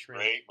Gary Trent.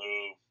 Great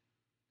move.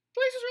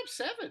 Blazers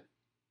are up 7.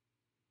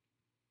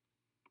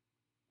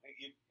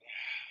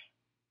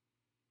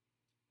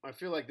 I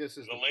feel like this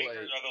is the play. Are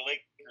the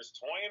Lakers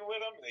toying with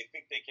them? They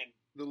think they can.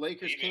 The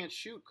Lakers can't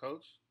shoot,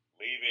 Coach.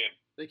 Leave him.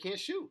 They can't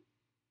shoot.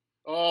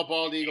 Oh,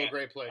 bald eagle,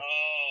 great play.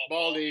 Oh,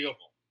 bald eagle.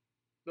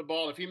 The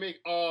ball. If you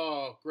make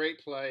great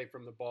play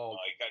from the ball.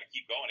 Oh, you got to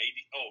keep going.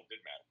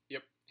 Didn't matter.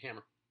 Yep,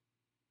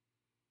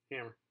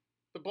 hammer.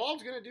 The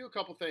ball's gonna do a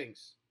couple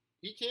things.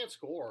 He can't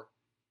score.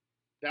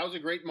 That was a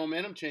great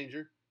momentum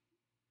changer.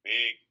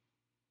 Big,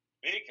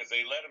 because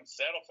they let him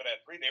settle for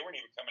that 3. They weren't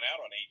even coming out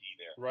on AD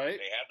there. Right.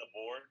 They had the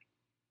board.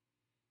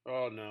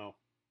 Oh, no.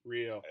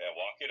 Rio. Yeah,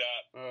 walk it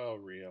up. Oh,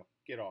 Rio.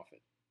 Get off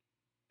it.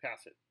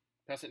 Pass it.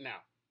 Pass it now.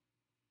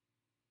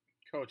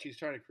 Coach, he's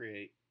trying to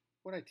create.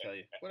 What'd I tell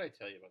you? What'd I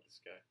tell you about this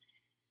guy?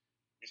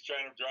 He's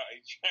trying to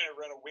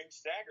run a wing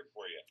stagger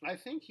for you. I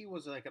think he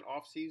was like an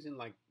off-season,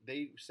 like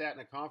they sat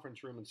in a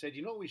conference room and said,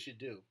 you know what we should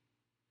do?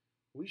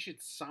 We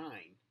should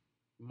sign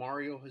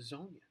Mario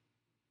Hezonja.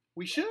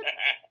 We should.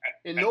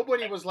 And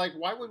nobody was like,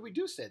 why would we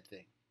do said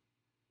thing?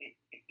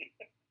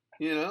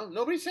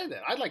 Nobody said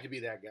that. I'd like to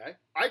be that guy.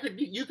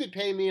 You could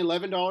pay me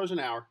 $11 an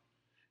hour,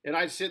 and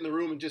I'd sit in the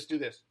room and just do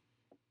this.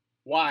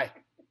 Why?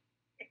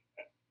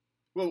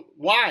 Well,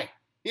 why?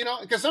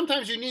 Because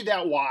sometimes you need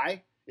that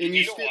why. And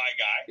you need a why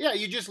guy. Yeah,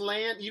 you just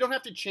land. You don't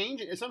have to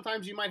change it. And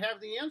sometimes you might have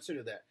the answer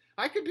to that.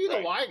 I could be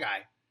the why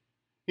guy.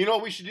 You know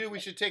what we should do? We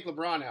should take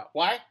LeBron out.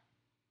 Why?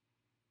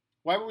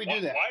 Why would we do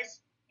that? Why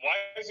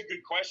is a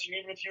good question,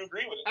 even if you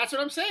agree with it? That's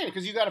what I'm saying.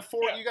 Because you got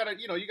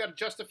to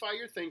justify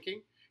your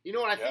thinking. You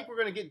know what? I think we're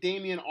going to get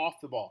Damian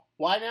off the ball.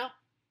 Why now?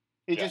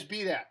 And just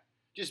be that.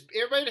 Just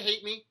everybody to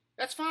hate me.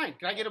 That's fine.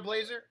 Can I get a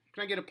blazer?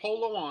 Can I get a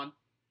polo on?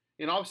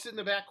 And I'll sit in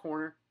the back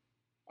corner.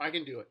 I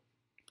can do it.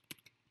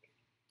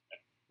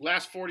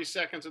 Last 40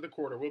 seconds of the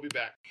quarter. We'll be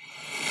back.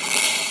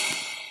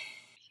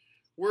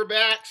 We're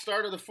back.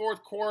 Start of the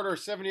fourth quarter.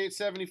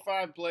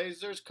 78-75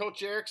 Blazers.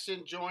 Coach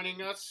Erickson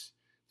joining us.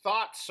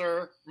 Thoughts,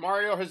 sir?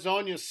 Mario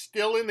Hezonja is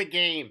still in the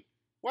game.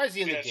 Why is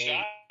he in the game?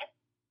 Shot?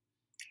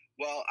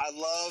 Well, I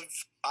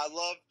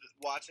love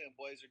watching a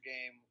Blazer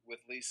game with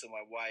Lisa,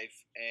 my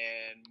wife,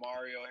 and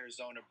Mario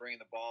Hezonja bringing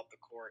the ball up the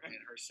court and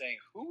her saying,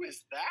 "Who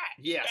is that?"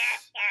 Yes.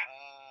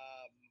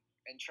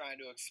 And trying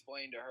to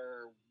explain to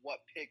her what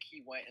pick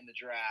he went in the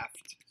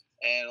draft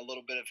and a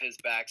little bit of his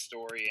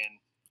backstory, and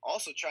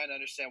also trying to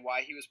understand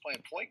why he was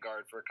playing point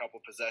guard for a couple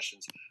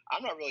possessions.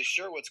 I'm not really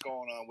sure what's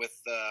going on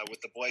with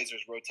the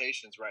Blazers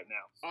rotations right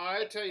now.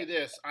 I tell you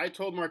this. I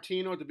told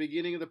Martino at the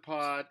beginning of the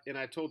pod, and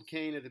I told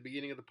Kane at the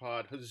beginning of the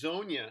pod,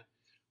 Hezonja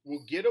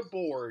will get a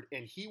board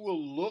and he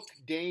will look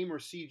Dame or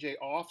CJ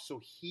off so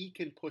he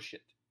can push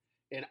it.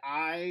 And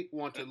I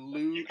want to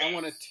lose. I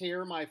want to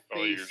tear my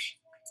face.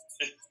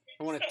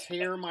 I want to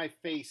tear my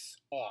face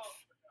off.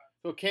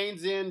 So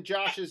Kane's in,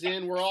 Josh is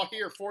in. We're all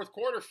here. Fourth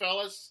quarter,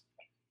 fellas.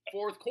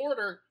 Fourth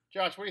quarter.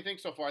 Josh, what do you think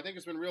so far? I think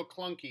it's been real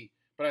clunky,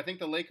 but I think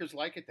the Lakers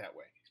like it that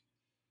way.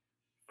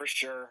 For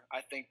sure.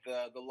 I think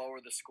the lower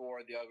the score,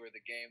 the uglier the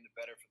game, the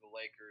better for the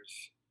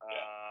Lakers.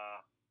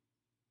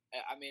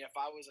 I mean, if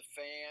I was a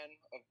fan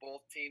of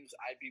both teams,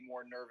 I'd be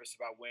more nervous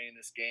about winning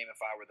this game if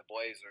I were the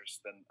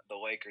Blazers than the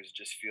Lakers.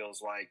 Just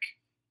feels like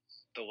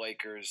the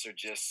Lakers are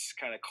just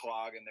kind of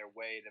clogging their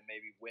way to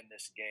maybe win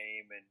this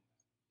game, and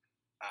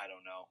I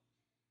don't know.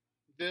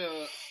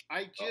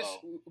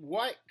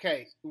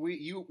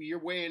 You're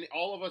weighing.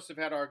 All of us have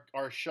had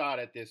our shot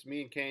at this.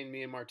 Me and Kane,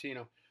 me and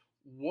Martino.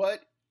 Why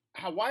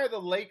are the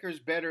Lakers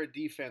better at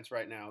defense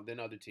right now than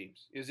other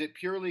teams? Is it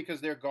purely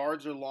because their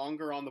guards are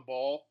longer on the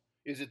ball?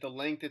 Is it the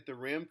length at the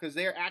rim? Because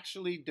they're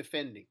actually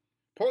defending.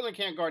 Portland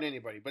can't guard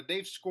anybody, but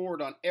they've scored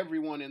on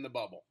everyone in the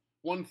bubble.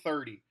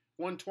 130,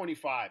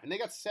 125, and they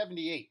got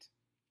 78.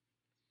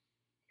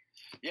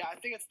 Yeah, I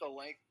think it's the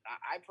length.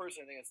 I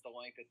personally think it's the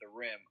length at the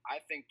rim. I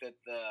think that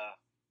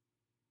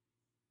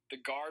the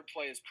guard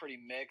play is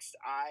pretty mixed.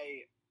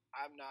 I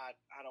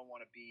don't want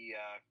to be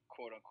a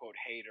quote unquote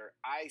hater.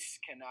 I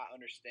cannot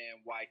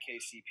understand why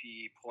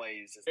KCP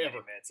plays as many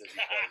minutes as he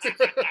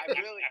plays. I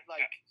really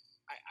like.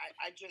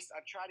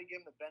 I've tried to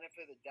give him the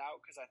benefit of the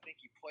doubt because I think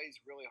he plays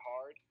really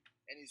hard,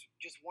 and he's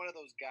just one of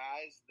those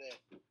guys that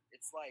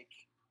it's like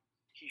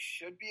he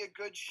should be a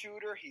good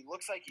shooter. He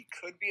looks like he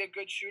could be a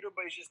good shooter,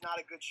 but he's just not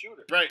a good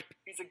shooter. Right.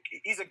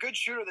 He's a good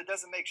shooter that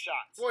doesn't make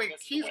shots. Boy,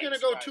 he's going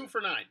to go 2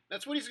 for 9.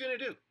 That's what he's going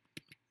to do.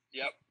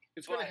 Yep.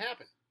 It's going to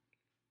happen.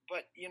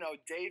 But,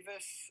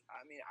 Davis,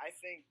 I mean, I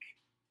think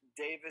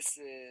Davis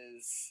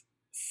is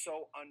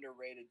so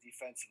underrated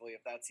defensively,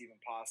 if that's even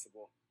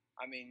possible.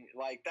 I mean,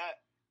 like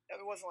that.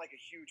 It wasn't like a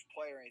huge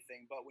play or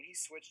anything, but when he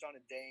switched on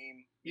a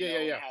Dame,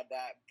 and had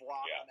that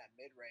block on that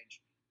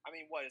mid-range. I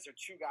mean, is there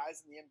 2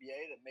 guys in the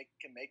NBA that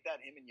can make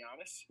that, him and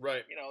Giannis?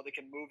 Right. They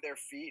can move their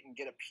feet and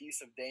get a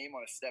piece of Dame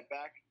on a step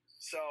back.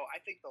 So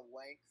I think the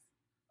length,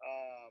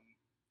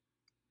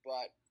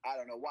 but I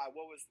don't know why.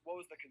 What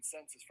was the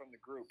consensus from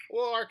the group?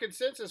 Well, our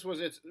consensus was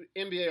it's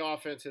NBA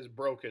offense has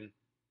broken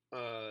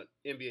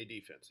NBA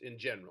defense in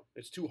general.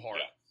 It's too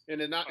hard. Yeah.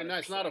 And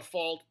that's not a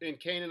fault. And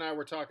Kane and I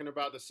were talking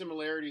about the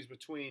similarities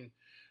between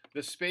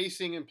the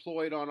spacing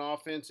employed on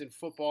offense in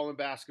football and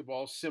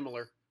basketball,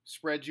 similar,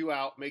 spread you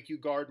out, make you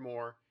guard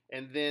more.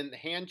 And then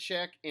hand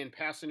check and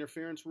pass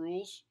interference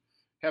rules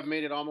have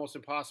made it almost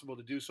impossible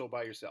to do so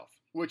by yourself,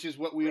 which is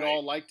what we would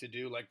all like to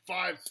do. Like,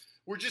 5,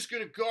 we're just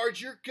going to guard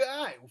your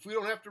guy. If we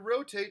don't have to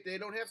rotate, they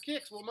don't have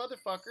kicks. Well,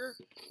 motherfucker,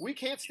 we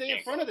can't stay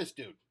in front of this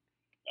dude.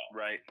 No.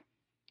 Right.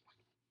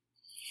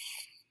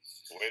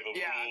 The way the rules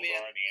are in the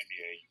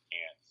NBA, you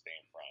can't stay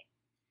in front.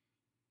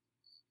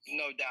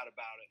 No doubt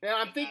about it. Yeah,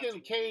 I'm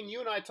thinking, Kane, you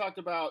and I talked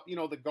about,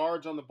 the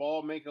guards on the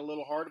ball make it a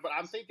little harder, but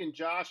I'm thinking,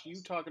 Josh,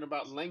 you talking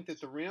about length at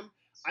the rim.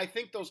 I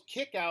think those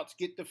kickouts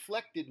get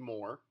deflected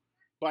more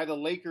by the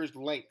Lakers'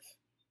 length.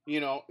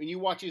 And you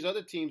watch these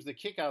other teams, the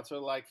kickouts are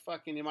like,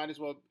 fucking, you might as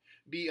well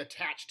be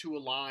attached to a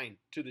line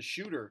to the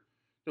shooter.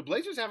 The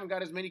Blazers haven't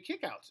got as many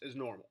kickouts as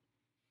normal.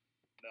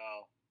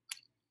 No.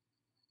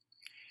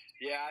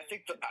 Yeah, I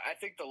think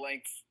the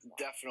length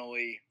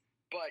definitely,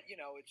 but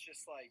it's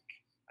just like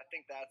I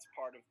think that's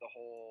part of the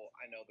whole.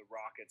 I know the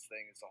Rockets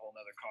thing is a whole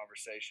nother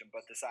conversation,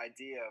 but this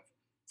idea of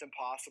it's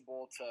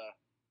impossible to.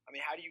 I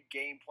mean, how do you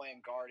game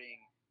plan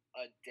guarding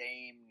a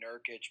Dame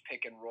Nurkic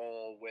pick and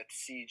roll with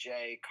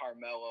CJ,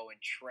 Carmelo,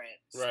 and Trent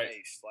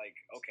space? Like,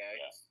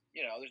 okay,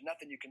 there's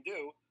nothing you can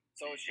do.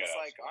 So it's just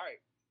like, all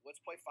right,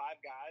 let's play 5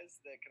 guys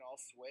that can all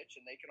switch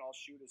and they can all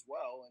shoot as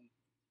well, and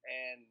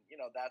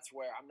that's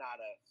where I'm not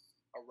a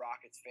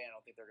Rockets fan. I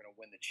don't think they're going to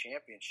win the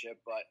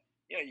championship, but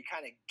you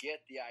kind of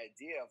get the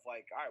idea of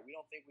like, all right, we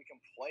don't think we can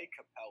play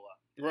Capella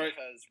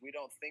because we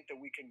don't think that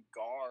we can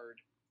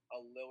guard a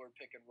Lillard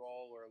pick and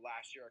roll or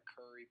last year a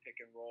Curry pick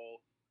and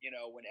roll.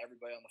 When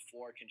everybody on the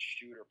floor can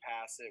shoot or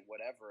pass it,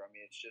 whatever. I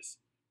mean, it's just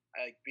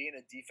like being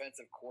a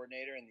defensive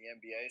coordinator in the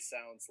NBA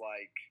sounds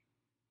like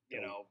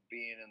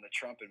being in the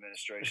Trump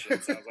administration.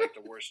 It sounds like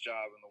the worst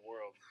job in the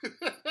world.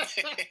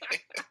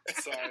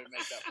 Sorry to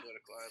make that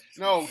political.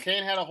 No,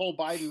 Kane had a whole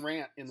Biden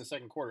rant in the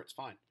second quarter. It's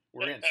fine.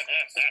 We're in.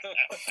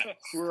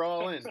 We're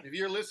all in. If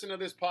you're listening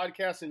to this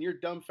podcast and you're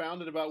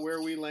dumbfounded about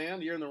where we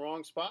land, you're in the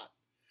wrong spot.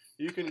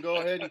 You can go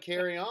ahead and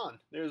carry on.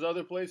 There's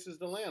other places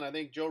to land. I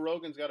think Joe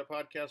Rogan's got a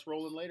podcast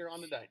rolling later on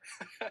tonight.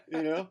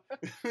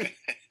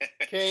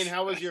 Kane,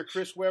 how was your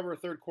Chris Webber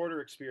third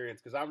quarter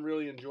experience? Because I'm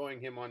really enjoying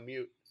him on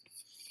mute.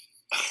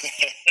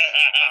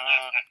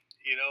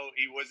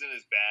 He wasn't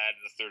as bad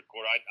in the third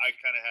quarter. I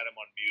kind of had him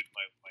on mute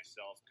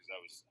myself because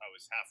I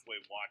was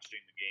halfway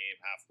watching the game,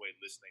 halfway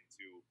listening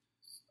to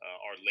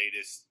our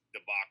latest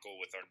debacle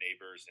with our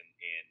neighbors, and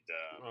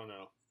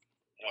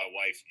my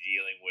wife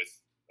dealing with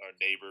our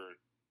neighbor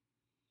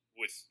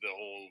with the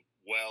whole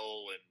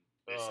well and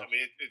this. I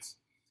mean, it's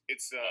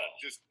it's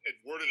just a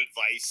word of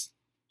advice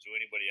to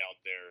anybody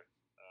out there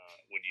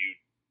when you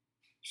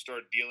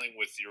start dealing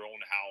with your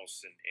own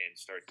house and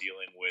start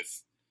dealing with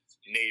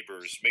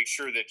neighbors. Make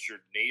sure that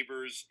your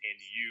neighbors and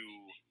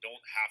you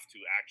don't have to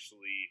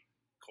actually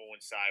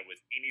coincide with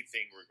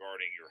anything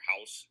regarding your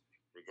house,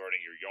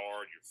 regarding your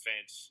yard, your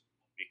fence,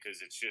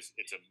 because it's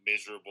a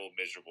miserable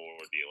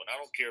ordeal. And I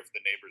don't care if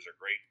the neighbors are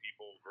great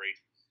people, great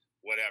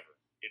whatever.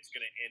 It's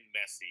going to end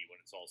messy when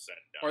it's all said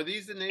and done. Are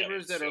these the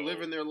neighbors that are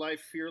living their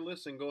life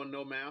fearless and going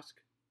no mask?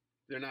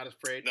 They're not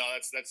afraid? No,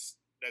 that's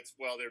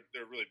well,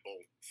 they're really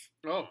both.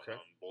 Oh, okay.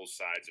 Both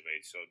sides of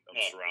it. So I'm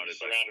surrounded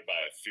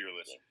by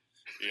fearless.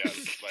 Yeah.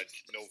 Yes, but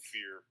no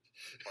fear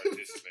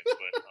participants.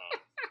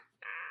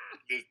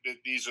 But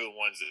these are the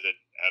ones that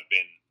have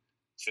been,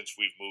 since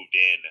we've moved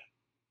in,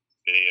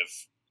 they have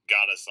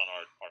got us on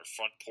our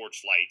front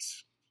porch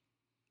lights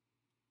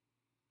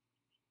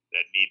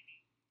that need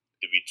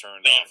to be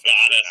turned off at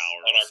certain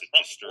hours. It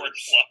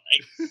disturbs.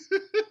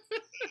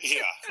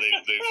 Yeah,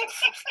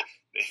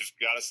 they've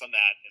got us on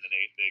that, and then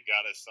they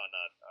got us on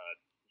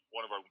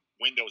one of our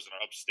windows in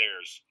our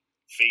upstairs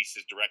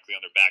faces directly on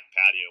their back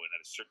patio, and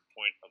at a certain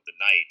point of the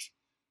night,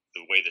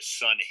 the way the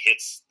sun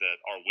hits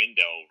our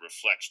window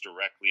reflects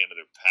directly into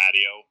their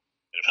patio,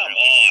 and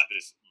apparently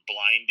this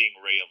blinding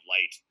ray of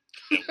light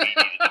that we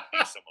needed to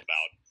do something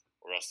about,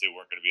 or else they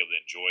weren't going to be able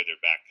to enjoy their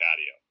back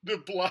patio.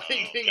 The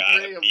blinding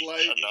ray of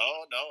light.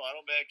 No,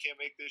 I can't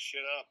make this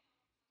shit up.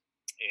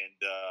 And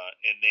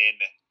then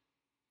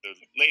the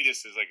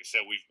latest is, like I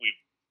said,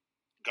 we've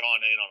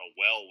gone in on a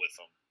well with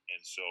them, and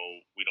so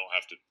we don't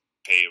have to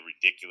pay a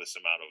ridiculous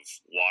amount of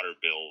water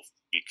bill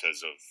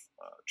because of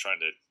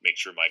trying to make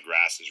sure my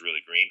grass is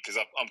really green. Because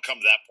I'm come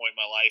to that point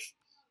in my life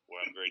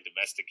where I'm very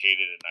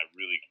domesticated, and I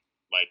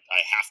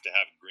have to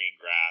have green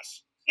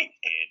grass.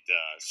 And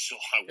so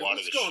I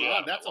water the shit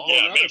out. That's a whole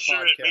other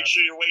podcast. Make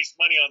sure you waste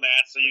money on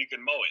that so you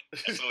can mow it.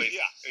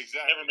 Yeah,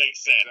 exactly. Never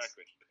makes sense.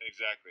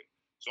 Exactly.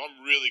 So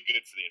I'm really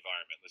good for the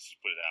environment. Let's just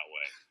put it that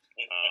way.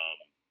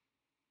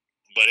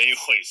 But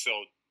anyway,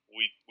 so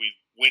we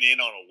went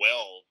in on a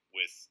well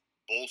with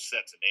both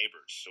sets of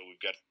neighbors. So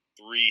we've got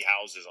 3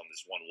 houses on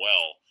this one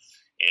well,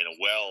 and a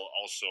well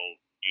also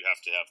you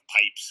have to have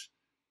pipes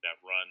that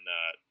run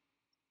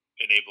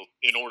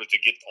in order to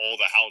get all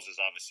the houses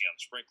obviously on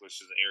sprinklers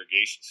to the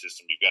irrigation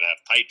system. You've got to have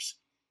pipes.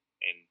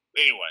 And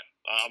anyway,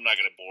 I'm not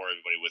going to bore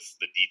everybody with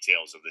the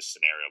details of this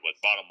scenario,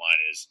 but bottom line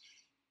is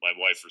my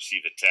wife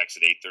received a text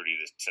at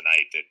 8:30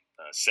 tonight that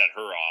set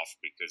her off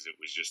because it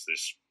was just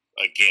this,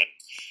 again,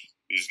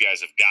 these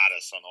guys have got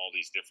us on all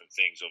these different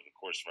things over the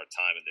course of our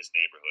time in this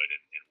neighborhood,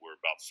 and we're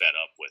about fed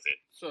up with it.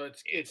 So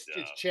it's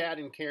Chad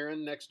and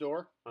Karen next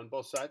door on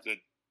both sides?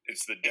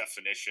 It's the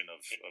definition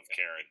of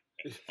Karen.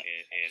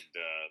 and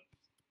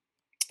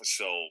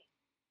so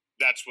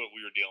that's what we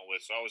were dealing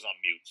with. So I was on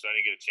mute, so I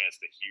didn't get a chance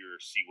to hear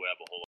C-Web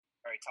a whole lot.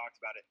 Already talked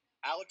about it.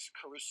 Alex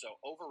Caruso,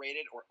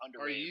 overrated or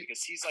underrated?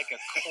 Because he's like a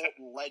cult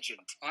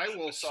legend. I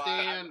will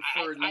stand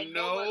for I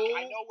know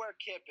where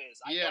Kip is.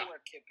 I know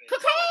where Kip is.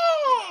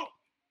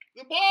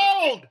 The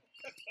bald!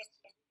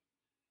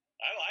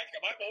 I like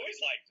him. I've always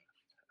liked him.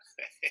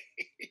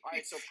 All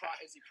right, so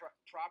is he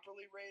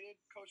properly rated,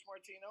 Coach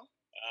Martino?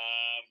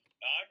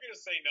 I'm going to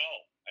say no.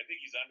 I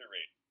think he's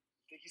underrated.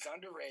 He's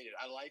underrated.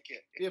 I like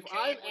it. If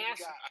I'm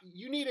asked,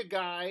 you need a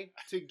guy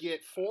to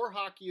get 4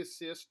 hockey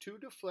assists, 2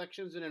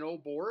 deflections, and an O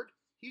board.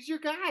 He's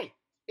your guy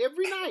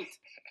every night.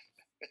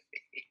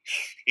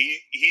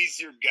 He's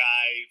your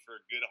guy for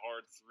a good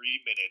hard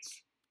 3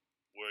 minutes,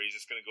 where he's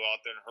just going to go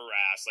out there and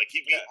harass. Like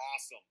he'd be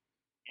awesome.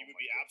 He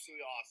would be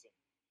absolutely awesome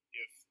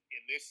if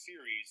in this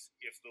series,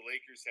 if the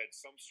Lakers had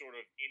some sort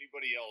of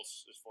anybody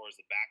else as far as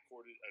the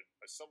backcourt,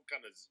 some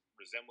kind of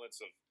resemblance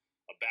of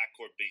a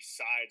backcourt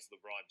besides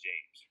LeBron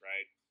James,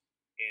 right?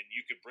 And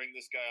you could bring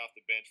this guy off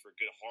the bench for a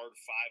good hard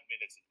 5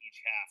 minutes in each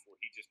half where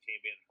he just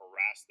came in and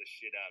harassed the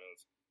shit out of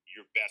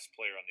your best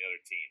player on the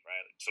other team,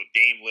 right? So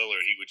Dame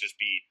Lillard, he would just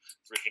be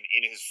freaking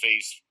in his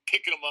face,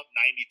 picking him up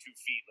 92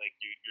 feet like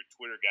your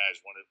Twitter guys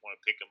want to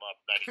pick him up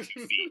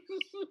 92 feet.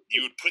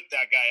 You would put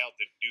that guy out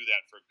to do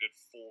that for a good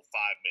full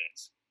 5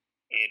 minutes.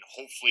 And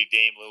hopefully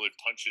Dame Lillard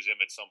punches him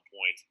at some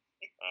point.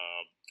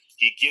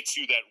 He gets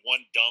you that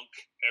one dunk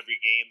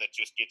every game that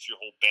just gets your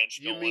whole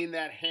bench going. You mean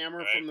that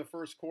hammer from the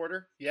first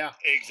quarter? Yeah,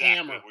 exactly.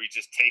 Hammer. Where he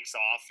just takes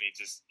off and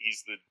he's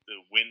the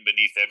wind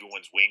beneath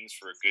everyone's wings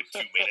for a good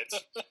 2 minutes.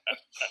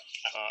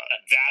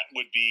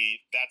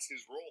 That's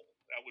his role.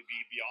 That would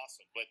be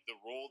awesome. But the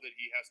role that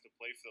he has to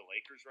play for the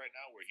Lakers right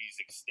now, where he's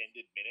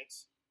extended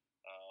minutes,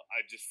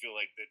 I just feel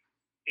like that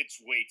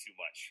it's way too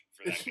much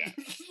for that guy.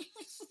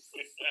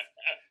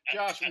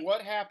 Josh,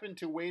 what happened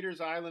to Waiters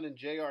Island and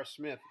J.R.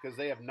 Smith because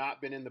they have not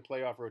been in the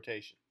playoff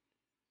rotation?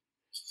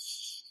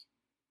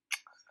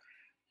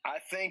 I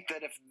think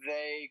that if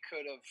they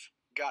could have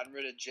gotten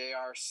rid of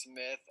J.R.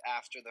 Smith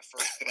after the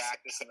first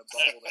practice in the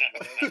bubble, they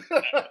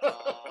would have.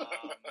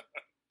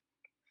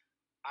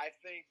 I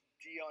think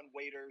Dion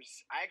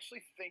Waiters. I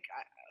actually think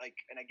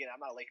and again,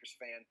 I'm not a Lakers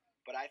fan,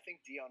 but I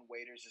think Dion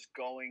Waiters is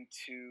going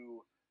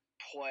to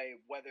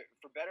play, whether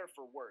for better or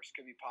for worse,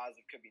 could be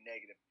positive, could be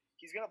negative.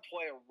 He's going to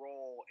play a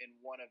role in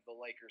one of the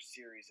Lakers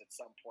series at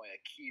some point, a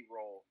key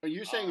role. Are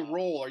you saying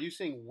role? Are you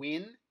saying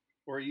win?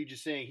 Or are you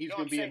just saying he's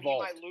going to be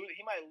involved?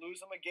 He might lose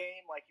him a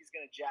game, like he's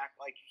going to jack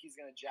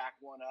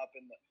one up,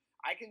 and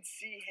I can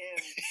see him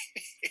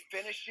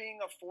finishing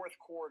a fourth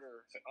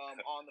quarter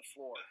on the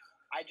floor.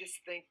 I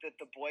just think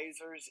that the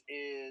Blazers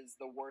is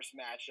the worst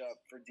matchup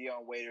for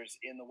Dion Waiters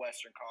in the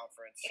Western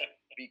Conference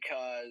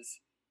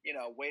because, you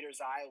know,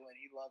 Waiters Island,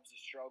 he loves to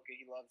stroke it,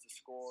 he loves to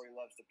score, he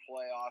loves to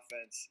play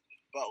offense,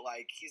 but,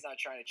 like, he's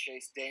not trying to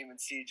chase Dame and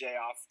CJ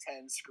off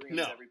 10 screens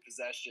every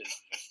possession.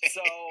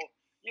 So,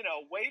 you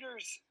know,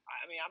 Waiters,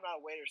 I mean, I'm not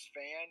a Waiters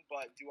fan,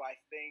 but do I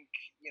think,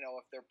 you know,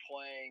 if they're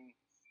playing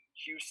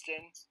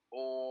Houston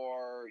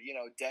or, you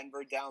know,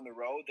 Denver down the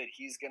road that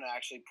he's going to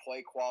actually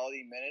play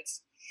quality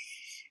minutes?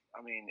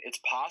 I mean,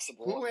 it's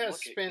possible. Who has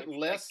spent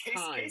less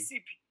time?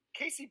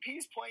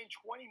 KCP's playing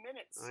 20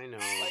 minutes. I know.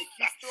 Like,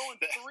 he's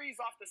throwing threes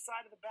off the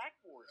side of the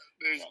backboard.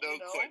 There's no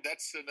question.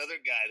 That's another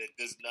guy that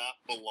does not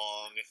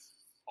belong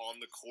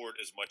on the court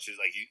as much as,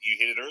 like, you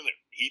hit it earlier.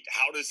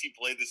 How does he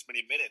play this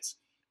many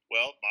minutes?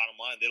 Well, bottom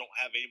line, they don't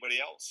have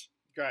anybody else.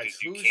 Guys,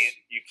 you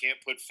can't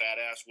put fat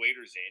ass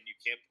Waiters in. You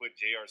can't put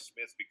J.R.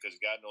 Smith because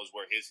God knows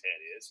where his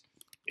head is.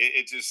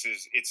 It just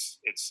is. It's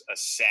a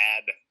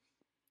sad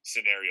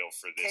scenario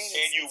for this.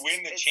 And you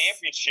win the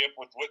championship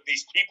with what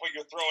these people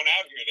you're throwing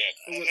out here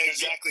then.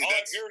 Exactly. All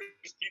I'm hearing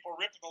is people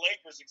ripping the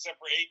Lakers except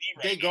for AD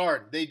right They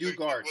guard. They do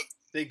guard.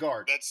 They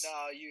guard.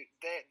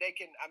 They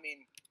can, I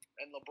mean,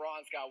 and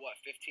LeBron's got,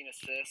 15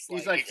 assists?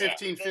 He's like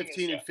 15,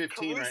 15, and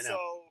 15 right now.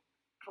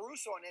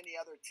 Caruso on any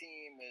other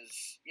team is,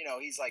 you know,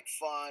 he's like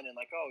fun and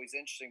like, oh, he's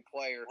an interesting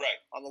player.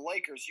 Right. On the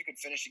Lakers, you could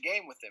finish a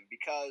game with him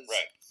because,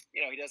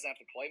 you know, he doesn't have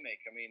to play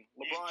make. I mean,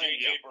 LeBron.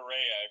 He's JJ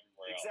Barea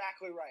everywhere else.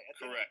 Exactly right. At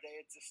the end of Correct. the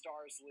day, it's a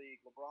stars league.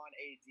 LeBron,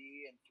 AD,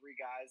 and three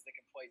guys that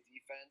can play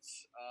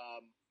defense.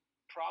 I'm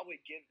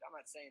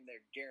not saying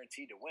they're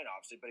guaranteed to win,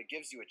 obviously, but it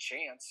gives you a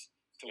chance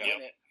to win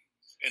it.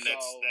 And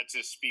that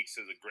just speaks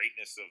to the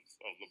greatness of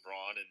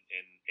LeBron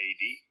and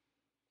AD.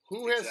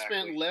 Who has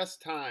spent less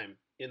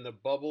time in the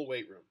bubble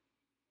weight room?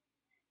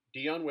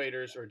 Dion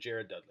Waiters or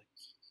Jared Dudley?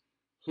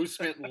 Who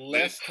spent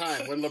less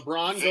time when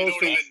LeBron goes to?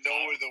 They don't even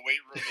know where the weight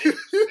room is.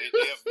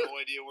 They have no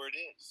idea where it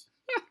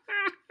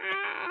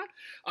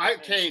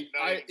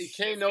is.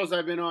 Kane knows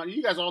I've been on.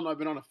 You guys all know I've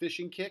been on a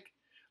fishing kick.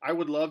 I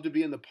would love to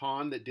be in the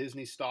pond that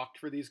Disney stocked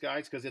for these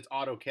guys because it's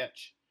auto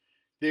catch.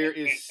 There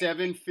is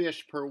 7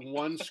 fish per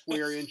 1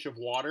 square inch of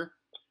water,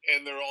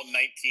 and they're all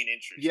 19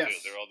 inches. Yes, too.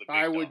 They're all the big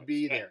I dogs. would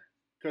be there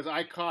because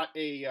I caught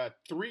a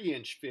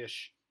 3-inch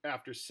fish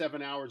after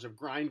 7 hours of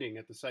grinding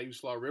at the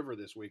Siuslaw River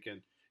this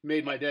weekend.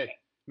 Made my day.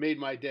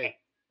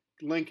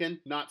 Lincoln,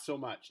 not so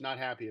much. Not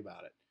happy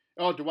about it.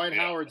 Oh, Dwight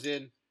Howard's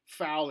in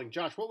fouling.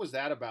 Josh, what was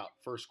that about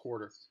first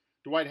quarter?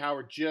 Dwight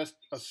Howard just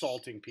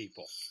assaulting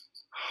people.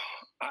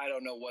 I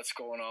don't know what's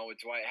going on with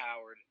Dwight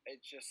Howard.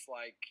 It's just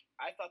like,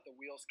 I thought the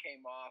wheels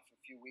came off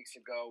a few weeks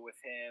ago with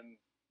him,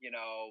 you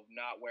know,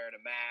 not wearing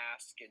a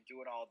mask and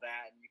doing all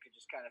that. And you could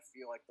just kind of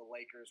feel like the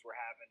Lakers were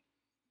having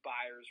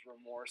buyer's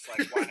remorse,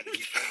 like, why did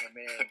you bring him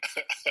in?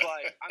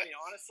 But I mean,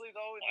 honestly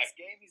though, in this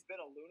game he's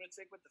been a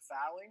lunatic with the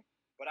fouling,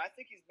 but I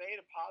think he's made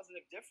a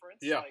positive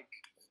difference. Like,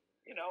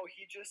 you know,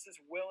 he just is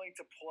willing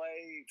to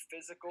play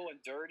physical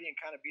and dirty and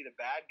kind of be the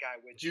bad guy.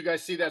 Did you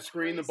guys see that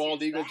screen the bald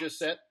eagle just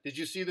set? Did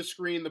you see the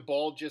screen the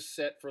ball just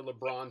set for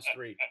LeBron's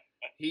 3?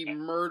 He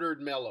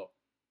murdered Melo.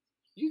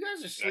 You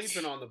guys are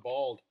sleeping on the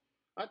bald.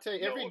 I tell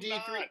you, every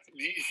D3.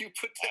 You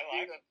put that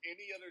in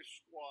any other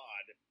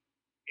squad,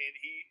 and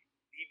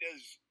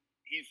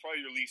he's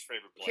probably your least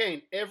favorite player.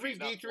 Kane, every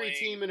D3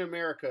 team in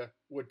America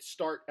would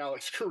start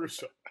Alex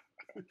Caruso.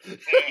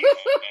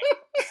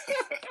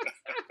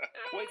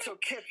 Wait, so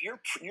Kip, you're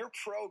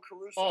pro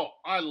Caruso? Oh,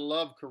 I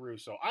love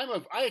Caruso. I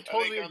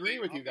totally agree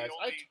with you guys.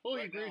 I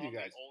totally agree with you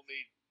guys.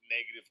 Only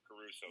negative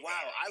Caruso. Wow,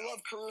 I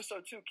love Caruso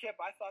too, Kip.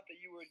 I thought that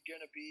you were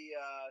gonna be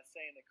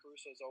saying that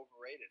Caruso's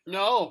overrated.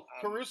 No,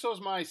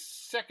 Caruso's my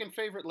second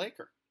favorite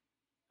Laker.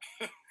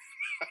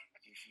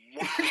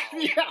 Wow.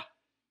 Yeah,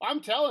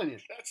 I'm telling you.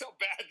 That's how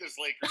bad this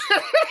Lakers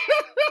are.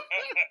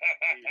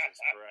 Jesus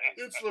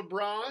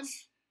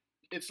Christ.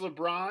 It's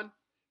LeBron.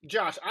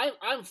 Josh,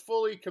 I'm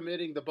fully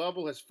committing. The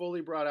bubble has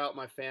fully brought out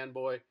my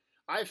fanboy.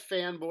 I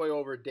fanboy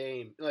over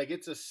Dame. Like,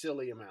 it's a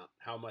silly amount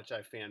how much I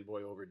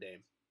fanboy over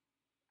Dame.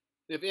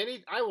 If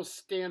any, I will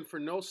stand for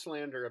no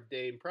slander of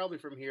Dame, probably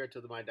from here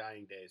to my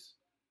dying days.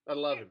 I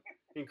love him.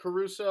 And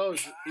Caruso,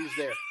 he's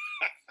there.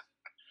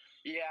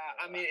 Yeah,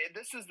 I mean,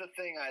 this is the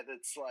thing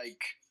that's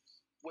like,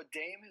 what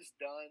Dame has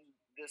done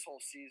this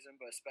whole season,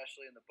 but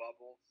especially in the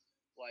bubble,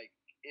 like,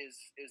 is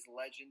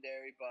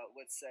legendary. But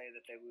let's say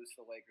that they lose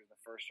to the Lakers in the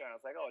first round.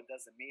 It's like, oh, it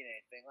doesn't mean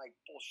anything. Like,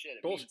 bullshit.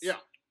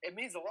 It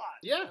means a lot.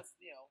 Yeah.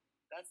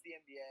 That's the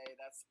NBA.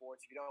 That's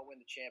sports. If you don't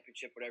win the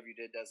championship, whatever you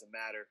did doesn't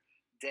matter.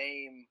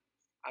 Dame,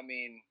 I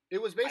mean,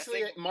 it was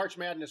basically a March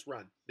Madness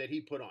run that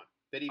he put on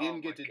that he didn't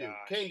get to do.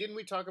 Kane, didn't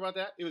we talk about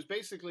that? It was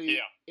basically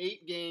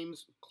 8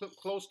 games,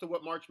 close to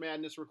what March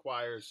Madness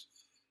requires.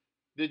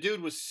 The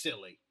dude was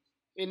silly.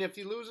 And if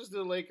he loses to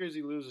the Lakers,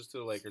 he loses to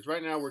the Lakers.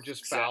 Right now, we're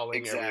just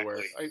fouling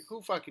everywhere.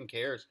 Who fucking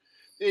cares?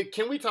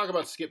 Can we talk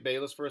about Skip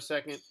Bayless for a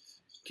second?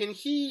 Can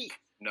he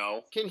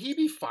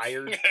be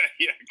fired?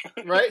 Yeah.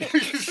 Right?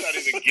 Let's not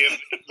even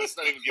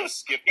give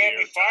Skip. He can't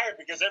be fired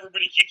because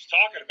everybody keeps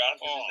talking about him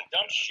because he's a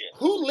dumb shit.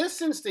 Who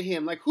listens to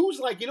him? Like, who's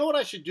like, you know what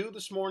I should do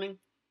this morning?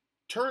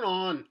 Turn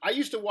on. I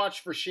used to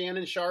watch for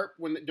Shannon Sharp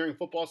during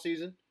football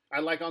season. I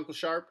like Uncle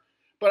Sharp.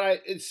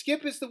 But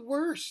Skip is the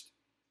worst.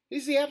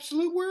 He's the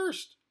absolute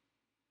worst.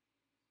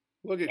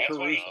 Look at Caruso. That's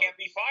why he can't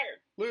be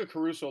fired. Look at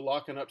Caruso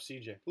locking up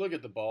CJ. Look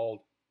at the bald.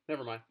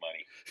 Never mind.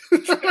 Money.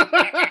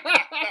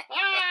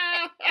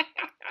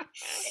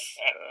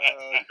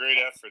 Great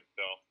effort,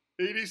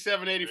 though.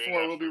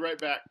 87-84. We'll be right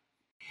back.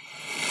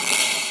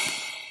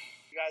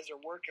 You guys are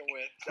working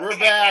with. We're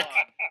back.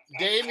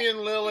 Damian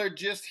Lillard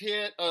just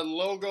hit a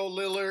logo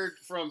Lillard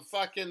from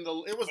fucking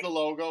it was the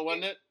logo,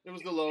 wasn't it? It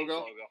was the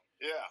logo.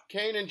 Yeah.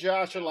 Kane and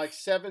Josh are like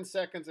 7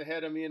 seconds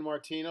ahead of me and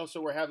Martino,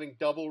 so we're having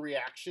double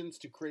reactions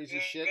to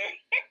crazy shit.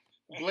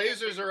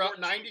 Blazers are up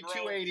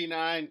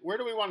 92-89. Where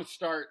do we want to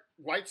start?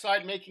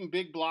 Whiteside making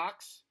big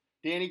blocks.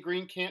 Danny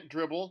Green can't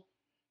dribble.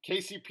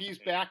 KCP's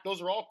back.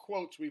 Those are all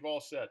quotes we've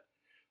all said.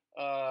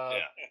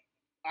 The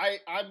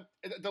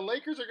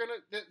Lakers are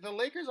the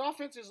Lakers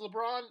offense is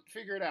LeBron,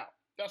 figure it out.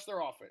 That's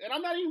their offense. And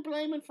I'm not even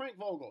blaming Frank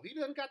Vogel. He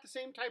doesn't got the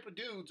same type of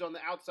dudes on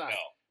the outside.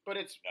 But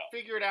it's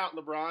figure it out,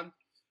 LeBron.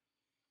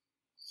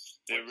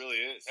 It really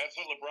is. That's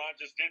what LeBron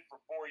just did for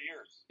 4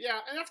 years. Yeah,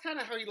 and that's kind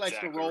of how he likes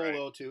to roll,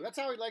 though, too. That's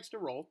how he likes to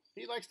roll.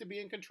 He likes to be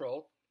in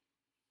control.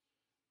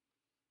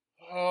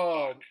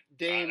 Oh,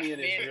 Damian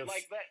is real.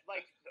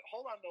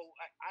 Hold on, though.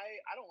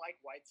 I don't like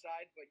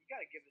Whiteside, but you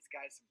got to give this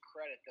guy some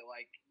credit that,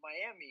 like,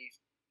 Miami,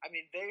 I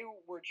mean, they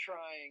were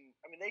trying.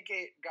 I mean, they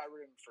got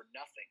rid of him for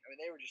nothing. I mean,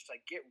 they were just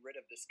like, get rid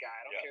of this guy.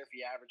 I don't care if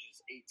he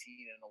averages 18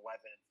 and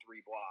 11 and 3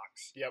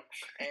 blocks. Yep.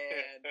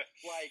 And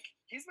like,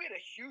 he's made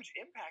a huge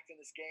impact in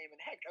this game. And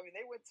heck, I mean,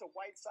 they went to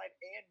Whiteside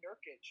and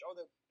Nurkic. Oh,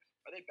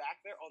 are they back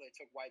there? Oh, they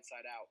took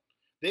Whiteside out.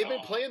 They've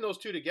been playing those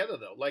two together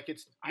though, like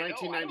it's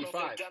 1995. I don't know if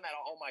they've done that.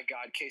 Oh my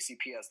God,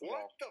 KCP has the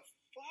ball. What the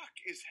fuck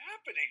is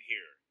happening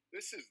here?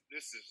 This is.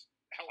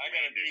 I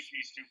gotta mute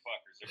these two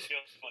fuckers. They're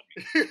killing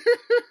me.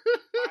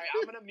 All right,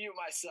 I'm gonna mute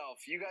myself.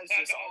 You guys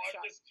just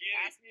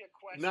ask me a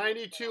question.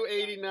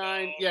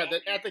 92-89. Yeah,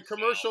 at the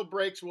commercial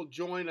breaks, we'll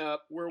join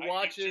up. We're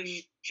watching.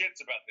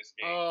 Shits about this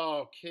game.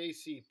 Oh,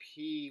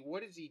 KCP,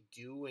 what is he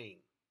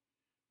doing?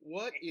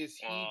 What is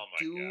he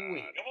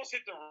doing? God. He almost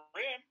hit the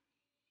rim.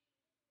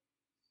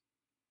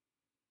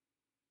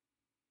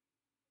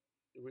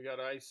 We got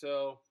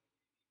ISO.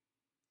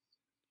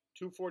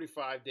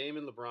 245,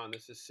 Damon LeBron.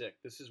 This is sick.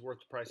 This is worth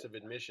the price of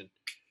admission.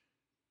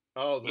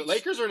 Oh, the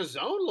Lakers are in a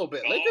zone a little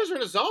bit. Lakers are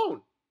in a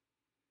zone.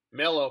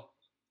 Melo.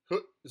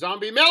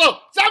 Zombie Melo.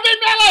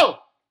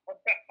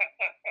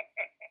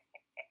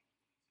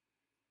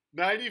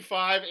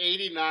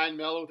 95-89,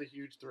 Melo with a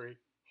huge three.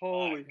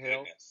 Holy hell.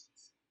 Goodness.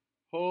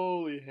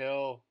 Holy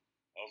hell.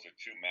 Those are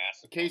two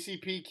massive.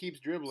 KCP keeps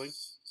dribbling.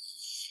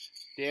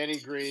 Danny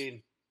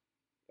Green.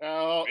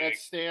 Oh,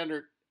 that's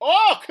standard.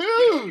 Oh,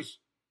 Kuz!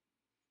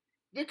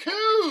 The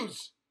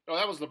Kuz! Oh,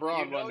 that was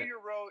LeBron, wasn't it?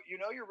 You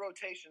know your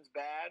rotation's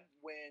bad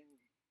when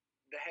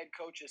the head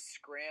coach is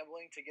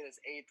scrambling to get his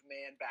 8th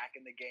man back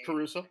in the game.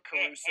 Caruso to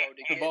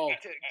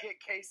get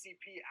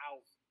KCP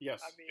out.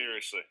 Yes. I mean,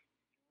 seriously.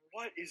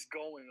 What is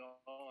going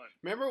on?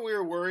 Remember we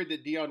were worried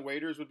that Dion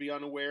Waiters would be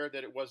unaware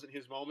that it wasn't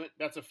his moment?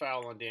 That's a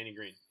foul on Danny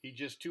Green. He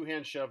just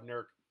two-hand shoved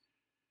Nurk.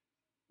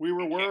 We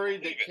were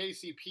worried that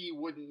KCP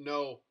wouldn't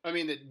know. I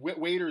mean, that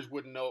Waiters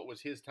wouldn't know it was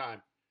his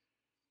time.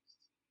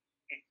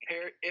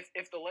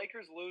 If the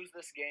Lakers lose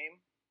this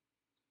game,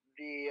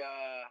 the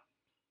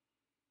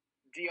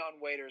Dion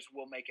Waiters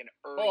will make an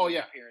early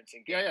appearance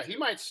in game 2. Yeah, he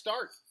might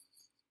start.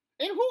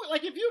 And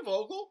if you're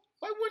Vogel,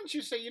 why wouldn't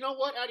you say, you know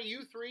what, out of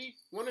you three,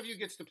 one of you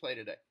gets to play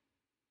today?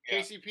 Yeah.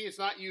 KCP, it's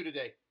not you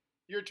today.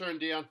 Your turn,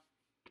 Dion.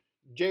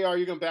 JR,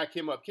 you're going to back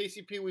him up.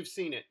 KCP, we've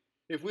seen it.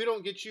 If we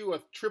don't get you a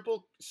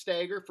triple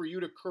stagger for you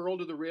to curl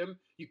to the rim,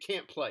 you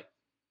can't play.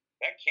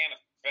 That can't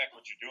affect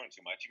what you're doing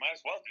too much. You might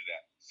as well do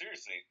that.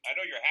 Seriously. I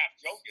know you're half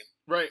joking.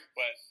 Right.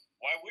 But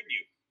why wouldn't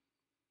you?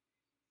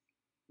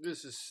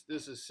 This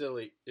is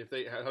silly.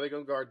 How are they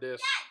going to guard this?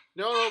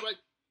 Dad, no, but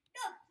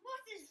look,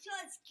 what is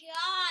just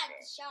God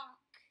shock?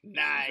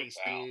 Nice,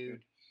 dude.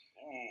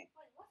 Wait,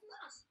 what's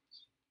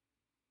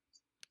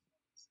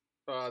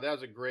that? That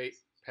was a great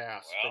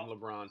pass from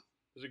LeBron.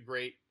 It was a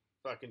great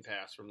fucking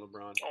pass from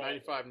LeBron.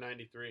 95-93. That's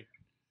a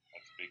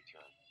big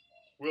turn.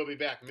 We'll be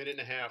back. Minute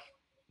and a half.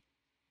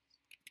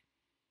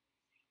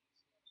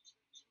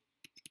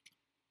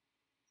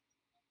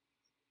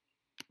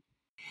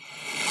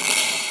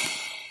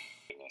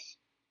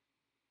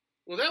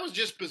 Well, that was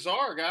just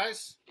bizarre,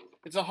 guys.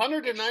 It's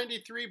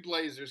 193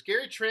 Blazers.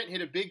 Gary Trent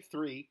hit a big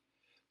three.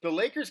 The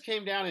Lakers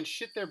came down and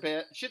shit their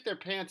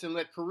pants and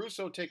let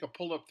Caruso take a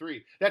pull-up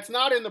three. That's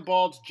not in the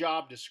Bald's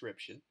job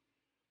description.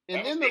 And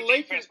that then was the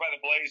Lakers defense by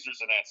the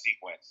Blazers in that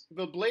sequence.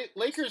 The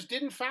Lakers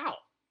didn't foul.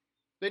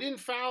 They didn't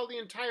foul the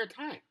entire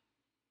time.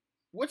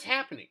 What's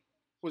happening?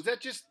 Was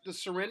that just the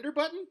surrender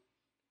button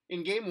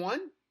in game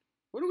 1?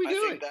 What are we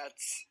doing?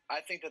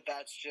 I think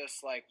that's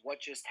just like what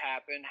just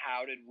happened.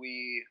 How did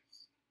we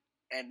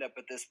end up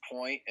at this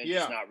point? And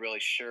just not really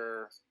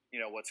sure,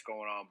 what's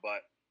going on.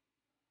 But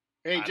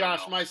hey,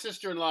 Josh, my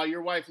sister-in-law,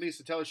 your wife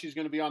Lisa, tell her she's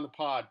going to be on the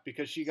pod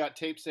because she got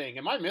tape saying,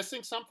 "Am I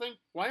missing something?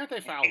 Why aren't they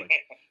fouling?"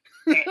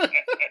 I'm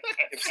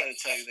excited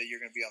to tell you that you're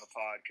going to be on the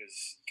pod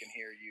because I can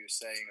hear you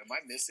saying, "Am I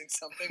missing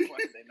something? Why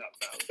are they not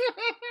fouling?"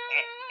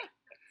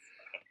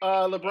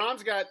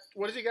 LeBron's got,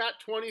 what has he got?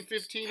 20,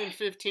 15, and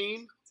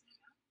 15.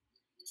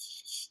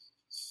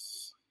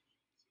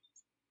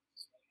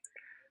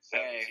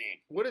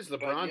 Hey, what is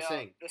LeBron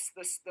saying?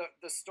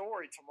 The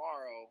story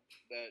tomorrow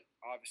that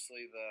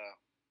obviously the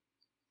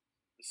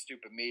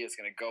stupid me is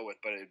going to go with,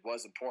 but it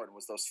was important,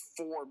 was those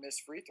 4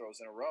 missed free throws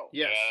in a row.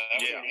 Yes.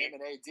 Him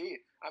and AD.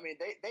 I mean,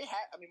 they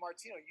had. I mean,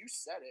 Martino, you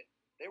said it.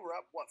 They were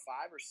up 5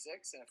 or 6,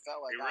 and it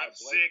felt like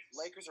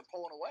Lakers are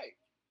pulling away.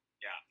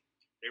 Yeah,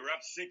 they were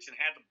up 6 and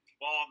had the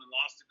ball and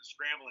lost it in the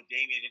scramble, and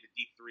Damian hit a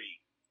deep 3.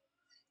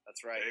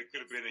 That's right. It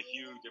could have been a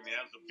huge. I mean,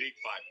 that was a big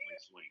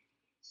 5-point swing.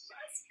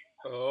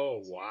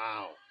 Oh,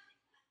 wow.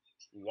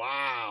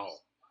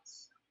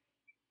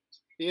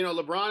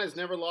 LeBron has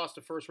never lost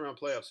a first-round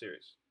playoff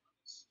series.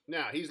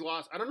 Now, he's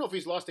lost – I don't know if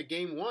he's lost a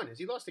game 1. Has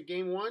he lost a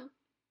game 1?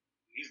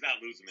 He's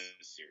not losing in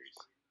this series.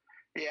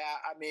 Yeah,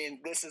 I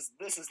mean, this is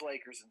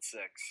Lakers in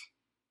 6.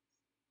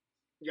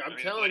 Yeah, I'm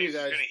telling you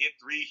guys. He's going to hit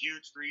 3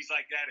 huge threes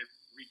like that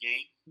every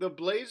game. The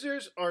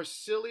Blazers are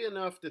silly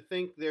enough to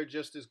think they're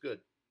just as good.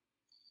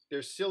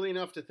 They're silly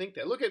enough to think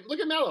that. Look at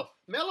Melo.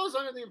 Melo's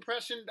under the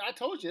impression, I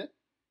told you,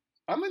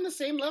 I'm in the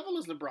same level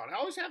as LeBron. I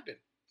always have been.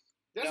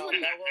 Melo,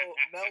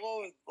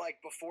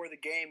 like before the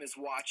game, is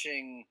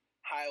watching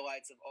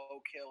highlights of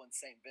Oak Hill and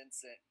St.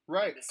 Vincent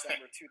in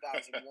December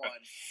 2001.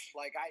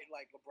 like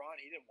LeBron,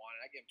 he didn't want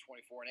it. I gave him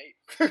 24 and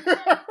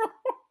 8.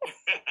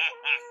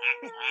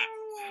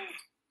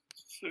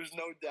 There's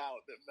no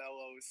doubt that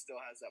Melo still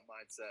has that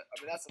mindset.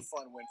 I mean, that's a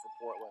fun win for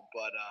Portland,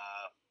 but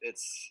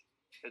it's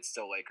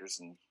still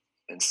Lakers in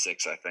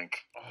 6, I think.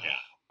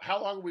 Yeah.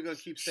 How long are we going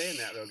to keep saying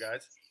that, though,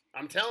 guys?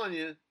 I'm telling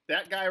you,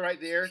 that guy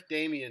right there,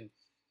 Damian,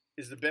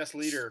 is the best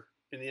leader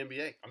in the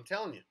NBA. I'm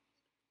telling you.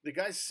 The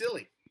guy's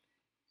silly.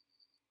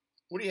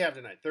 What do you have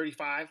tonight,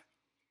 35?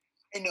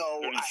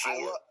 No,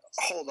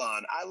 hold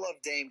on. I love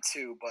Dame,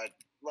 too, but,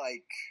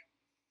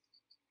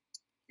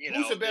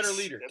 who's a better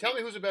leader? Tell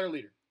me who's a better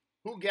leader.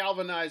 Who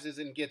galvanizes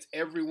and gets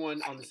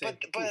everyone on the same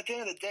page? But at the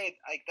end of the day,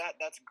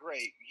 that's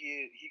great.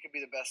 He could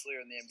be the best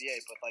leader in the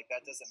NBA, but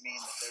that doesn't mean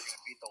that they're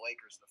going to beat the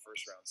Lakers in the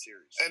first round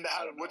series. And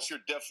what's your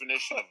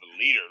definition of a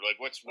leader?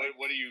 What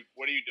are you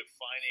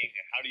defining?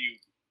 How do you?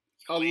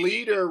 A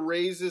leader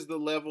raises the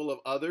level of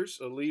others.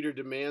 A leader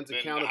demands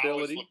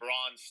accountability. How is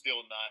LeBron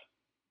still not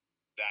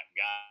that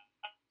guy?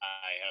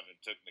 I haven't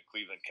taken the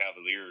Cleveland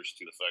Cavaliers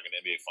to the fucking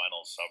NBA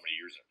Finals how many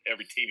years?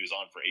 Every team he was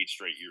on for 8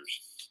 straight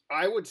years.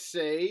 I would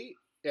say,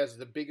 as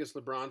the biggest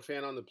LeBron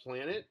fan on the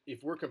planet,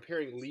 if we're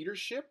comparing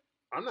leadership,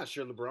 I'm not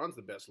sure LeBron's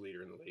the best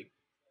leader in the league.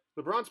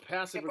 LeBron's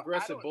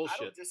passive-aggressive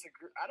bullshit.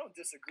 I don't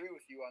disagree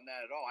with you on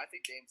that at all. I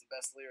think Dame's the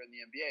best leader in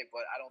the NBA,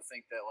 but I don't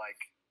think that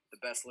the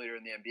best leader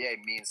in the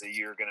NBA means that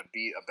you're going to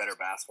beat a better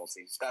basketball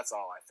team. That's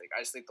all I think. I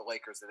just think the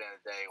Lakers, at the end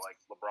of the day,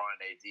 LeBron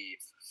and AD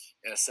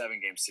in a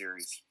 7-game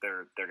series,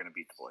 they're going to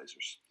beat the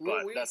Blazers.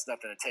 But that's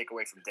nothing to take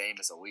away from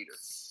Dame as a leader.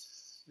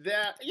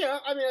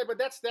 But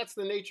that's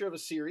the nature of a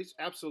series.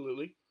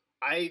 Absolutely.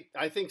 I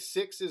think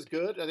 6 is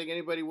good. I think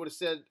anybody would have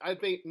said. I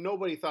think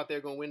nobody thought they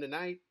were going to win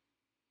tonight.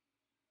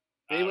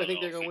 Anybody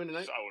think they're going to win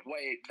tonight?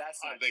 Wait,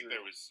 that's not true. I think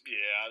there was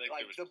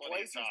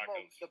plenty of talk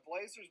of the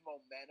Blazers'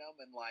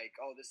 momentum and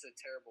this is a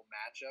terrible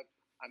matchup.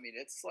 I mean,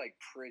 it's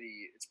pretty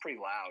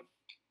loud.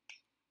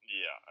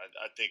 Yeah,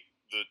 I think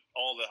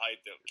all the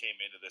hype that came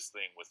into this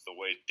thing with the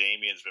way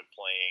Damian's been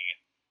playing,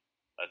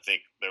 I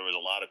think there was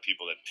a lot of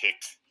people that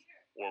picked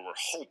or were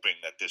hoping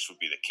that this would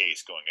be the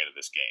case going into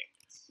this game.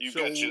 You've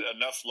got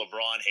enough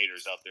LeBron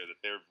haters out there that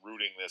they're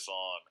rooting this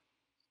on,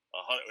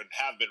 and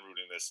have been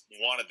rooting this,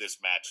 wanted this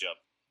matchup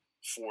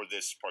for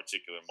this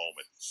particular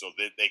moment, so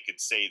that they could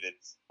say that,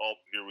 oh,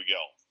 here we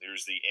go.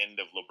 Here's the end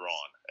of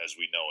LeBron as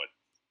we know it.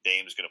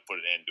 Dame's going to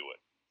put an end to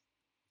it.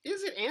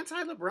 Is it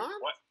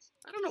anti-LeBron? What?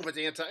 I don't know if it's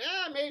anti.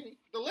 Yeah,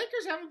 maybe. The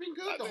Lakers haven't been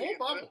good the whole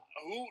bubble.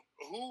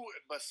 Who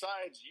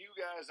besides you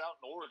guys out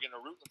in Oregon are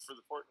rooting for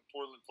the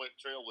Portland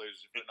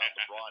Trailblazers if they're not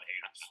LeBron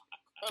haters?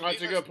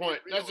 That's a good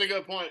point. That's a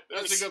good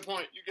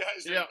point. You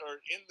guys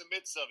are in the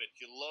midst of it.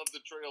 You love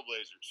the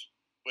Trailblazers,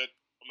 but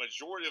a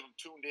majority of them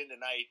tuned in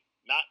tonight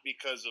not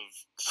because of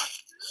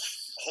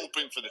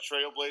hoping for the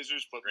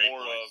Trailblazers, but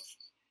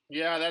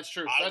Yeah, that's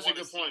true. That's a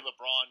good point. I want to see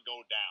LeBron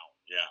go down.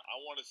 Yeah.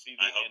 I want to see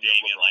the end of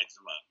Damian LeBron. lights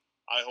him up.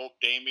 I hope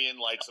Damian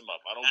lights him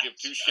up. I don't give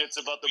 2 shits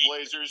about the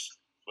Blazers,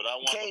 but I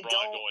want LeBron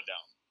going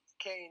down.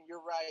 Kane,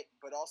 you're right,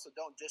 but also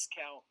don't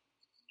discount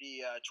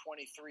the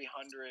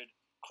 2,300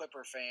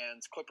 Clipper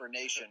fans, Clipper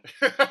Nation,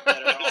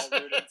 that are all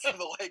rooting for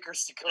the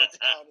Lakers to go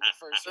down in the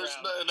first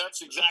round. And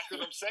that's exactly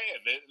what I'm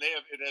saying.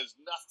 It has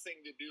nothing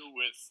to do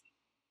with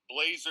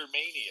Blazer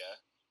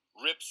Mania,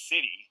 Rip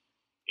City,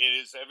 it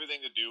is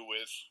everything to do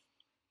with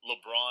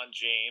LeBron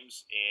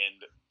James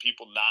and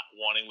people not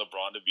wanting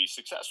LeBron to be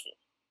successful.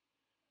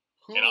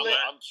 And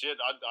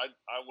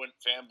I went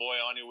fanboy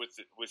on you with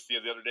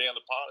the other day on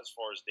the pod as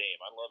far as Dame.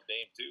 I love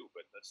Dame too,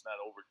 but let's not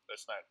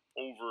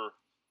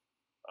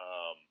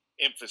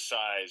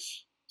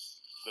emphasize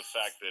the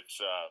fact that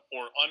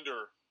or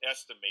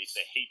underestimate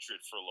the hatred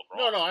for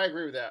LeBron. No, I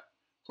agree with that.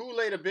 Who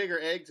laid a bigger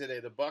egg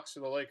today, the Bucks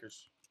or the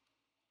Lakers?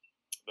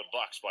 The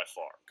Bucks by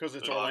far, because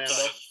it's Orlando.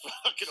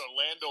 Fucking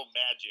Orlando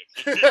Magic.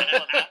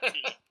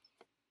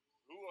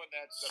 Who on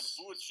that?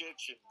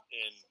 Vucevic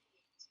and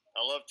I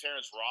love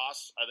Terrence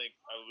Ross. I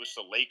wish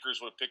the Lakers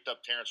would have picked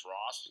up Terrence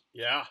Ross.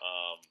 Yeah.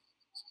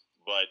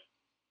 But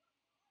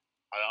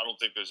I don't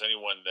think there's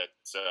anyone that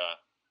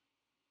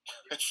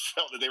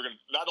felt that they were going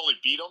to not only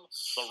beat him,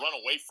 but run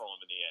away from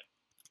him in the end.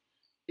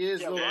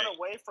 Run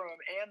away from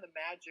him, and the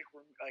Magic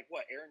were like,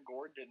 what? Aaron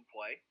Gordon didn't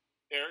play.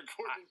 Aaron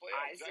Gordon didn't play.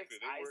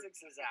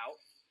 Isaacs is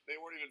out. They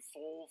weren't even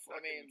full.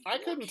 I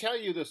couldn't tell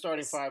you the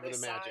starting five of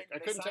the Magic. I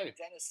couldn't tell you.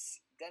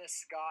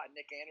 Dennis Scott and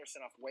Nick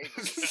Anderson off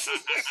waivers.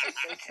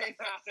 They came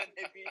out and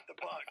they beat the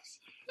Bucks.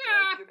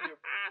 Give me a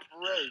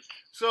break.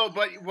 So,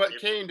 but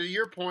Kane, to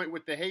your point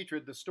with the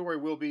hatred, the story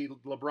will be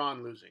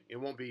LeBron losing. It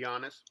won't be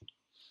Giannis.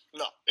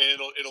 No, and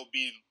it'll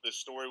be the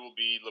story will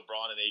be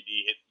LeBron and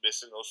AD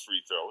missing those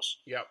free throws.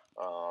 Yep.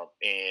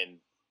 And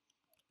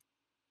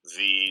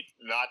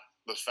not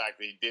the fact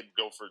that he did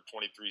go for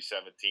 23,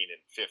 17,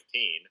 and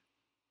 15.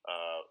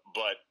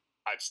 But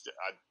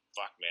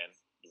fuck, man.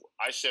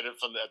 I said it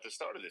at the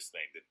start of this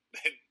thing that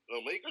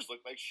the Lakers look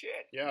like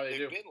shit. Yeah, they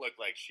do. They've been look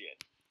like shit.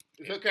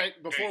 Okay,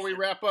 before we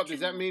wrap up, does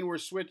that mean we're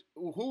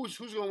Who's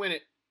going to win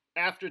it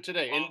after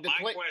today? Well,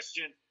 my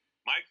question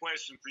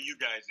for you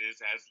guys is,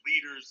 as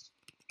leaders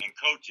and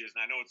coaches, and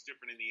I know it's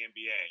different in the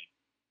NBA,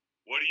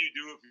 what do you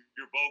do if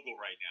you're Vogel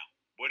right now?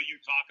 What do you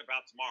talk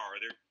about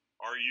tomorrow?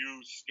 Are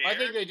you scared? I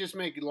think they just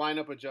make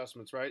lineup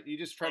adjustments, right? You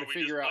just try to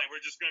figure out. We're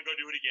just going to go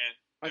do it again.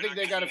 I think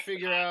they got to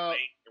figure out.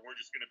 And we're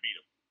just going to beat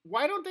them.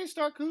 Why don't they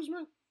start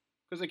Kuzma?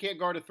 Because they can't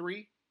guard a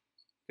 3?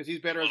 Because he's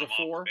better as a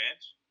 4?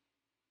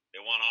 They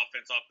want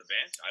offense off the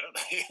bench? I don't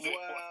know.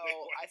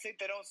 Well, I think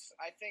they don't.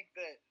 I think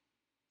that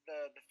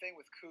the thing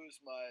with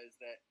Kuzma is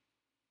that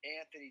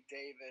Anthony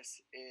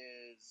Davis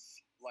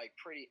is like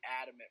pretty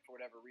adamant for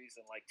whatever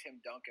reason, like Tim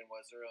Duncan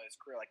was early in his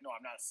career. Like, no,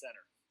 I'm not a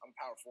center. I'm a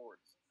power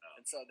forward.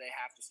 And so they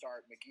have to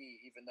start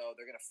McGee, even though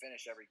they're going to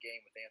finish every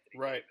game with Anthony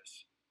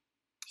Davis.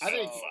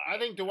 I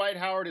think Dwight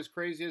Howard, as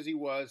crazy as he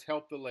was,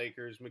 helped the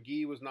Lakers.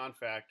 McGee was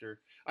non-factor.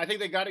 I think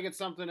they got to get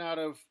something out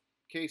of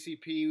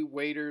KCP,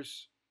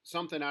 Waiters,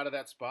 something out of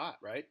that spot,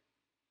 right?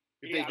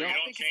 If they don't, you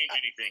don't change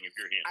anything if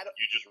you're him.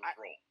 You just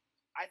roll.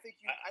 I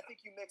think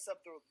you mix up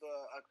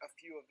a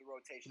few of the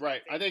rotations.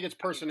 Right. I think it's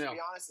personnel.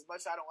 To be honest, as much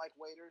as I don't like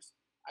Waiters,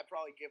 I'd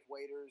probably give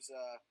Waiters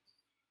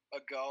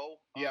a go.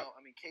 Yeah.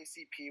 I mean,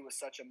 KCP was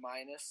such a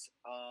minus.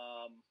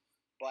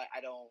 But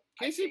I don't.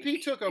 KCP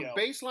took a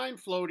baseline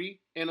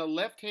floaty and a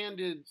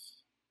left-handed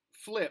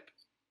flip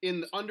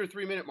in the under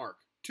 3-minute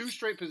mark. 2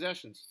 straight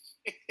possessions.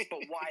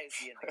 But why is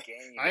he in the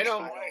game? I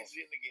know. Why is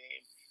he in the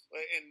game?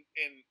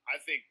 And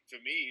I think, to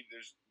me,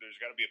 there's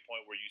got to be a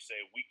point where you say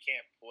we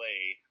can't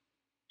play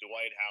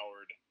Dwight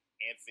Howard,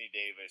 Anthony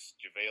Davis,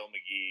 JaVale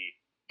McGee.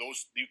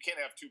 You can't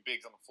have 2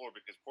 bigs on the floor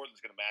because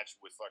Portland's going to match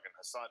with fucking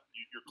Hassan.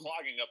 You're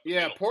clogging up the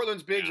middle.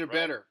 Portland's bigs are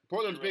better.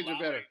 Portland's bigs are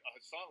better.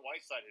 Hassan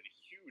Whiteside had a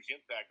huge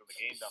impact on the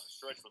game down the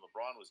stretch when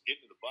LeBron was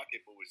getting to the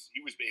bucket, but he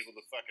was able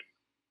to fucking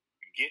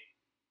get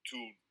to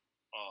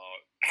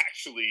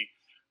actually.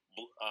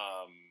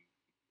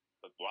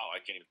 Wow,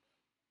 I can't even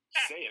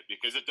say it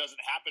because it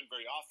doesn't happen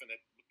very often that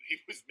he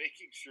was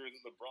making sure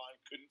that LeBron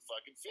couldn't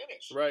fucking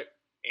finish. Right.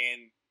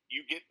 And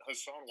you get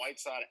Hassan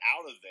Whiteside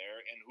out of there,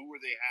 and who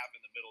are they have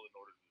in the middle in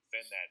order to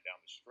defend that down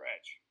the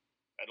stretch?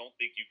 I don't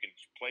think you can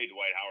play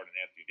Dwight Howard and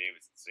Anthony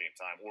Davis at the same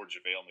time, or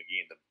JaVale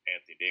McGee and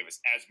Anthony Davis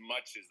as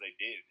much as they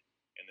did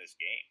in this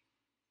game.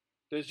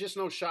 There's just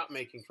no shot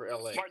making for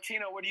LA.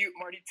 Martino, what do you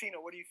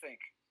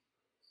think?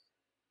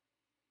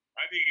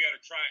 I think you got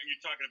to try. You're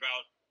talking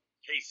about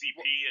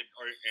KCP and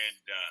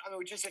I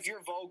mean, just if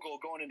you're Vogel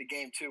going into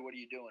game 2, what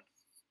are you doing?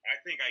 I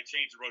think I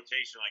changed the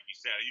rotation, like you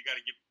said. You got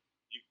to give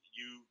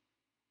you.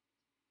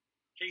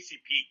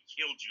 KCP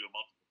killed you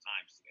multiple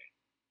times today,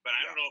 but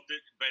I don't know if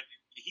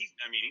he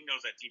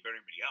knows that team better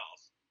than anybody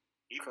else.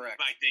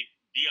 Correct. I think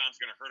Dion's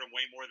going to hurt him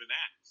way more than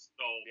that.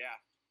 So yeah,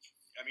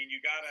 I mean,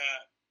 you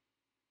gotta.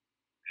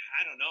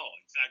 I don't know.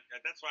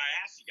 That's why I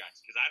asked you guys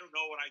because I don't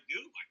know what I do.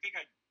 I think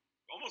I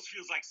almost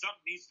feels like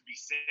something needs to be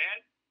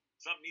said,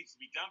 something needs to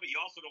be done, but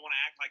you also don't want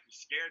to act like you're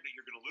scared that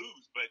you're going to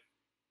lose. But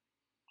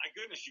my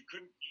goodness, you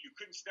couldn't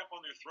step on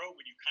their throat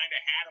when you kind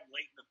of had them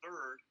late in the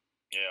third.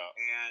 Yeah,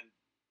 and.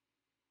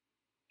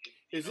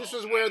 Is this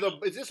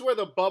where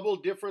the bubble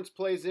difference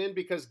plays in?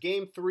 Because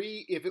game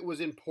 3, if it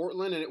was in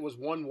Portland and it was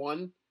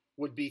 1-1,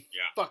 would be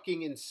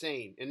fucking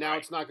insane. And now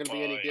it's not going to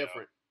be any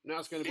different. Now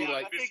it's going to be Yeah,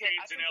 like, this I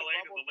game's in think the LA,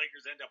 bubble- do the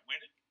Lakers end up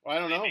winning? I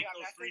don't know. Make Yeah, I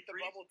those think the 3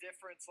 threes? bubble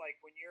difference, like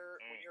when you're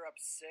up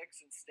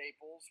 6 in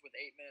Staples with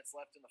 8 minutes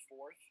left in the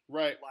fourth,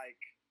 Right, like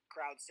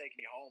crowd's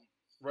taking you home.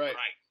 right.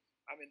 Right.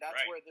 I mean, that's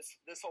Right. where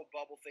this whole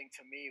bubble thing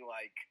to me,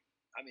 like,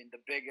 I mean, the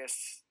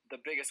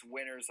biggest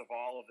winners of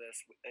all of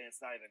this, and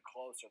it's not even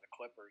close, are the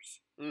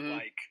Clippers. Mhm.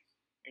 Like,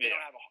 they Yeah.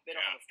 don't have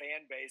a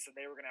fan base, and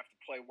they were gonna have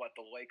to play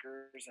the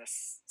Lakers in a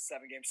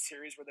 7-game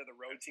series where they're the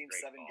road That's team,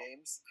 great 7 ball.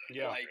 games.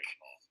 Yeah. Like,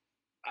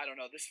 I don't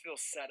know. This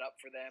feels set up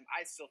for them.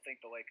 I still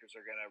think the Lakers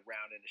are gonna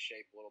round into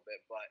shape a little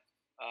bit, but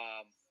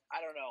I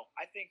don't know.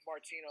 I think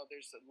Martino,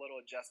 there's a little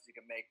adjustment you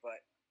can make,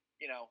 but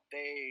you know,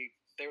 they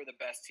were the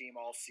best team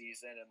all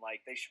season, and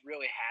like they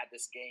really had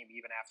this game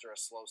even after a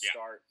slow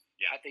start.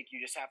 Yeah. I think you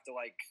just have to,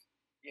 like,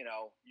 you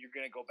know, you're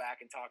gonna go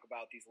back and talk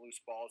about these loose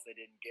balls they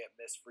didn't get,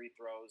 missed free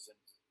throws, and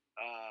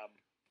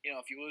you know,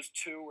 if you lose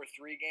 2 or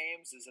 3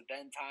 games, is it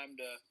then time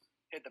to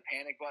hit the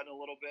panic button a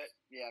little bit?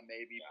 Yeah,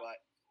 maybe. But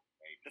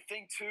the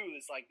thing too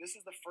is, like, this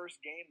is the first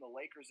game the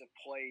Lakers have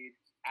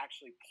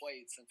actually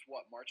played since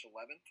March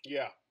 11th,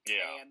 Yeah,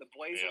 Yeah. and the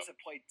Blazers have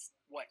played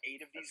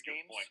 8 of these That's a good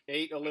games. point.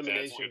 8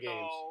 elimination Exactly.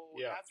 games. So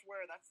Yeah,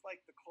 that's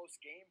like the close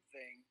game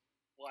thing.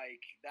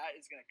 Like, that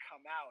is going to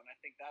come out, and I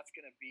think that's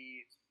going to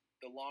be,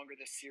 the longer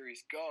this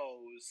series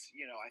goes,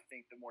 you know, I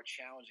think the more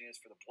challenging it is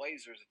for the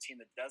Blazers, a team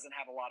that doesn't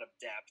have a lot of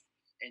depth.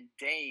 And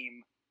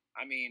Dame,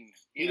 I mean,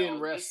 he you know,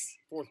 didn't rest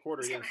fourth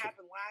quarter this kind of against.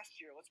 happened last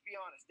year. Let's be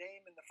honest.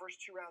 Dame in the first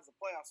 2 rounds of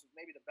playoffs was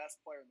maybe the best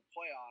player in the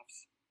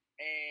playoffs.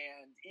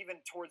 And even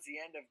towards the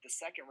end of the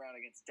second round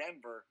against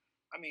Denver,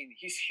 I mean,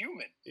 he's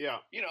human. Yeah,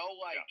 You know,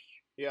 like,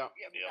 yeah,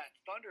 I mean, that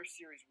Thunder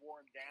series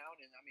wore him down.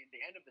 And, I mean,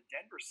 the end of the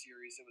Denver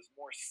series, it was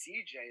more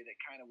CJ that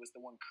kind of was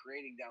the one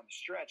creating down the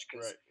stretch,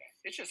 because right.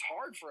 it's just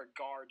hard for a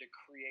guard to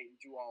create and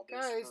do all this.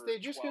 Guys, for they're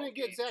just going to 12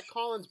 get games. Zach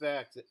Collins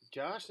back.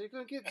 Josh, they're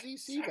going to get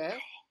ZC Zach back.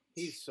 Collins.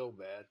 He's so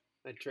bad.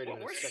 I traded him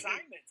in a Where's second.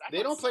 Simons? I They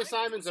thought don't play was,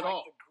 Simons at like,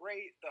 all.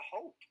 the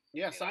hope.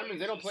 Yeah, You know, Simons, he's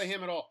they don't play just-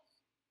 him at all.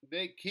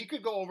 He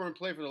could go over and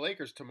play for the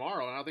Lakers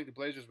tomorrow, and I don't think the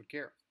Blazers would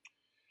care.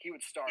 He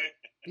would start.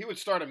 He would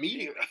start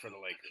immediately for the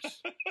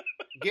Lakers.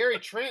 Gary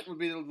Trent would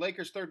be the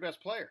Lakers' 3rd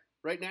best player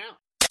right now.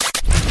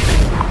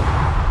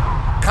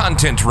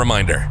 Content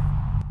reminder.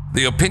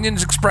 The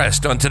opinions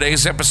expressed on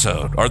today's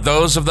episode are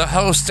those of the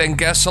hosts and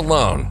guests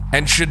alone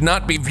and should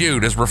not be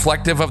viewed as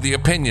reflective of the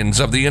opinions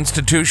of the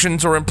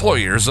institutions or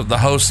employers of the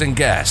hosts and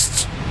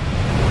guests.